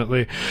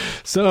 unfortunately.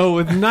 So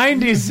with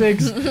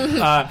 96,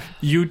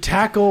 you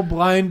tackle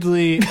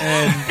blindly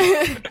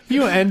and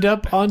you end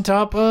up on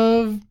top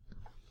of,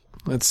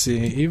 let's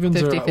see, evens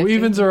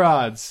 50-50. or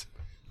odds?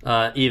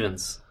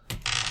 Evens.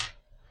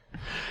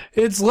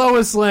 It's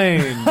Lois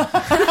Lane.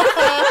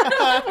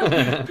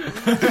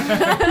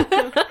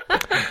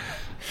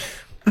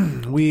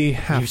 We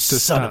have to son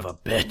stop. of a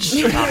bitch.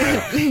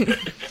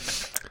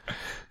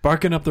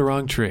 Barking up the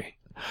wrong tree.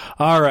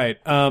 All right.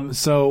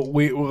 So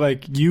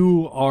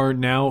you are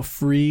now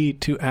free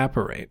to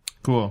apparate.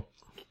 Cool.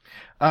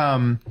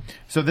 So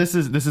this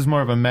is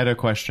more of a meta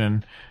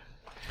question.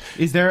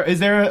 Is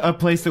there a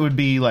place that would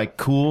be like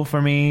cool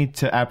for me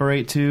to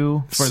apparate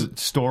to for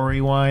story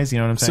wise? You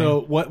know what I'm saying?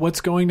 So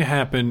what's going to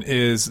happen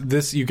is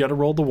this: you got to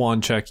roll the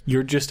wand check.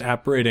 You're just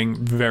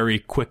apparating very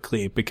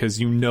quickly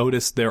because you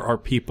notice there are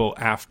people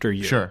after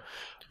you. Sure.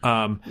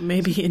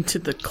 Maybe into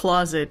the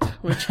closet,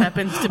 which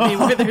happens to be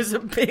where there's a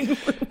big...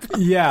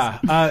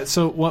 Yeah.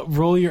 So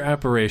roll your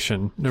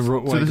apparation. So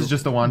this is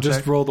just the wand check?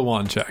 Just roll the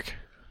wand check.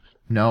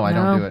 No, I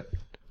don't do it.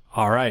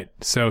 All right.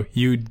 So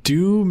you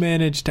do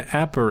manage to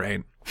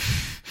apparate.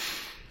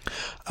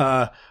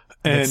 And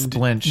it's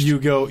blinched. You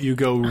go.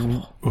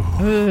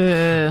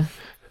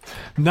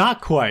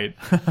 Not quite.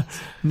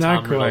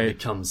 Not Tom Riddle quite.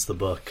 becomes the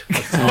book.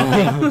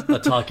 A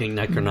talking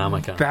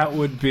Necronomicon. That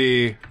would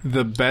be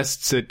the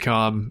best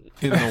sitcom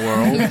in the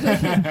world.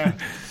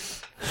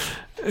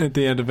 At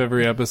the end of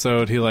every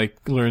episode, he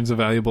learns a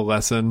valuable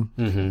lesson.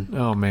 Mm-hmm.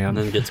 Oh man! And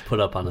then gets put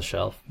up on a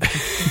shelf.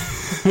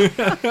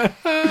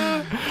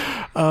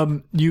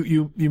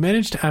 You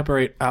manage to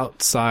apparate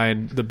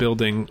outside the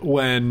building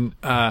when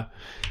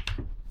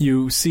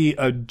you see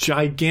a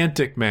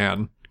gigantic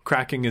man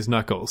cracking his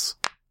knuckles.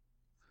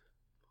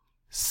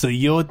 So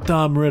you're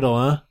Tom Riddle,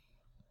 huh?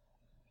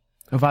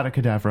 Avada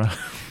Kedavra.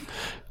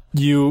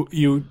 You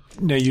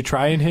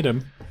try and hit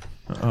him.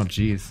 Oh,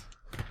 jeez.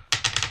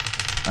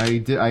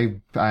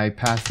 I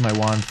passed my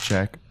wand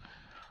check.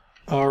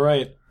 All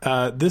right.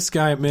 This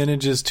guy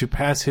manages to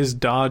pass his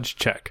dodge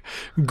check.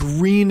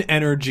 Green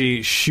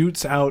energy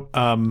shoots out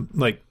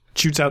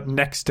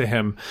next to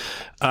him,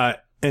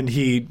 and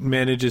he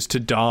manages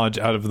to dodge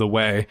out of the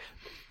way,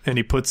 and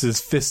he puts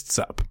his fists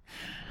up.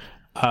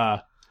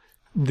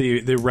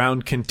 The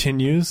round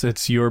continues.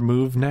 It's your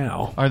move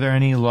now. Are there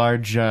any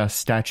large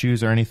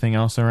statues or anything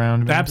else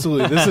around me?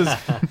 Absolutely.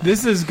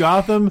 This is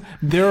Gotham.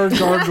 There are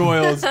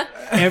gargoyles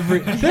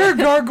there are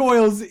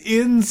gargoyles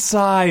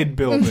inside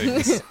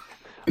buildings.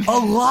 A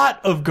lot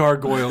of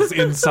gargoyles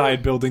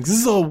inside buildings. This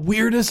is the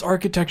weirdest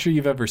architecture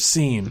you've ever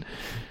seen.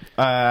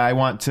 I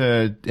want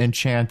to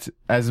enchant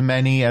as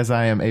many as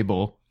I am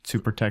able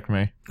to protect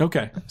me.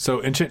 Okay.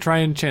 So try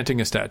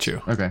enchanting a statue.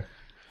 Okay.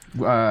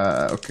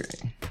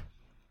 Okay.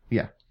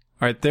 Yeah.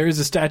 All right, there is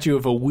a statue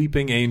of a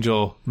weeping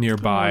angel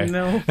nearby. Oh,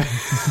 no.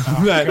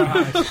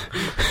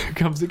 That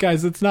comes,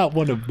 guys, it's not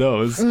one of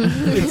those.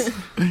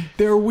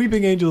 There are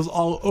weeping angels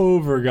all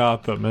over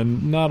Gotham,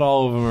 and not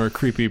all of them are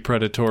creepy,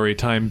 predatory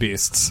time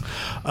beasts.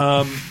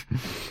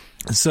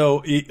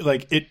 So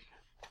it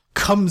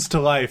comes to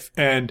life,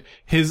 and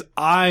his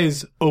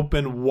eyes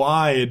open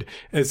wide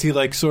as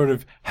he sort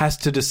of has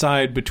to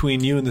decide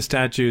between you and the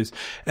statues,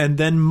 and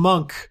then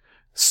Monk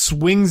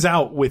swings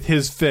out with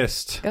his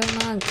fist. Go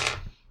Monk.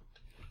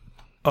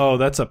 Oh,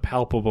 that's a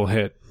palpable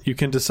hit. You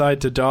can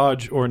decide to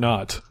dodge or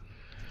not.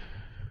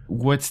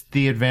 What's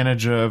the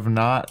advantage of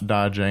not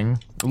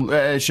dodging?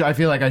 I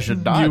feel like I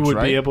should dodge, You would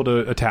right? be able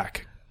to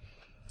attack.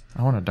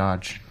 I want to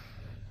dodge.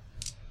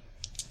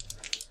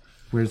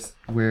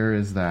 Where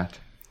is that?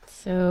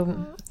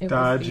 So it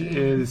Dodge would be...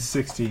 is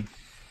 60.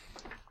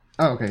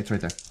 Oh, okay, it's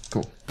right there.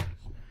 Cool.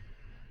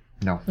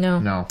 No.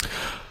 No.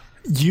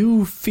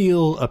 You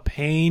feel a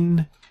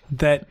pain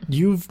that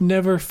you've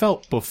never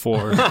felt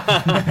before.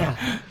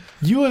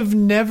 You have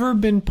never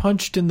been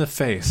punched in the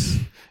face.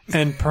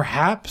 And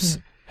perhaps,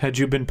 had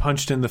you been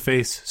punched in the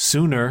face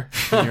sooner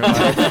in your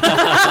life,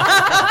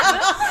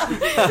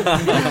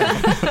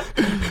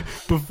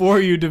 before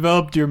you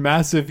developed your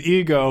massive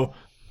ego,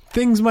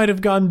 things might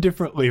have gone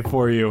differently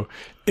for you.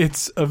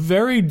 It's a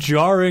very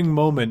jarring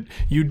moment.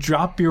 You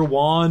drop your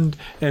wand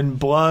and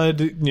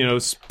blood,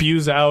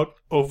 spews out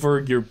over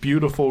your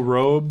beautiful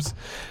robes.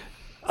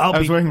 I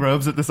was wearing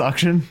robes at this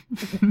auction.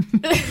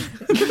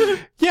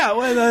 Yeah,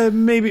 well,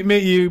 maybe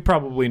you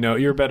probably know.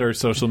 You're better at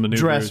social maneuvers.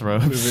 Dress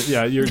robes.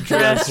 Yeah, you're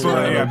dress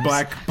robes. Yeah,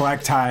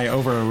 black tie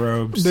over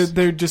robes.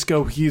 They just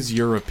go, he's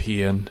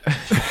European.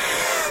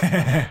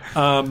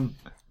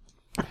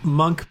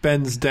 Monk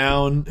bends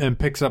down and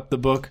picks up the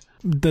book.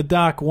 The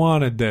doc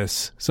wanted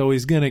this, so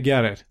he's gonna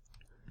get it.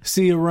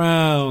 See you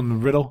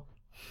around, Riddle.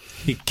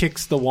 He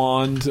kicks the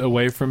wand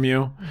away from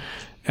you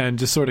and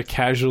just sort of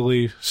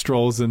casually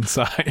strolls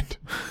inside.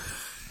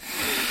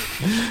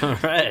 All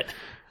right.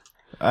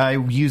 I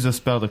use a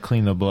spell to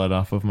clean the blood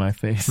off of my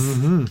face.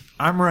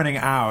 I'm running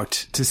out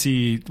to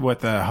see what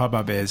the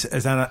hubbub is.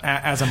 As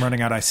I'm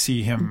running out, I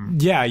see him.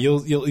 Yeah,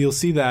 you'll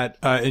see that,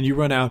 and you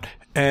run out,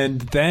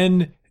 and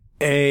then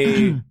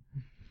a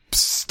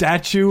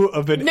statue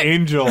of an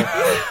angel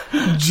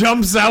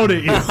jumps out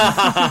at you.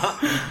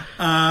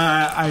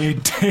 I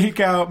take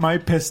out my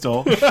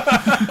pistol,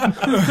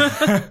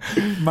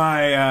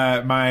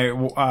 my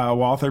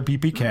Walther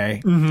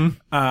PPK,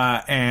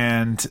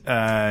 and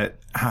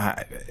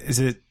is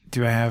it?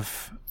 Do I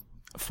have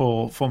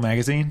full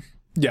magazine?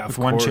 Yeah, with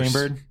of one course.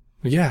 chambered.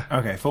 Yeah.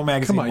 Okay, full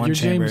magazine. Come on, one you're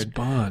chambered. James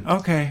Bond.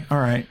 Okay, all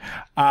right.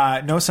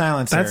 No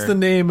silencer. That's the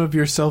name of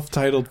your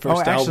self-titled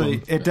first actually,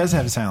 album. it does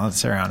have a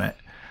silencer on it.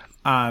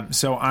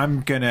 So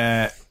I'm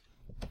gonna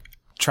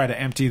try to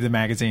empty the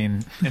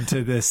magazine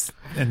into this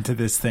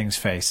thing's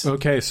face.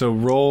 Okay, so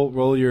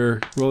roll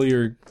your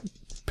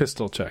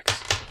pistol checks.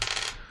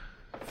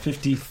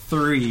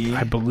 53.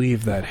 I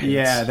believe that hits.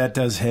 Yeah, that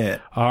does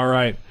hit. All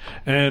right,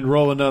 and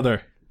roll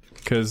another,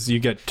 because you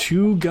get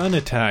 2 gun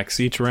attacks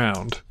each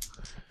round.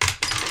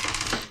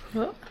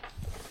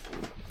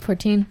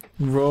 14.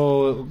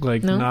 Roll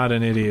like No. not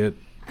an idiot.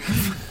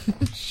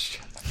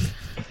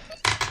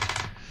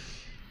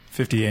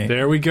 58.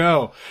 There we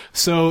go.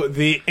 So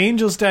the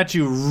angel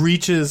statue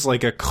reaches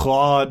like a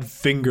clawed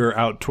finger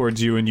out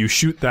towards you, and you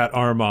shoot that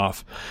arm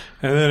off.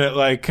 And then it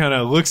like kind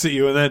of looks at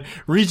you and then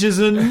reaches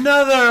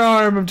another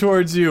arm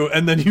towards you,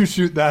 and then you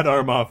shoot that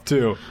arm off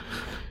too.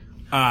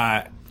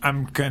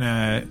 I'm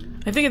gonna.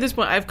 I think at this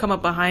point I've come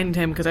up behind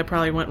him because I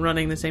probably went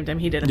running the same time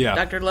he did. Yeah.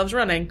 Doctor loves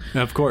running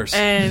Of course.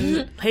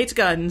 and hates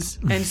guns,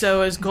 and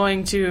so is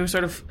going to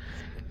sort of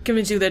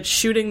convince you that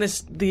shooting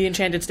the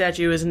enchanted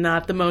statue is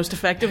not the most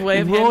effective way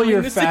of Roll handling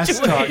your the fast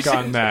situation. talk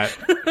on that.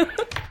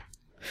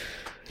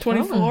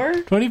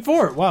 24.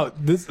 24. Wow,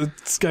 this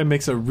guy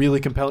makes a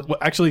really compelling... Well,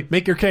 actually,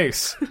 make your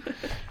case.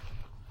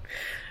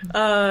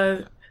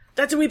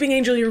 That's a weeping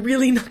angel. You're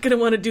really not going to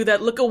want to do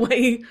that. Look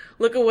away,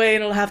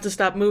 and it'll have to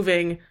stop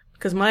moving.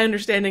 Because my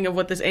understanding of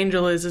what this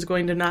angel is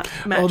going to not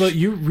match. Although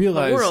you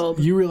the world.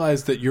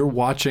 realize that you're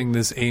watching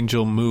this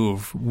angel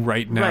move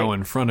right now Right.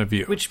 in front of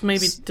you. Which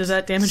maybe does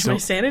that damage So my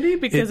sanity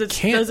because it it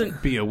can't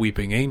doesn't. be a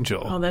weeping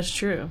angel. Oh, that's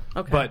true.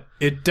 Okay, But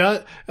it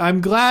does. I'm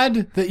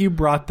glad that you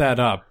brought that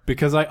up,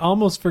 because I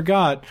almost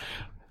forgot.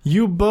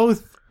 You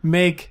both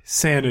make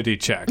sanity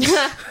checks.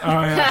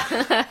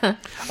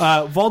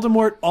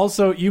 Voldemort,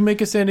 also, you make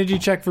a sanity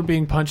check for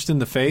being punched in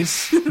the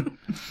face.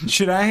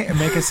 Should I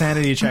make a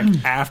sanity check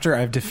after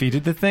I've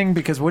defeated the thing?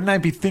 Because wouldn't I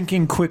be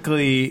thinking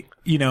quickly,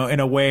 in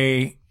a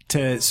way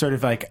to sort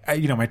of like,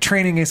 my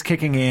training is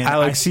kicking in.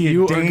 Alex, I see a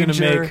you danger. are going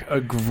to make a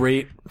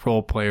great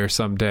role player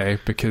someday,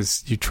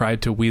 because you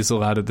tried to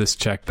weasel out of this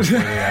check before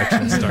the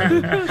action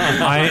started.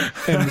 I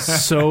am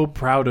so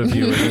proud of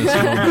you in this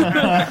moment.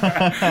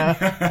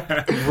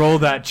 Roll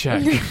that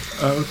check.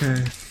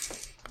 Okay.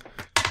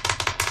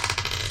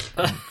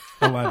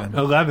 11.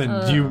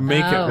 11. You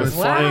make it with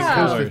flying wow.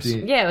 colors.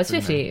 50. Yeah, it was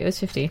 50. It was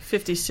 50.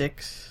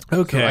 56.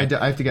 Okay. I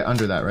have to get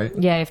under that, right?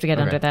 Yeah, you have to get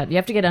Okay. under that. You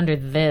have to get under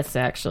this,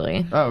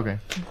 actually. Oh, okay.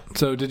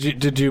 So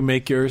did you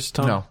make yours,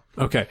 Tom? No.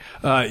 Okay.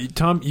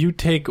 Tom, you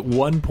take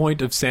 1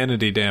 point of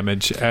sanity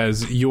damage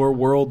as your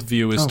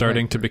worldview is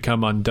starting to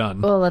become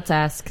undone. Well, let's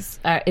ask.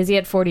 Is he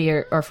at 40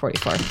 or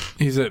 44?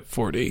 He's at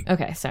 40.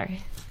 Okay,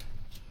 sorry.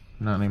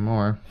 Not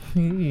anymore.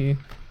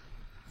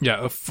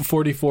 Yeah,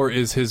 44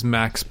 is his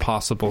max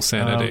possible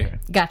sanity. Okay.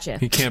 Gotcha.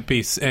 He can't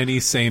be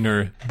any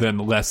saner than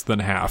less than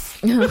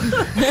half.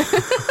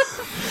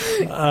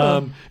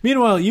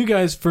 Meanwhile, you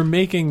guys, for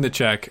making the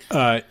check,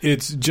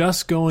 it's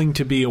just going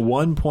to be a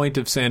 1 point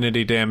of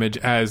sanity damage,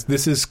 as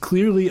this is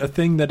clearly a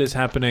thing that is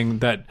happening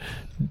that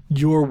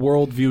your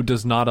worldview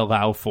does not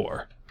allow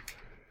for.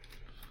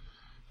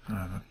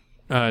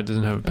 It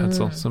doesn't have a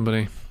pencil.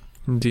 Somebody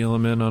deal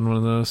him in on one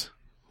of those.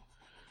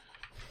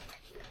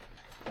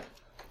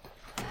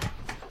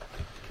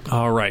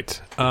 All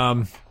right.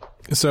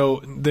 So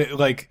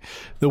the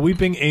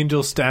Weeping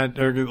Angel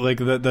or like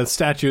the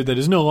statue that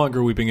is no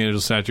longer Weeping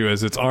Angel statue,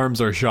 as its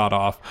arms are shot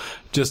off,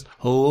 just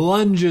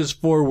lunges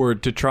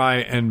forward to try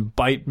and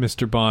bite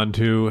Mr. Bond,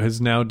 who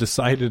has now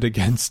decided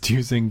against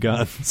using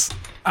guns.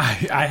 I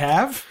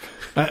have?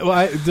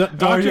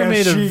 Doctor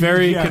made a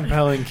very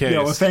compelling case.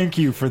 Yeah, well, thank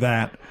you for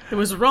that. It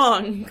was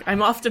wrong.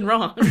 I'm often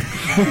wrong.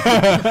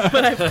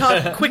 But I've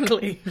caught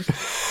quickly.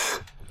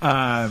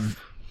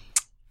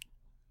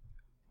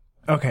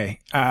 Okay.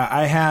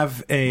 I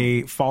have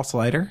a false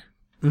lighter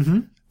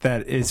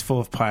that is full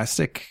of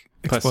plastic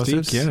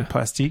explosives.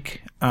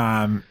 Plastique.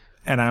 And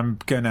I'm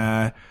going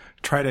to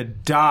try to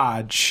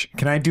dodge.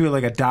 Can I do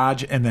like a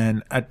dodge and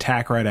then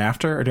attack right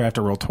after, or do I have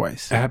to roll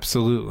twice?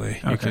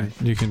 Absolutely. Okay.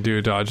 You can do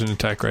a dodge and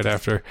attack right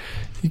after.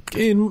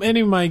 In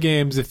any of my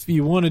games, if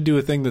you want to do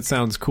a thing that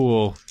sounds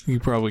cool, you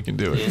probably can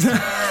do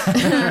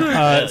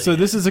it. So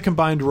this is a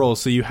combined roll,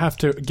 so you have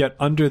to get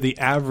under the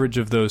average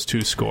of those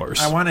two scores.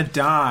 I want to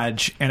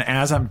dodge, and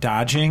as I'm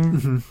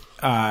dodging,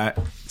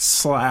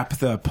 slap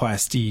the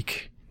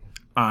plastique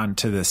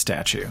onto the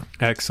statue.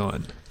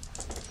 Excellent.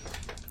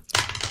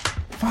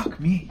 Fuck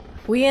me.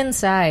 We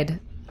inside.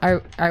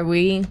 Are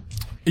we?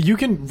 You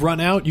can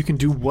run out. You can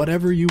do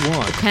whatever you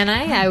want. Can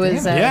I? I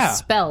was Yeah.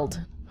 spelled.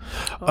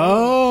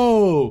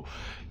 Oh.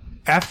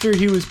 After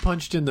he was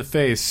punched in the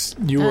face,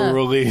 you were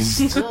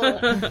released.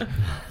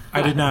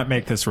 I did not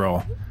make this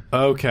roll.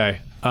 Okay.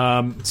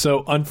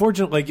 So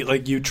unfortunately,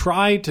 like you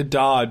try to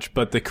dodge,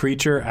 but the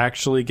creature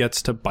actually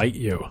gets to bite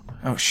you.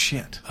 Oh,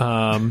 shit.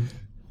 And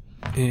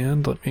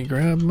let me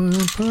grab my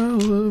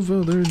pile of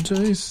other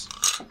dice.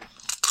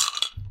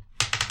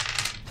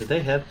 Did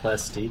they have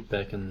plastique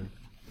back in...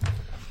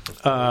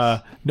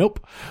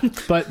 Nope.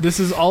 But this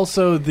is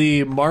also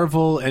the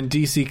Marvel and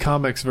DC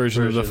Comics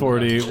version of the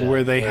 40,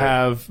 where they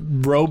have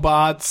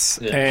robots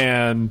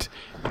and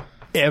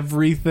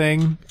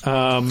everything.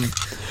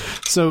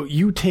 So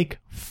you take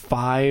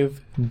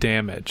 5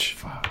 damage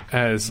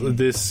as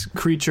this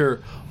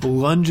creature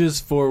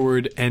lunges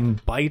forward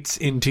and bites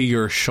into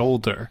your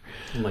shoulder.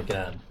 Oh my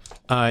god.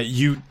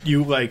 You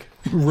like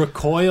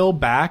recoil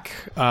back.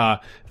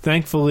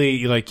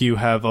 Thankfully, like you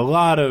have a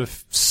lot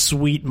of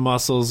sweet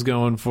muscles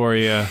going for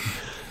you.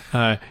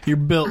 You're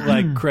built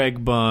like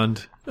Craig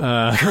Bond.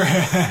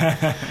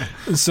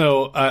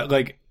 So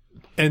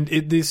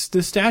this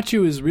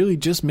statue is really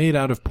just made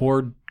out of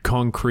poured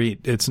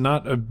concrete. It's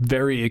not a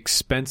very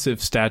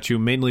expensive statue,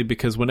 mainly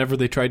because whenever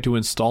they tried to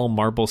install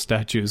marble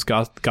statues,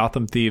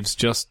 Gotham thieves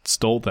just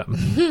stole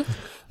them.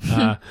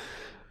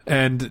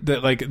 And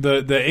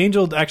the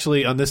angel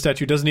actually on this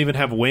statue doesn't even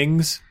have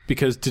wings,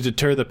 because to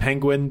deter the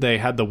penguin, they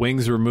had the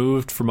wings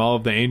removed from all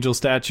of the angel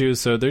statues.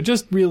 So they're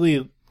just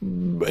really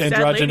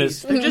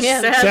androgynous, They're just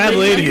sad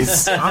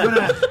ladies. I'm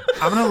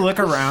gonna look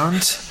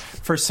around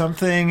for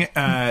something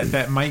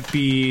that might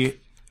be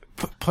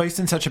placed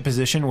in such a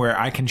position where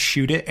I can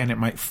shoot it and it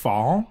might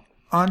fall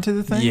onto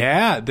the thing.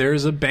 Yeah,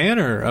 there's a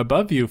banner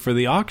above you for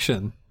the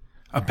auction.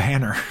 A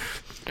banner.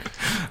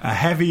 A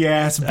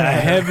heavy-ass banner. A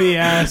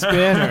heavy-ass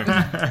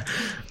banner.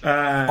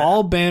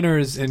 All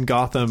banners in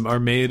Gotham are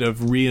made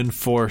of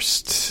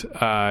reinforced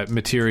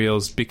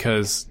materials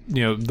because,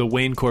 the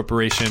Wayne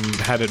Corporation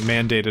had it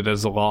mandated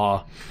as a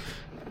law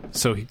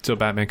so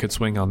Batman could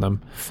swing on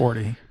them.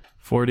 40.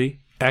 40?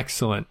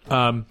 Excellent.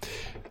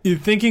 You're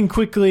thinking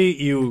quickly,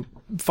 you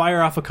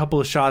fire off a couple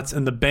of shots,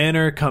 and the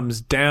banner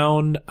comes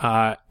down,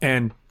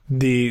 and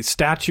the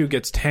statue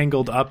gets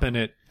tangled up in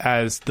it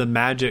as the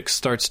magic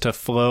starts to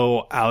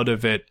flow out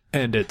of it,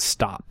 and it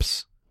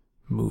stops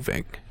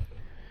moving.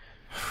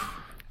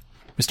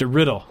 Mr.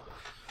 Riddle.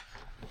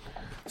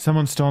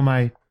 Someone stole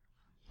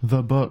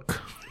the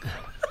book.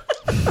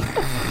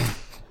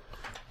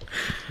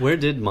 Where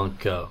did Monk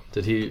go?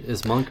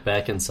 Is Monk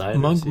back inside?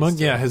 Monk,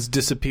 has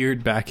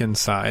disappeared back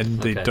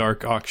inside the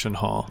dark auction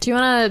hall. Do you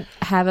want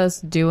to have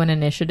us do an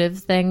initiative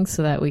thing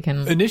so that we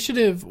can...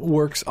 Initiative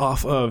works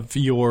off of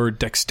your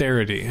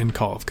dexterity in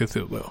Call of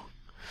Cthulhu.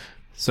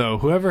 So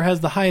whoever has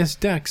the highest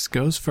dex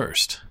goes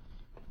first.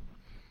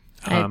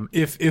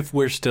 If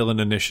we're still in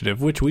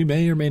initiative, which we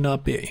may or may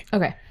not be.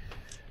 Okay.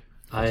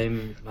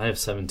 I have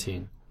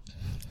 17.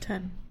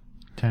 10.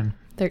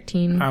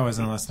 13. I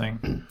wasn't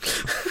listening.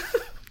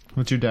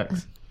 What's your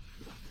dex?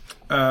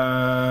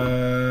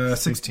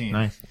 16.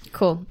 Nice.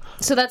 Cool.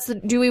 So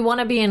do we want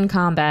to be in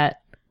combat?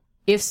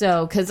 If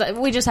so, because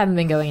we just haven't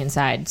been going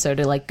inside, so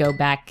to go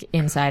back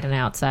inside and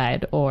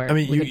outside, or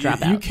we could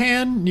drop out. You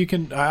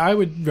can. I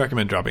would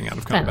recommend dropping out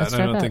of combat. I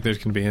don't think there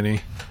can be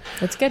any.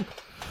 That's good.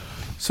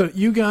 So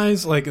you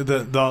guys,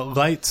 the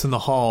lights in the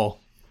hall,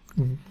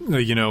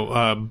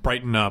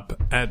 brighten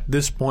up. At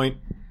this point,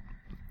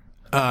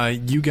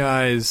 you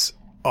guys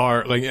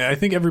are I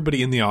think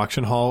everybody in the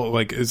auction hall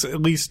is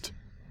at least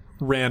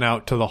ran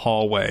out to the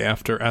hallway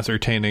after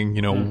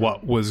ascertaining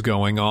what was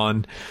going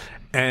on,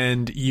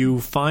 and you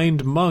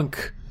find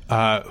Monk,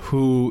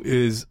 who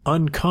is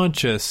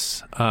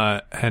unconscious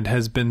and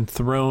has been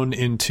thrown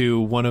into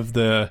one of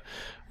the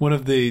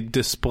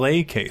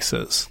display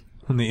cases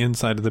on the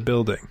inside of the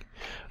building.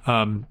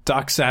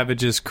 Doc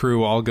Savage's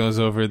crew all goes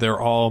over. They're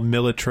all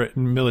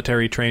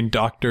military trained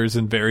doctors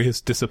in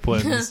various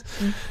disciplines.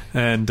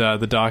 And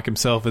the doc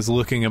himself is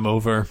looking him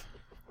over.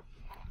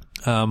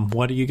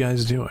 What are you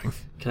guys doing?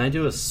 Can I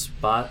do a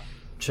spot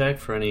check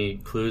for any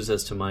clues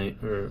as to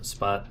or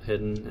spot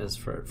hidden as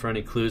for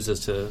any clues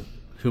as to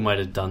who might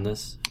have done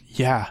this?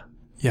 Yeah,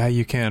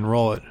 you can.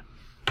 Roll it.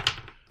 God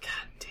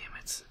damn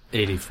it.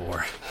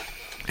 84.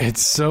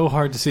 It's so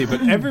hard to see,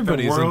 but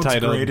everybody's the world's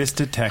entitled. greatest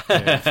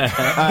detective.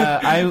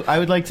 I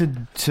would like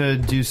to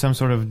do some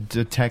sort of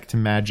detect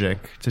magic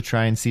to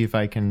try and see if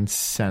I can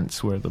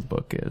sense where the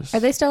book is. Are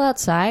they still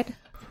outside?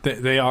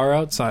 They are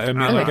outside. I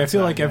mean, I feel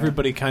outside, like yeah.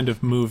 everybody kind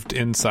of moved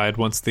inside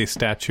once the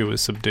statue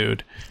was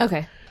subdued.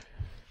 Okay.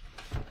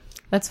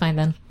 That's fine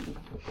then.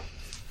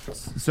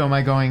 So am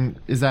I going...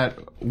 Is that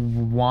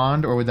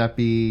wand, or would that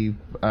be...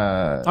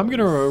 I'm going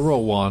to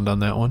roll wand on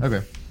that one.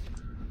 Okay.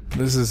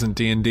 This isn't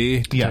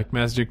D&D. Detect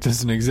magic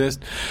doesn't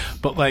exist.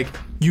 But, like,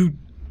 you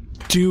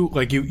do...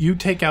 Like, you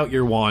take out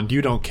your wand.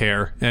 You don't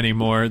care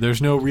anymore.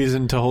 There's no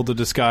reason to hold the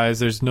disguise.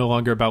 There's no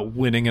longer about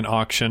winning an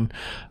auction.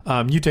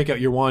 You take out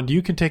your wand.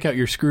 You can take out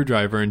your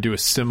screwdriver and do a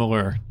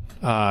similar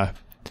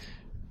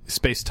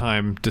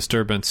space-time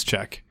disturbance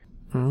check.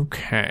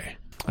 Okay.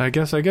 I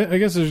guess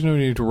there's no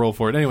need to roll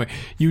for it. Anyway,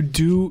 you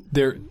do...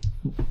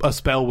 A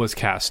spell was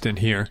cast in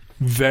here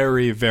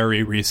very,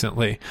 very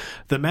recently.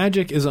 The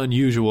magic is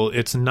unusual.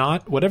 It's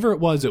not... Whatever it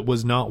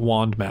was not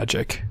wand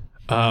magic.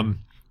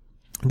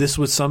 This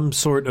was some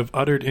sort of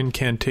uttered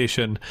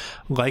incantation,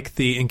 like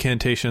the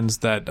incantations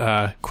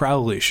that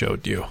Crowley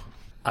showed you.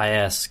 I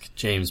ask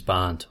James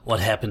Bond, what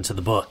happened to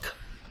the book?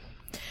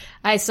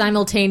 I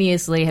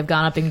simultaneously have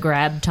gone up and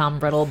grabbed Tom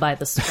Riddle by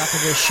the scruff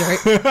of his shirt.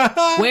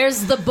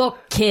 Where's the book,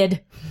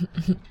 kid?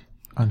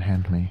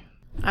 Unhand me.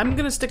 I'm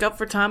going to stick up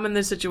for Tom in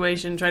this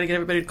situation, try to get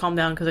everybody to calm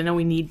down, because I know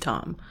we need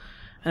Tom.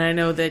 And I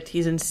know that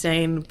he's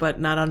insane, but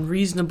not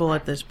unreasonable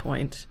at this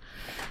point.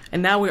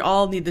 And now we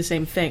all need the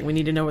same thing. We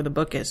need to know where the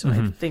book is, so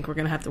I think we're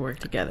going to have to work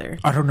together.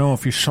 I don't know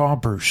if you saw,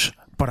 Bruce,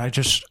 but I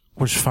just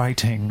was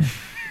fighting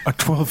a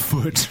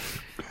 12-foot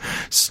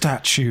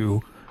statue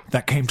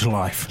that came to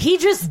life. He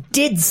just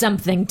did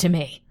something to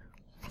me.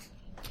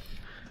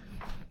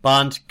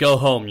 Bond, go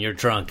home. You're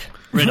drunk.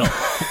 Riddle.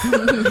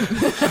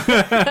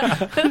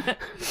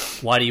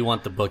 Why do you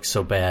want the book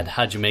so bad?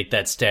 How'd you make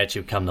that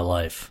statue come to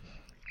life?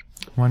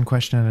 One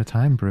question at a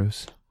time,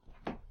 Bruce.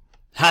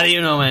 How do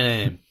you know my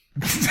name?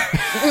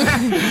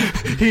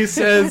 He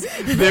says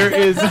there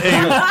is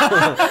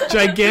a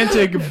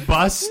gigantic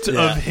bust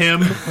of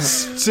him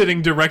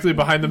sitting directly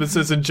behind them. It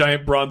says in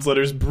giant bronze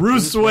letters,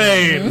 Bruce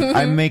Wayne.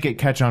 I make it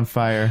catch on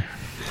fire.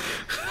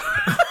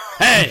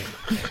 Hey!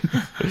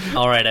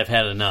 All right, I've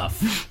had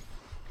enough.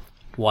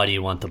 Why do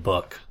you want the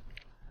book?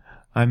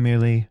 I'm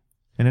merely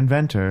an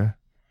inventor.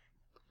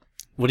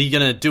 What are you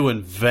going to do,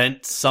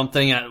 invent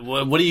something?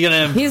 What are you going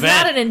to invent? He's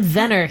not an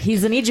inventor.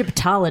 He's an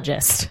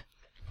Egyptologist.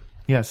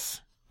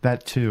 Yes,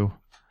 that too.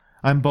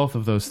 I'm both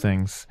of those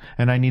things,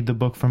 and I need the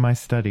book for my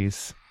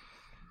studies.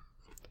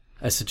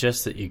 I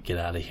suggest that you get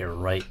out of here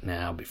right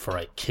now before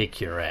I kick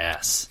your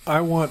ass.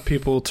 I want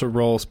people to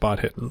roll spot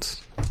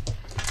hiddens.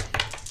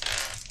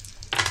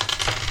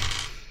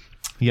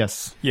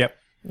 Yes. Yep.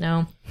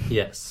 No.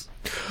 Yes.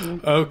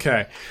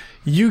 Okay.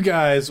 You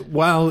guys,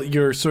 while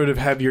you're sort of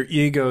have your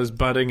egos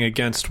butting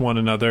against one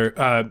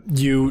another,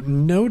 you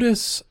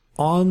notice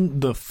on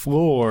the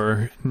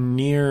floor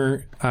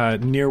near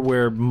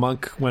where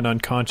Monk went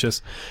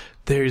unconscious,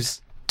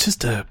 there's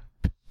just a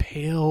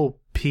pale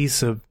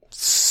piece of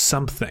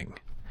something.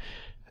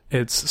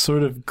 It's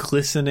sort of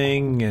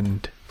glistening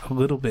and a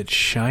little bit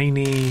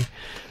shiny.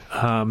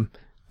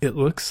 It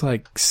looks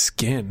like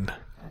skin.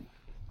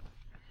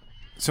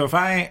 So if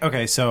I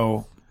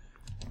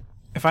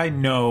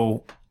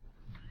know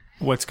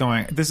what's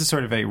going, this is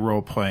sort of a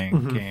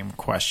role-playing game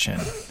question.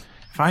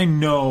 If I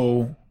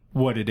know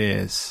what it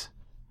is,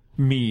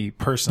 me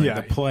personally,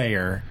 the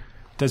player,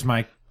 does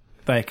my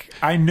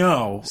I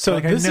know. So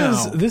like,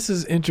 this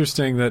is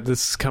interesting that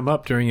this has come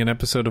up during an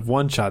episode of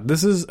One Shot.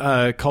 This is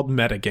called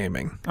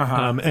metagaming.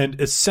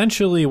 And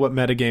essentially what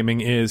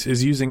metagaming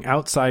is using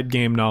outside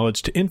game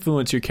knowledge to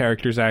influence your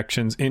character's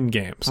actions in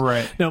games.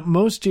 Right. Now,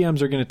 most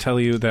GMs are going to tell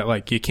you that,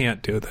 like, you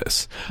can't do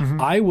this.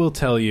 I will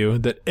tell you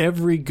that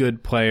every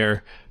good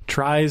player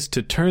tries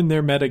to turn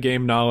their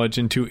metagame knowledge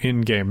into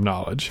in-game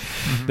knowledge.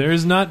 There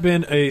has not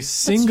been a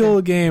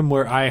single game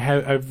where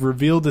I've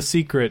revealed a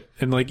secret,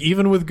 and like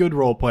even with good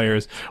role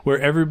players, where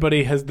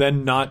everybody has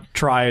then not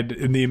tried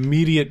in the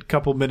immediate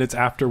couple minutes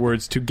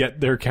afterwards to get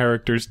their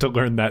characters to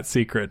learn that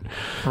secret.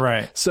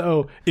 Right.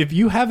 So if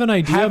you have an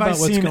idea about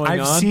what's going on,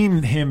 I've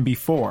seen him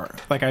before.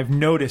 Like I've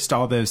noticed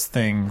all those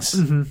things.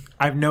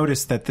 I've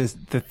noticed that the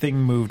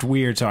thing moved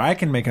weird, so I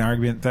can make an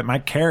argument that my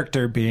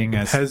character being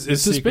is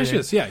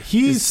suspicious. Yeah,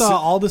 he saw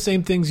all the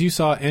same things you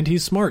saw, and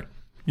he's smart.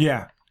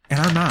 Yeah, and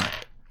I'm not.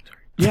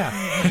 Yeah,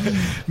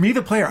 me,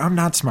 the player, I'm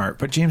not smart,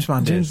 but James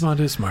Bond is. James Bond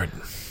is smart.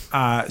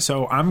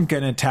 So I'm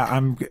gonna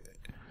tell.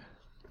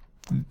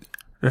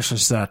 This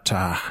is that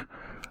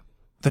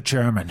the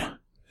German.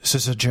 This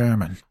is a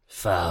German.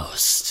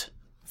 Faust.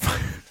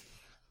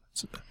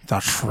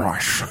 That's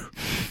right.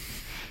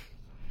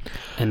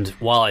 And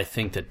while I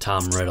think that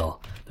Tom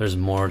Riddle, there's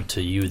more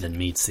to you than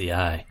meets the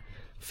eye,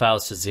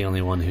 Faust is the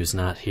only one who's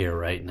not here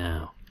right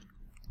now.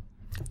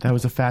 That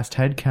was a fast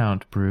head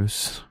count,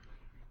 Bruce.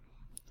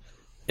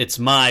 It's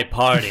my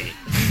party.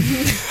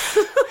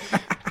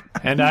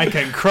 And I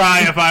can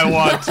cry if I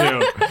want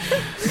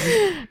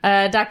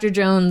to. Dr.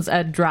 Jones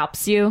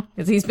drops you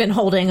because he's been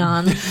holding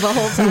on the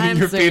whole time.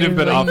 Your so feet have he's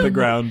been like, off the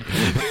ground.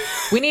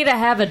 We need to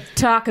have a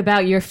talk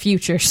about your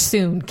future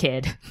soon,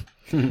 kid.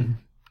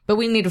 But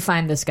we need to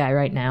find this guy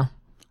right now.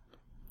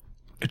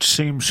 It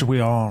seems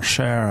we all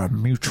share a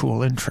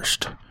mutual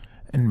interest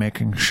in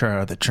making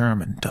sure the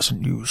German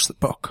doesn't use the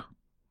book.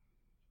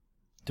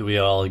 Do we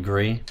all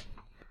agree?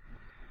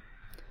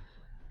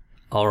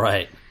 All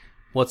right.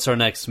 What's our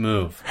next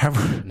move?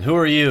 And who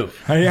are you?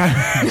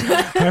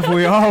 Have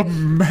we all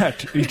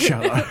met each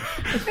other?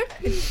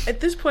 At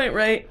this point,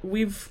 right,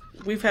 we've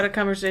had a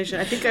conversation.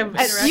 I think I've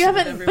interacted You with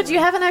haven't, everyone. but you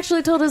haven't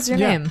actually told us your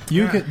name.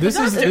 You can, this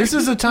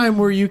is a time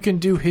where you can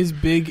do his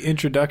big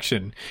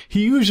introduction.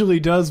 He usually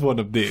does one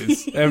of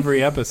these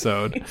every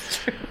episode.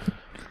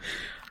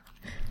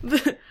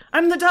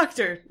 I'm the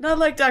doctor. Not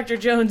like Dr.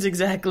 Jones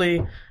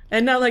exactly,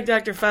 and not like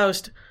Dr.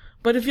 Faust.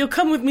 But if you'll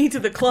come with me to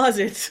the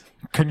closet,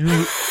 Can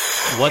you...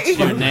 What's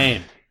your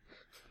name?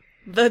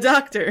 the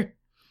doctor.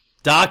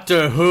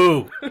 Doctor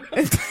Who?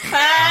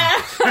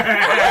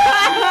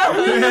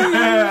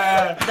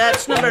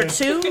 That's number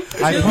 2.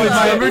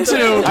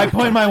 I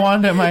point my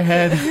wand at my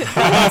head,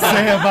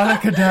 say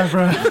Avada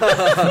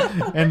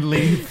and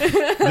leave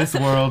this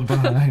world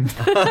behind.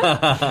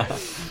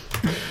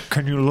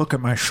 Can you look at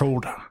my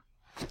shoulder?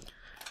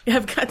 Yeah,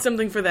 I've got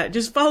something for that.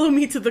 Just follow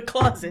me to the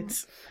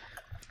closet.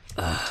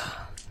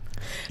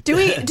 Do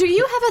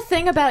you have a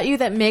thing about you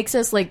that makes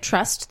us like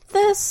trust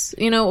this?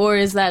 You know, or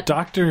is that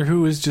Doctor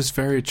Who is just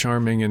very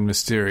charming and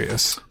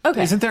mysterious.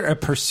 okay? Isn't there a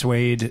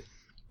persuade?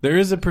 There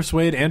is a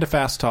persuade and a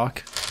fast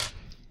talk.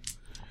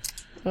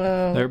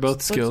 They're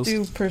both skills.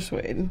 Let's do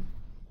persuade.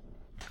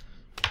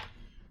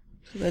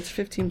 So that's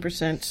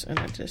 15%, and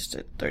I just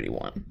did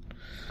 31.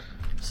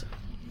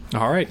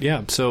 All right,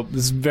 yeah. So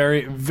this is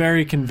very,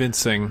 very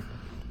convincing.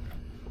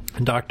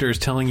 Doctor is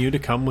telling you to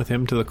come with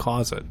him to the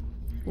closet.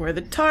 Where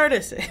the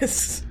TARDIS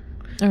is.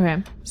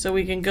 Okay. So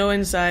we can go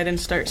inside and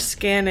start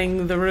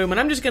scanning the room. And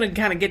I'm just going to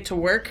kind of get to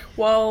work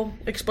while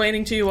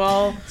explaining to you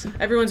all.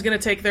 Everyone's going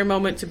to take their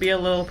moment to be a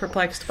little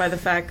perplexed by the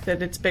fact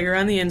that it's bigger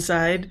on the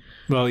inside.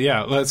 Well,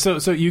 yeah.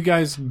 So you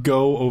guys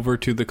go over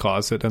to the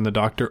closet, and the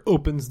doctor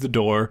opens the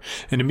door,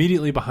 and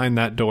immediately behind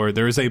that door,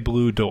 there is a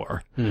blue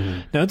door.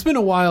 Mm-hmm. Now, it's been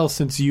a while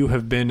since you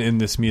have been in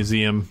this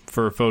museum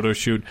for a photo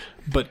shoot,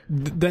 but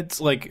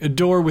that's like a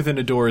door within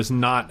a door is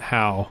not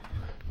how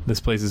this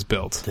place is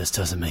built. This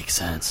doesn't make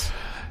sense.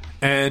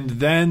 And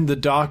then the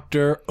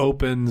doctor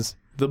opens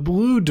the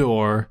blue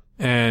door,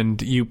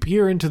 and you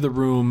peer into the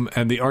room,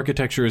 and the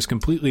architecture is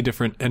completely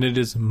different, and it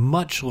is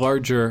much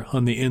larger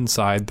on the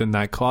inside than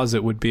that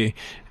closet would be.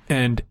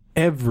 And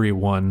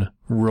everyone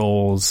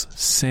rolls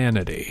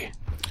sanity.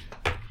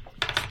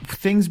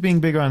 Things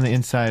being bigger on the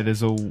inside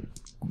that's a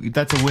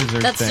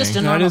wizard That's thing. just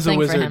a normal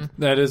thing for him.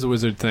 That is a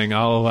wizard thing.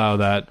 I'll allow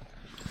that.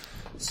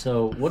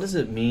 So what does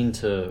it mean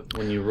to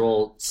when you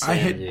roll I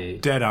sanity?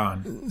 hit dead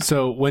on.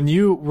 So when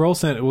you roll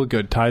sanity, well,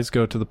 good. Ties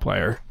go to the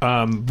player.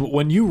 But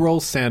when you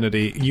roll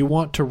sanity, you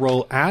want to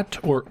roll at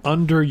or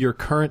under your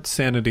current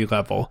sanity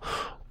level,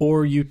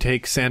 or you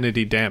take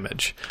sanity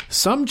damage.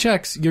 Some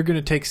checks, you're going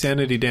to take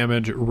sanity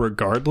damage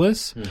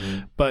regardless,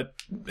 but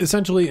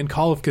essentially in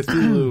Call of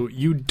Cthulhu,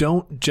 you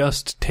don't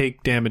just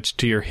take damage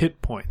to your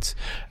hit points.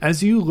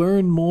 As you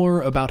learn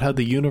more about how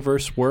the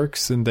universe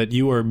works and that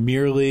you are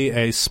merely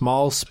a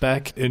small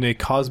speck in a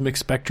cosmic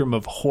spectrum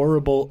of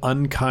horrible,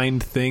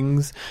 unkind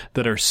things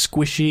that are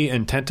squishy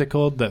and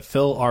tentacled that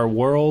fill our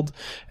world,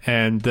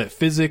 and that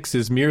physics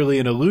is merely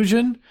an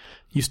illusion,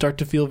 you start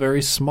to feel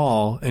very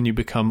small and you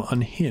become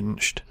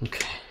unhinged.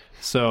 Okay.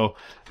 So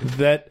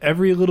that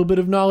every little bit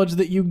of knowledge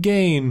that you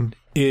gain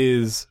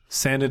is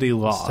sanity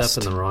lost.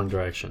 Step in the wrong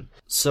direction.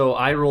 So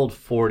I rolled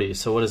 40.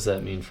 So what does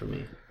that mean for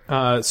me?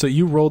 So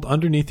you rolled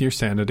underneath your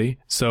sanity.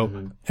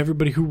 So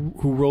everybody who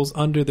rolls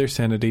under their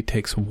sanity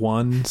takes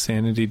 1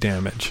 sanity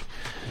damage.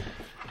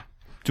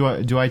 Do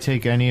I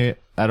take any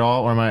at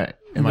all, or am I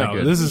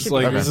good? This is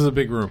like Okay. this is a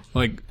big room.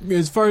 Like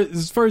as far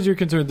as you're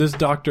concerned, this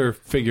doctor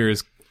figure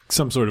is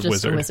some sort of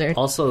Just a wizard.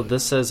 Also,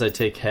 this says I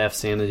take half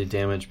sanity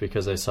damage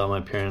because I saw my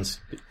parents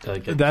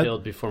get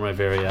killed before my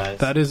very eyes.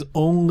 That is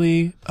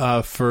only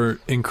for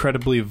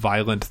incredibly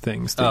violent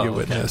things that you okay.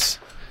 witness.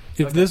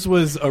 If this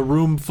was a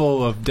room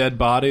full of dead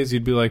bodies,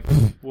 you'd be like,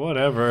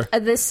 whatever.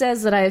 This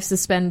says that I have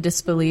suspended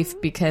disbelief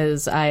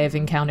because I have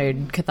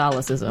encountered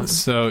Catholicism.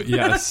 So,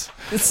 yes.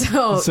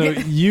 So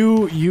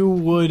you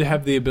would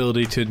have the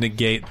ability to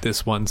negate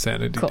this 1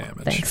 sanity cool,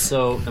 damage. thanks.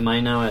 So am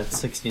I now at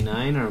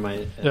 69 or am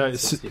I at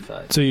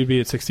 65? So you'd be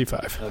at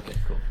 65. Okay,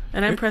 cool.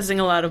 And I'm pressing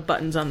a lot of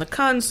buttons on the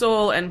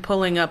console and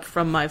pulling up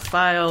from my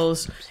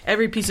files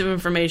every piece of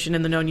information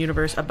in the known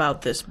universe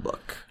about this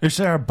book. Is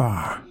there a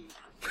bar?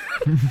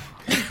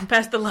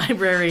 Past the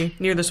library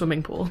near the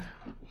swimming pool.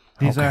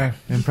 These are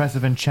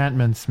impressive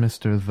enchantments,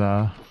 Mr.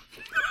 The.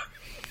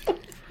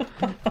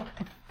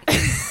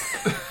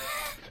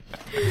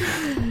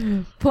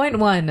 Point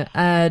 1.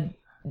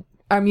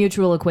 Our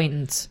mutual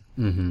acquaintance.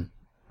 Mm-hmm.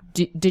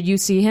 Did you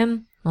see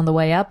him on the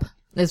way up?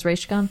 Is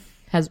Raish gone?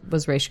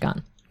 Was Raish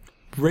gone?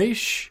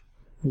 Raish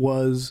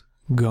was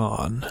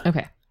gone.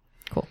 Okay,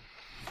 cool.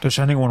 Does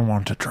anyone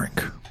want a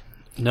drink?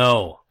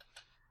 No.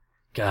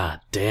 God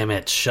damn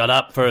it. Shut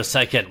up for a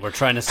second. We're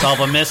trying to solve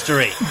a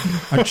mystery.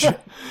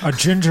 A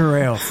ginger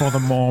ale for the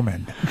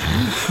Mormon.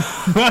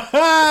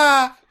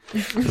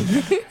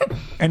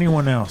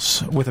 Anyone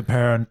else with a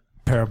pair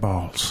of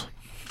balls?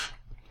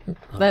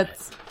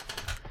 That's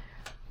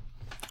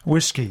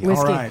Whiskey.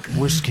 All right,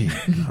 whiskey.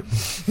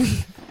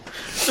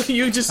 So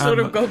you just sort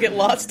of go get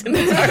lost in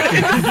the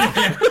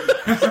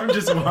dark. I'm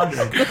just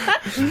wondering.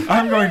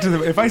 I'm going to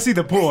the. If I see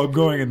the pool, I'm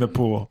going in the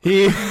pool.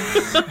 He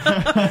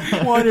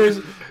wonders.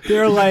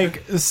 There are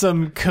like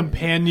some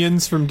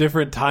companions from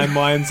different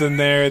timelines in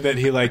there that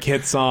he like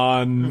hits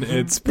on.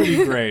 It's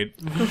pretty great.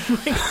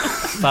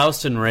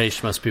 Faust and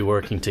Raish must be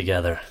working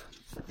together,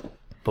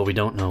 but we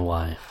don't know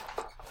why.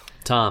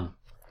 Tom,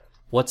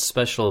 what's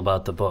special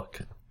about the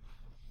book?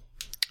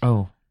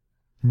 Oh,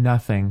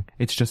 nothing.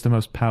 It's just the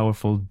most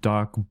powerful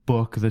dark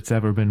book that's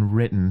ever been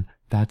written.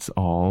 That's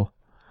all.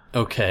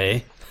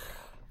 Okay.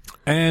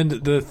 And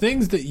the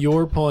things that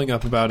you're pulling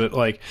up about it,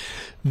 like,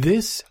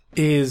 this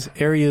is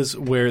areas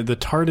where the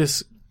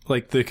TARDIS,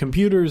 like, the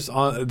computers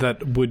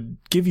that would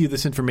give you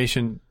this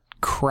information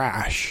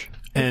crash.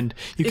 And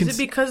you Is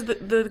it because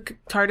the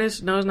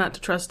TARDIS knows not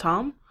to trust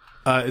Tom?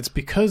 It's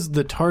because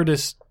the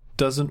TARDIS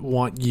doesn't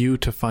want you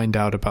to find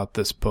out about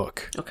this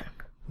book. Okay.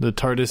 The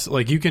TARDIS,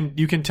 like, you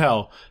can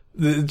tell,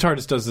 the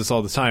TARDIS does this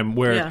all the time,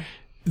 where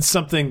it's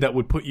something that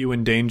would put you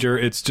in danger,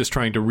 it's just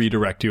trying to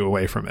redirect you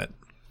away from it.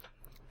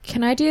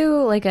 Can I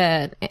do like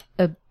a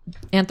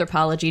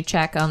anthropology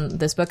check on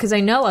this book? Because I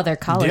know other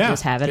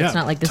colleges have it. It's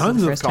not like this is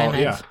the first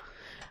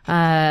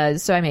time.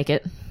 So I make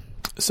it.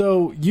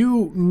 So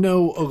you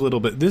know a little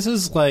bit. This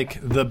is like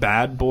the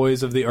bad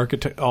boys of the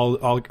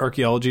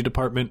archaeology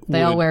department.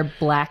 They all wear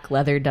black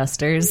leather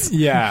dusters.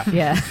 Yeah.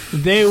 Yeah.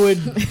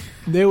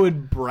 They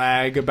would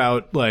brag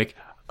about like,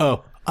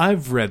 oh,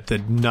 I've read the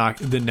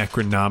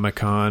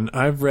Necronomicon.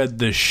 I've read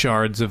the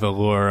Shards of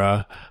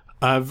Allura.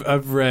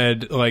 I've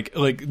read like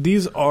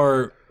these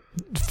are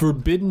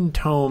forbidden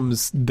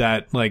tomes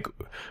that like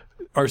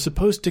are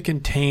supposed to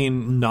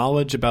contain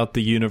knowledge about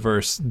the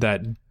universe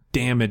that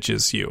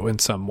damages you in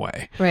some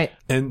way. Right.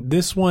 And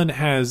this one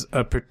has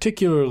a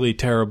particularly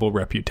terrible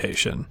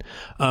reputation.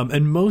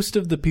 And most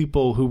of the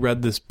people who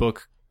read this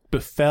book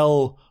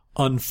befell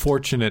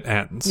unfortunate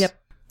ends. Yep.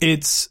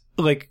 It's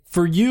like,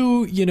 for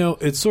you, you know,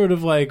 it's sort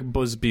of like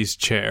Busby's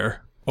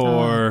chair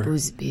or...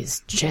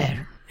 Busby's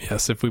chair.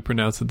 Yes, if we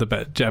pronounce it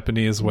the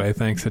Japanese way.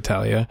 Thanks,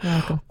 Italia.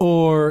 Welcome.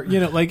 Or, you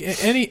know, like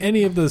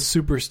any of those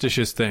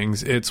superstitious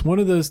things. It's one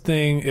of those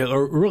things,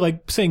 or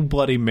like saying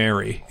Bloody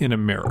Mary in a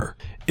mirror.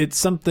 It's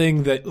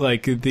something that,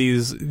 like,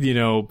 these, you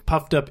know,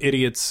 puffed up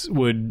idiots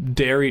would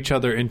dare each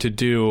other into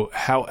do.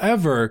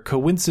 However,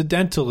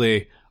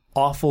 coincidentally,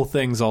 awful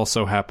things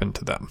also happen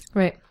to them.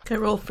 Right. Can I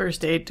roll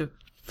first aid to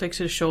fix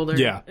his shoulder?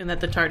 Yeah. And that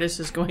the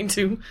TARDIS is going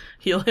to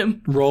heal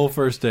him? Roll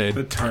first aid.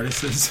 The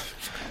TARDIS is...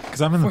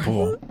 Because I'm in the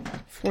pool.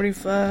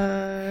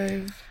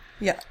 45.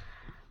 Yeah.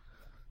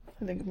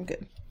 I think I'm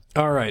good.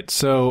 All right,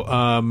 so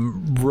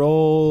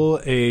roll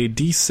a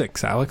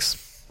d6,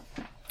 Alex.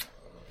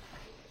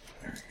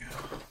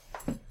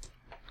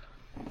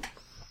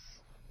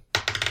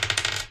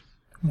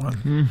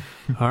 One.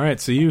 All right,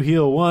 so you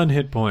heal 1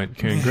 hit point.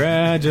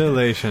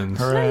 Congratulations.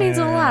 That means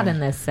a lot in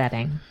this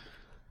setting.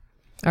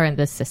 Or in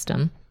this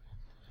system.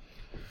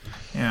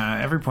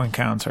 Yeah, every point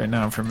counts right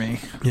now for me.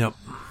 Yep.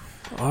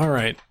 All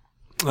right.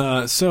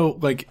 So,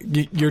 like,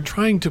 you're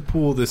trying to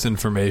pool this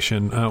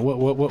information.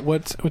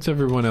 What's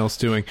everyone else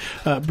doing?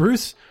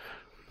 Bruce,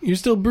 you're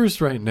still Bruce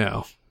right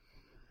now.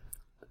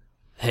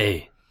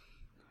 Hey.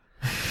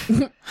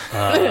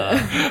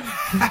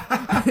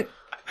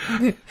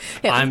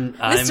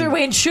 Mr.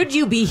 Wayne, should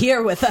you be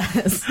here with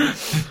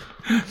us?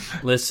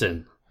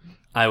 Listen,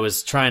 I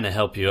was trying to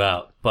help you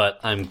out, but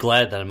I'm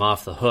glad that I'm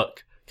off the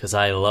hook, because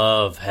I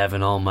love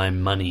having all my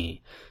money.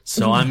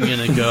 So I'm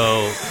gonna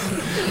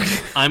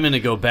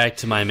go back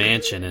to my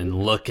mansion and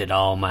look at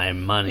all my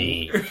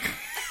money.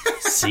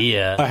 See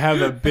ya. I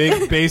have a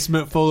big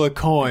basement full of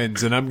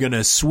coins, and I'm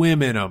gonna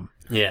swim in them.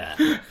 Yeah.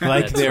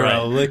 Like that's they're right.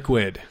 a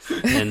liquid.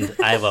 And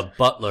I have a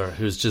butler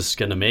who's just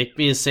gonna make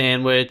me a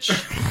sandwich,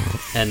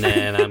 and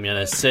then I'm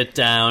gonna sit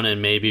down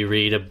and maybe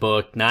read a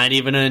book. Not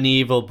even an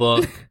evil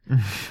book,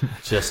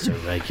 just a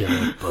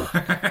regular book.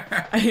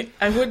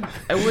 I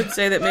would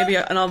say that maybe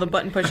on all the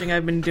button pushing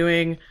I've been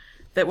doing,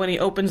 that when he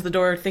opens the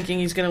door thinking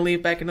he's going to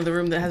leave back into the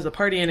room that has the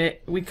party in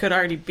it, we could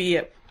already be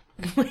at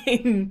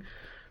Wayne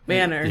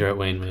Manor. You're at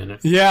Wayne Manor.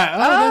 Yeah,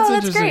 that's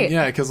interesting. great.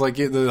 Yeah, because like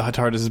the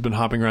TARDIS has been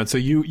hopping around. So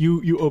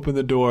you open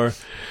the door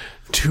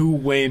to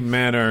Wayne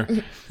Manor.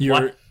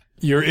 What?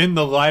 You're in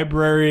the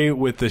library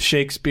with the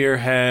Shakespeare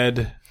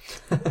head.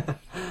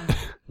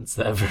 It's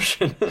that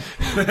version.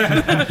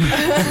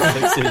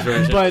 60s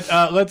version.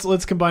 But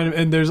let's combine them.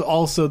 And there's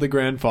also the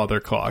grandfather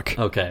clock.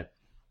 Okay.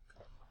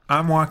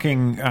 I'm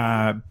walking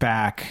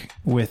back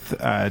with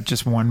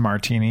just one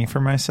martini for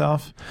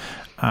myself,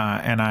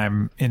 and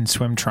I'm in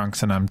swim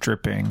trunks and I'm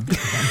dripping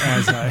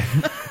as I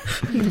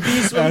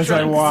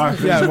walk.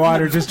 Yeah,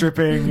 water just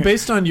dripping.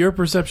 Based on your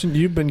perception,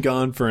 you've been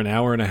gone for an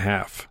hour and a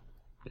half.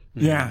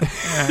 Yeah.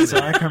 So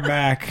I come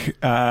back,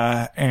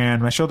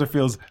 and my shoulder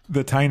feels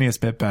the tiniest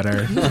bit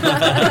better.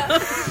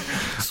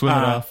 Swim it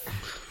off.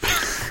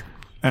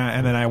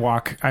 And then I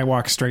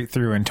walk straight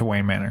through into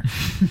Wayne Manor.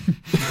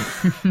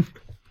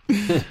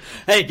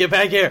 Hey, get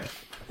back here.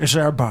 Is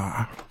there a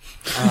bar?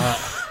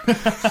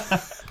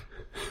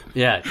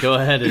 Yeah, go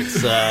ahead.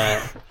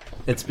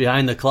 It's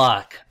behind the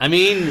clock. I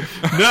mean,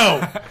 No,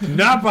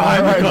 not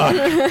behind the clock.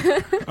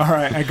 All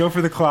right, I go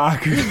for the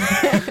clock.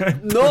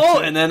 no.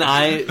 And then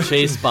I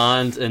chase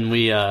Bond, and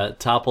we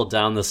topple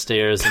down the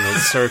stairs in a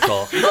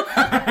circle,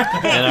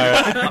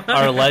 and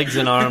our legs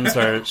and arms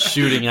are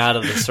shooting out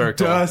of the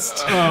circle.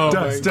 Dust. Oh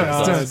Dust, my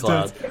dust, God.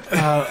 dust, dust.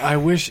 I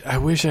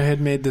wish I had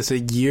made this a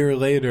year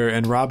later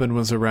and Robin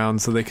was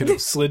around so they could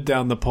have slid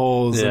down the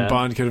poles Yeah. and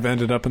Bond could have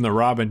ended up in the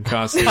Robin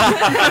costume.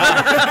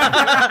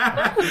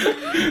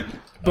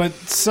 But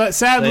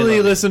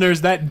sadly,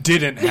 listeners, that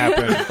didn't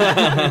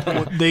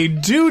happen. They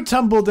do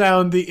tumble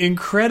down the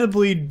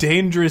incredibly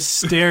dangerous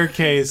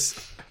staircase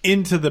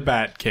into the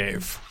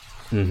Batcave.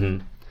 Mm-hmm.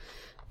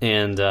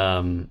 And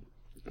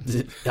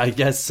I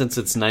guess since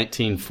it's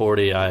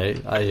 1940,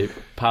 I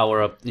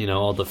power up,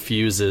 all the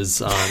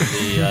fuses on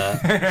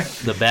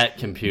the Bat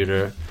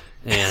computer,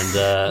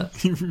 and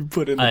You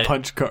put in the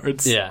punch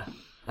cards. yeah,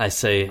 I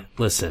say,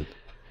 listen,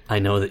 I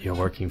know that you're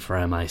working for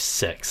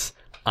MI6.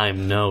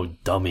 I'm no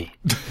dummy.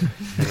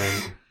 And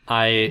then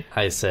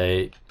I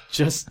say,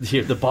 just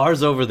here, the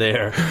bar's over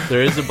there.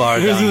 There is a bar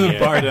down This is here. a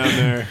bar down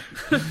there.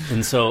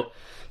 And so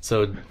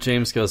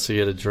James goes to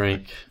get a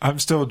drink. I'm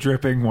still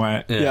dripping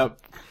wet. Yeah. Yep.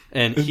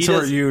 And And he so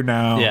are does, you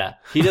now. Yeah,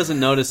 he doesn't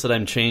notice that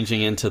I'm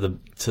changing into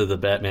the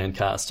Batman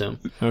costume.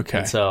 Okay.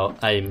 And so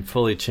I'm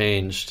fully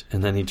changed,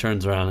 and then he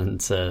turns around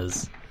and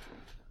says,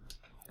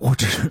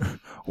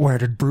 Where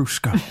did Bruce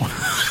go?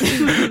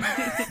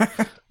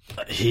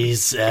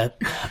 "He's at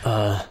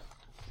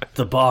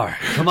the bar.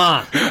 Come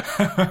on."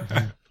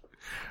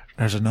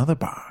 There's another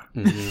bar.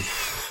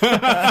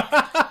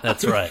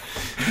 That's right.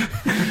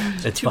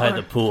 It's by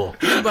the pool.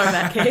 Bar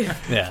Bat Cave.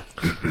 Yeah.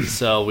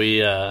 So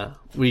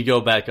we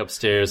go back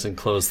upstairs and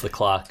close the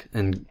clock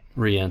and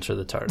re-enter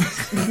the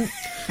TARDIS.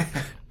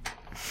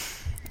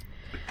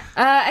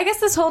 I guess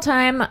this whole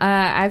time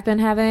I've been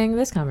having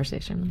this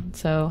conversation.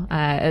 So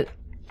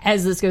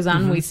as this goes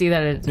on, we see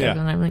that it's Yeah.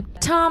 and I'm like,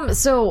 Tom,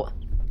 so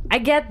I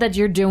get that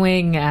you're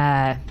doing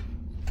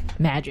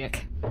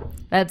magic.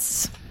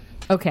 That's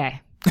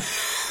okay.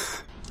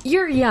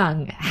 You're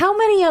young. How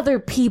many other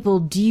people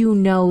do you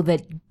know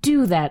that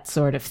do that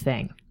sort of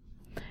thing?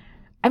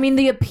 I mean,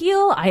 the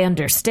appeal, I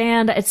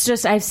understand. It's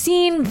just I've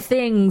seen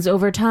things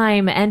over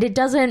time, and it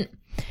doesn't...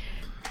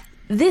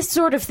 This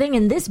sort of thing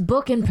in this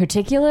book in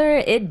particular,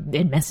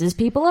 it messes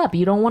people up.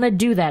 You don't want to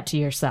do that to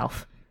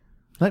yourself.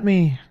 Let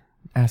me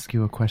ask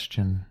you a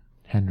question,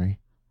 Henry.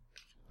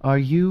 Are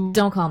you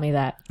Don't call me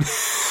that.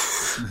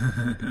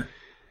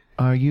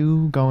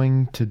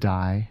 going to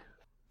die?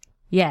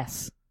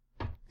 Yes.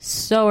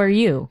 So are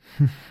you.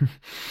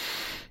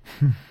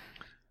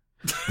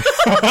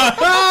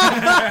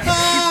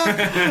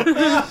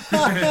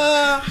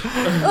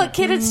 Look,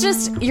 kid, it's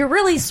just you're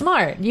really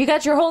smart. You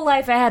got your whole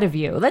life ahead of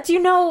you. You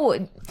know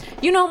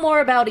more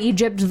about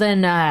Egypt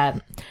than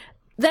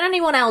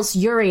anyone else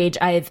your age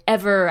I've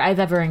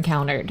ever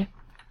encountered.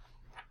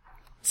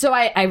 So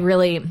I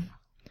really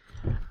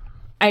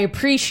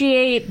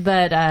appreciate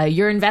that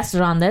you're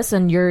invested on this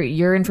and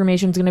your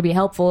information is going to be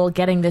helpful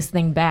getting this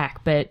thing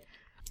back. But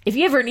if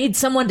you ever need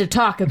someone to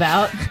talk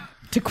about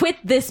to quit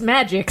this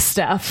magic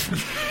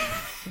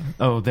stuff.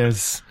 Oh,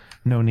 there's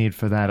no need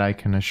for that, I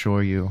can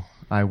assure you.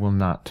 I will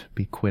not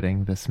be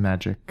quitting this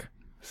magic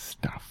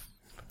stuff.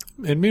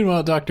 And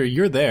meanwhile, Doctor,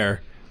 you're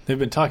there. They've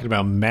been talking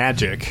about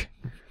magic,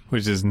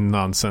 which is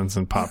nonsense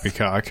and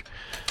poppycock.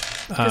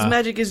 Because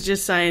magic is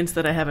just science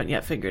that I haven't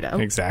yet figured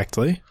out.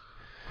 Exactly.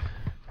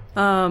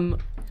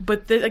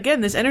 But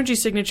again, this energy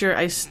signature,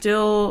 I've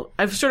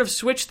sort of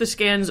switched the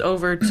scans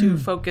over to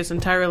focus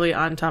entirely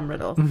on Tom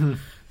Riddle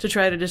to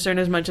try to discern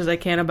as much as I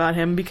can about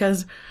him,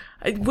 because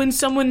when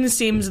someone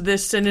seems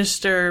this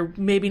sinister,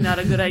 maybe not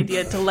a good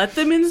idea to let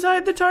them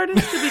inside the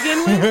TARDIS to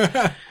begin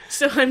with.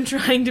 So I'm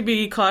trying to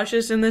be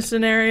cautious in this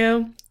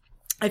scenario.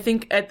 I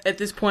think at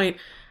this point,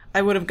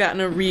 I would have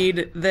gotten a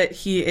read that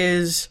he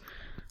is...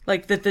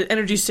 like, that the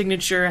energy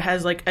signature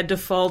has, like, a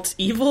default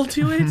evil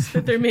to it,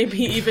 that there may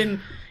be even,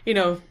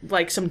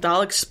 like, some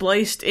Daleks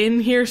spliced in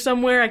here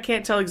somewhere. I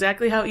can't tell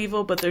exactly how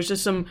evil, but there's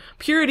just some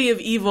purity of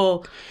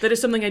evil that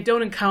is something I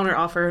don't encounter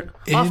often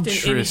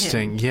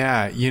Interesting. in him.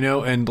 Yeah.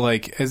 And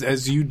like,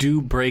 as you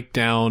do break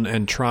down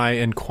and try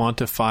and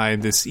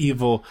quantify this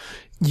evil,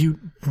 you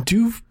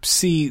do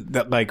see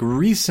that, like,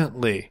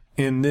 recently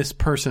in this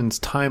person's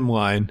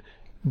timeline,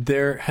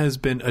 there has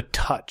been a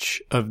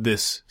touch of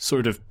this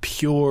sort of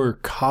pure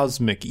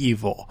cosmic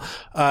evil.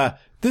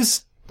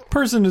 This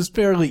person is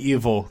fairly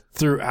evil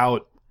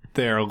throughout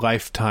their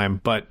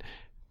lifetime, but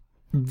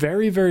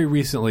very, very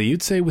recently,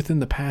 you'd say within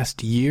the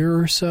past year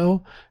or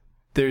so,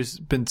 there's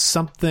been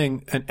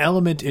an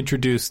element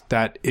introduced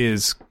that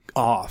is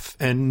off.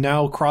 And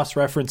now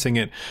cross-referencing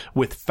it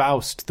with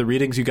Faust, the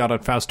readings you got on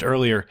Faust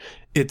earlier,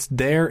 it's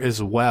there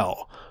as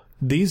well.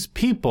 These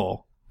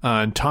people,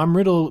 and Tom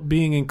Riddle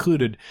being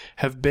included,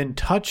 have been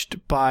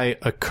touched by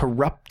a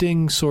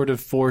corrupting sort of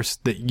force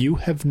that you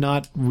have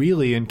not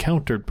really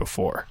encountered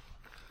before.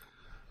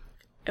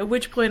 At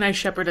which point I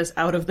shepherd us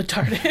out of the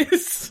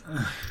TARDIS.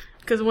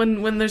 Because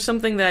when there's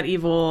something that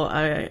evil,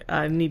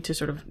 I need to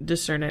sort of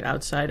discern it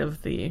outside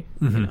of the...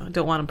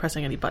 don't want him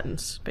pressing any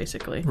buttons,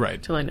 basically.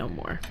 Right. Till I know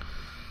more.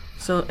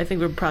 So I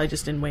think we're probably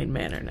just in Wayne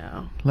Manor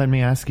now. Let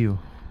me ask you,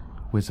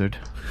 wizard,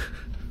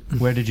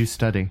 where did you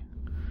study?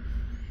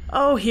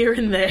 Oh, here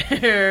and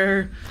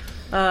there.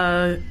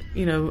 A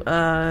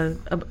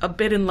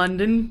bit in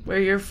London, where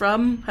you're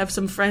from. Have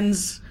some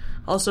friends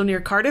also near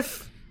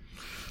Cardiff.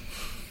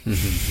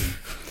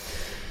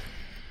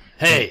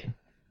 Hey,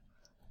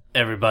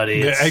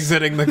 everybody. They're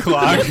exiting the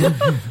clock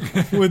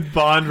with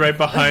Bond right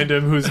behind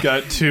him, who's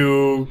got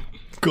 2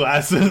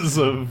 glasses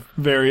of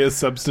various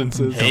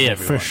substances. Hey,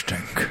 everyone. Fish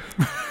tank.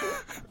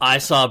 I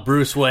saw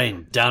Bruce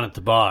Wayne down at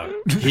the bar.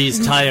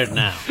 He's tired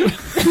now.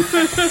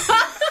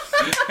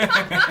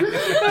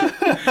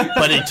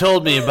 But he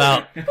told me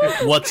about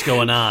what's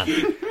going on.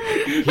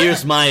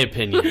 Here's my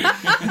opinion.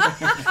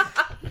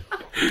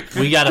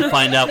 We gotta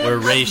find out where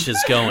Raish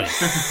is going.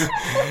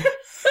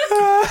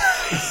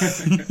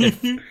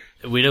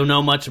 We don't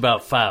know much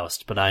about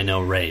Faust, but I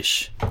know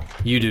Raish.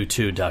 You do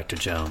too, Dr.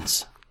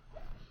 Jones.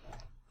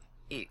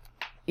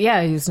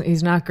 Yeah,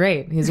 he's not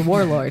great. He's a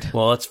warlord.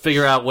 Well, let's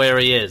figure out where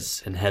he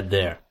is and head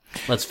there.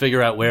 Let's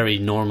figure out where he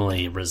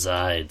normally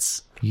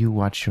resides. You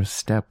watch your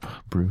step,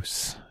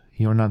 Bruce.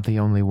 You're not the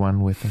only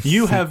one with a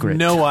You secret. have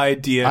no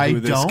idea who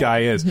this don't?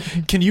 guy is.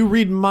 Can you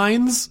read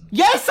minds?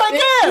 Yes, I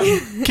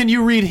can! Can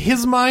you read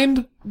his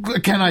mind?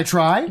 Can I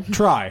try?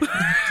 Try.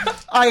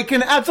 I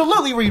can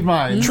absolutely read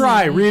mine.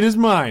 Try. Read his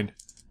mind.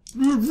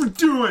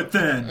 Do it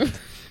then.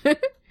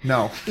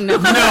 No.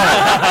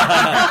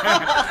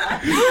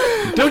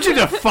 Don't you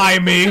defy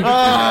me.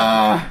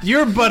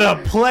 You're but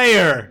a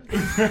player.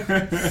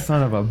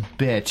 Son of a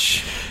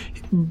bitch.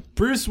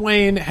 Bruce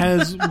Wayne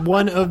has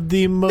one of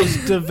the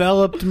most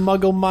developed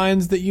muggle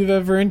minds that you've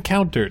ever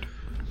encountered.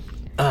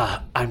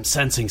 I'm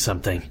sensing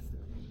something.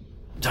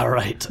 All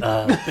right,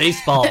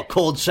 baseball,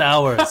 cold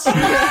showers.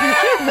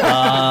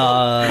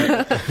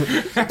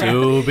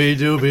 Doobie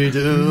doobie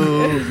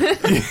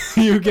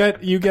doo. You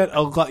get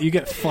a lot. You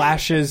get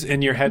flashes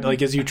in your head,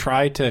 like as you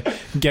try to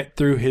get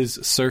through his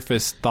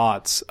surface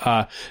thoughts.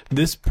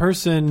 This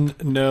person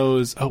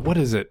knows. Oh, what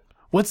is it?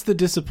 What's the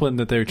discipline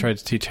that they tried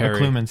to teach Harry?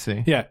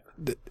 Occlumency. Yeah.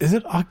 Is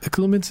it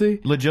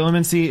occlumency?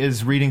 Legilimency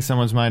is reading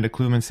someone's mind.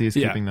 Occlumency is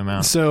keeping them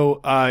out. So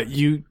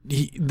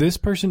this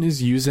person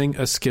is using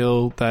a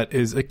skill that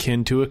is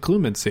akin to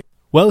occlumency.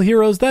 Well,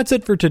 heroes, that's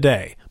it for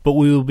today. But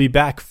we will be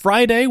back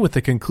Friday with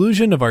the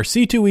conclusion of our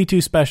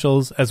C2E2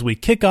 specials as we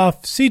kick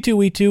off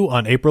C2E2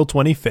 on April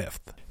 25th.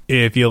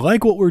 If you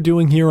like what we're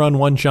doing here on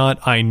One Shot,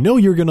 I know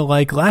you're going to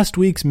like last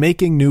week's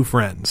Making New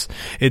Friends.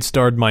 It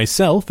starred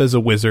myself as a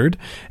wizard,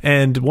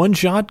 and One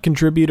Shot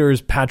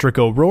contributors Patrick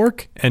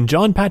O'Rourke and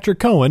John Patrick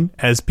Cohen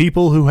as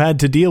people who had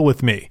to deal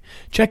with me.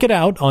 Check it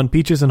out on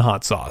Peaches and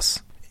Hot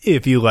Sauce.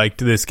 If you liked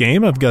this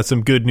game, I've got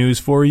some good news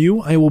for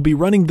you. I will be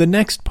running the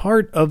next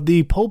part of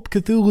the Pulp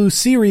Cthulhu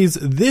series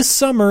this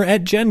summer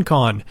at Gen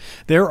Con.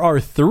 There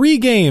are 3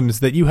 games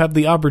that you have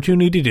the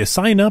opportunity to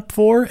sign up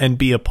for and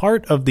be a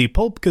part of the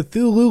Pulp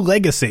Cthulhu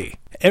legacy.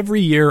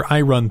 Every year, I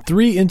run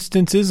 3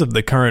 instances of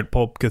the current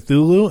Pulp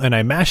Cthulhu, and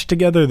I mash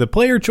together the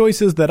player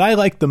choices that I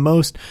like the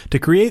most to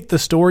create the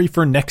story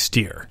for next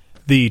year.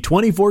 The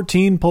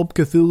 2014 Pulp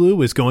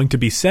Cthulhu is going to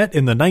be set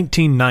in the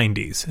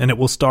 1990s, and it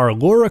will star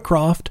Laura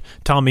Croft,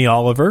 Tommy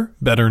Oliver,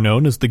 better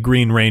known as the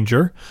Green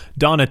Ranger,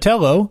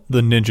 Donatello,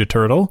 the Ninja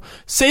Turtle,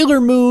 Sailor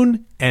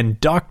Moon, and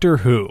Doctor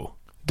Who.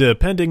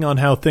 Depending on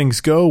how things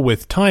go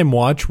with Time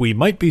Watch, we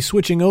might be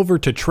switching over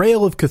to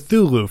Trail of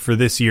Cthulhu for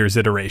this year's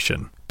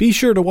iteration. Be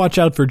sure to watch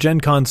out for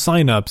Gen Con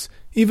signups.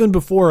 Even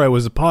before I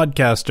was a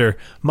podcaster,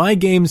 my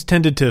games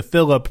tended to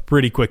fill up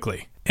pretty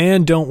quickly.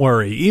 And don't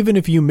worry, even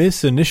if you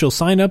miss initial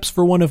signups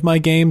for one of my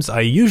games,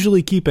 I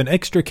usually keep an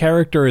extra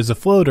character as a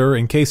floater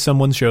in case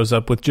someone shows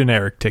up with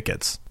generic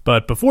tickets.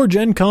 But before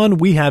Gen Con,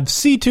 we have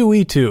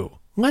C2E2.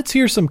 Let's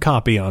hear some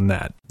copy on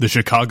that. The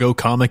Chicago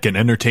Comic and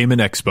Entertainment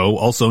Expo,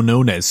 also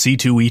known as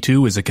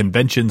C2E2, is a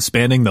convention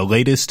spanning the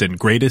latest and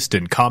greatest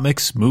in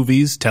comics,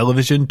 movies,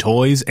 television,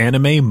 toys,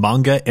 anime,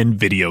 manga, and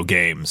video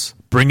games.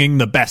 Bringing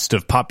the best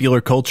of popular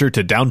culture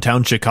to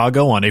downtown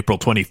Chicago on April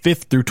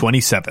 25th through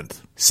 27th.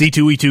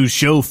 C2E2's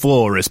show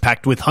floor is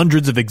packed with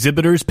hundreds of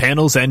exhibitors,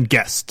 panels, and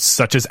guests,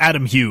 such as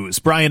Adam Hughes,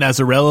 Brian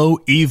Azzarello,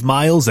 Eve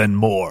Miles, and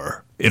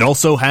more. It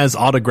also has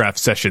autograph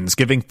sessions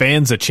giving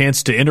fans a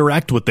chance to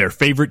interact with their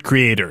favorite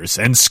creators,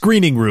 and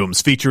screening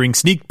rooms featuring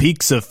sneak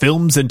peeks of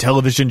films and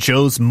television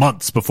shows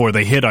months before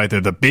they hit either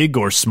the big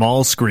or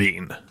small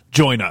screen.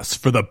 Join us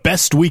for the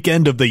best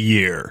weekend of the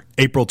year,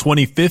 April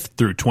 25th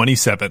through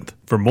 27th.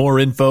 For more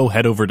info,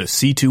 head over to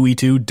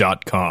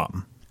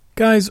c2e2.com.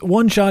 Guys,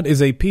 One Shot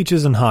is a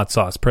Peaches and Hot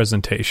Sauce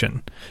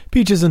presentation.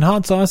 Peaches and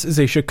Hot Sauce is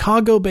a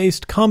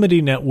Chicago-based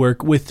comedy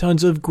network with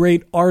tons of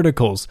great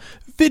articles,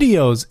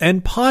 videos,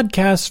 and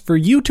podcasts for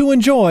you to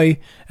enjoy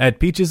at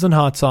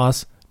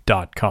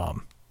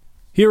peachesandhotsauce.com.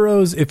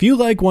 Heroes, if you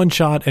like One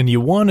Shot and you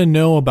want to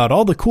know about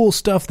all the cool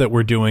stuff that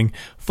we're doing,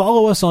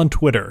 follow us on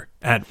Twitter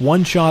at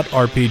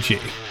OneShotRPG.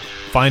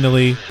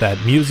 Finally,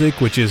 that music,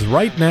 which is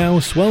right now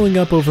swelling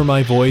up over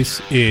my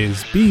voice,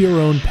 is Be Your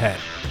Own Pet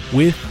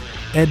with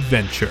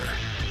Adventure,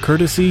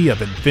 courtesy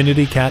of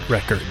Infinity Cat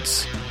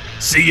Records.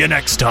 See you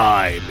next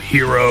time,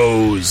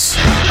 heroes! A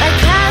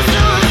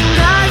castle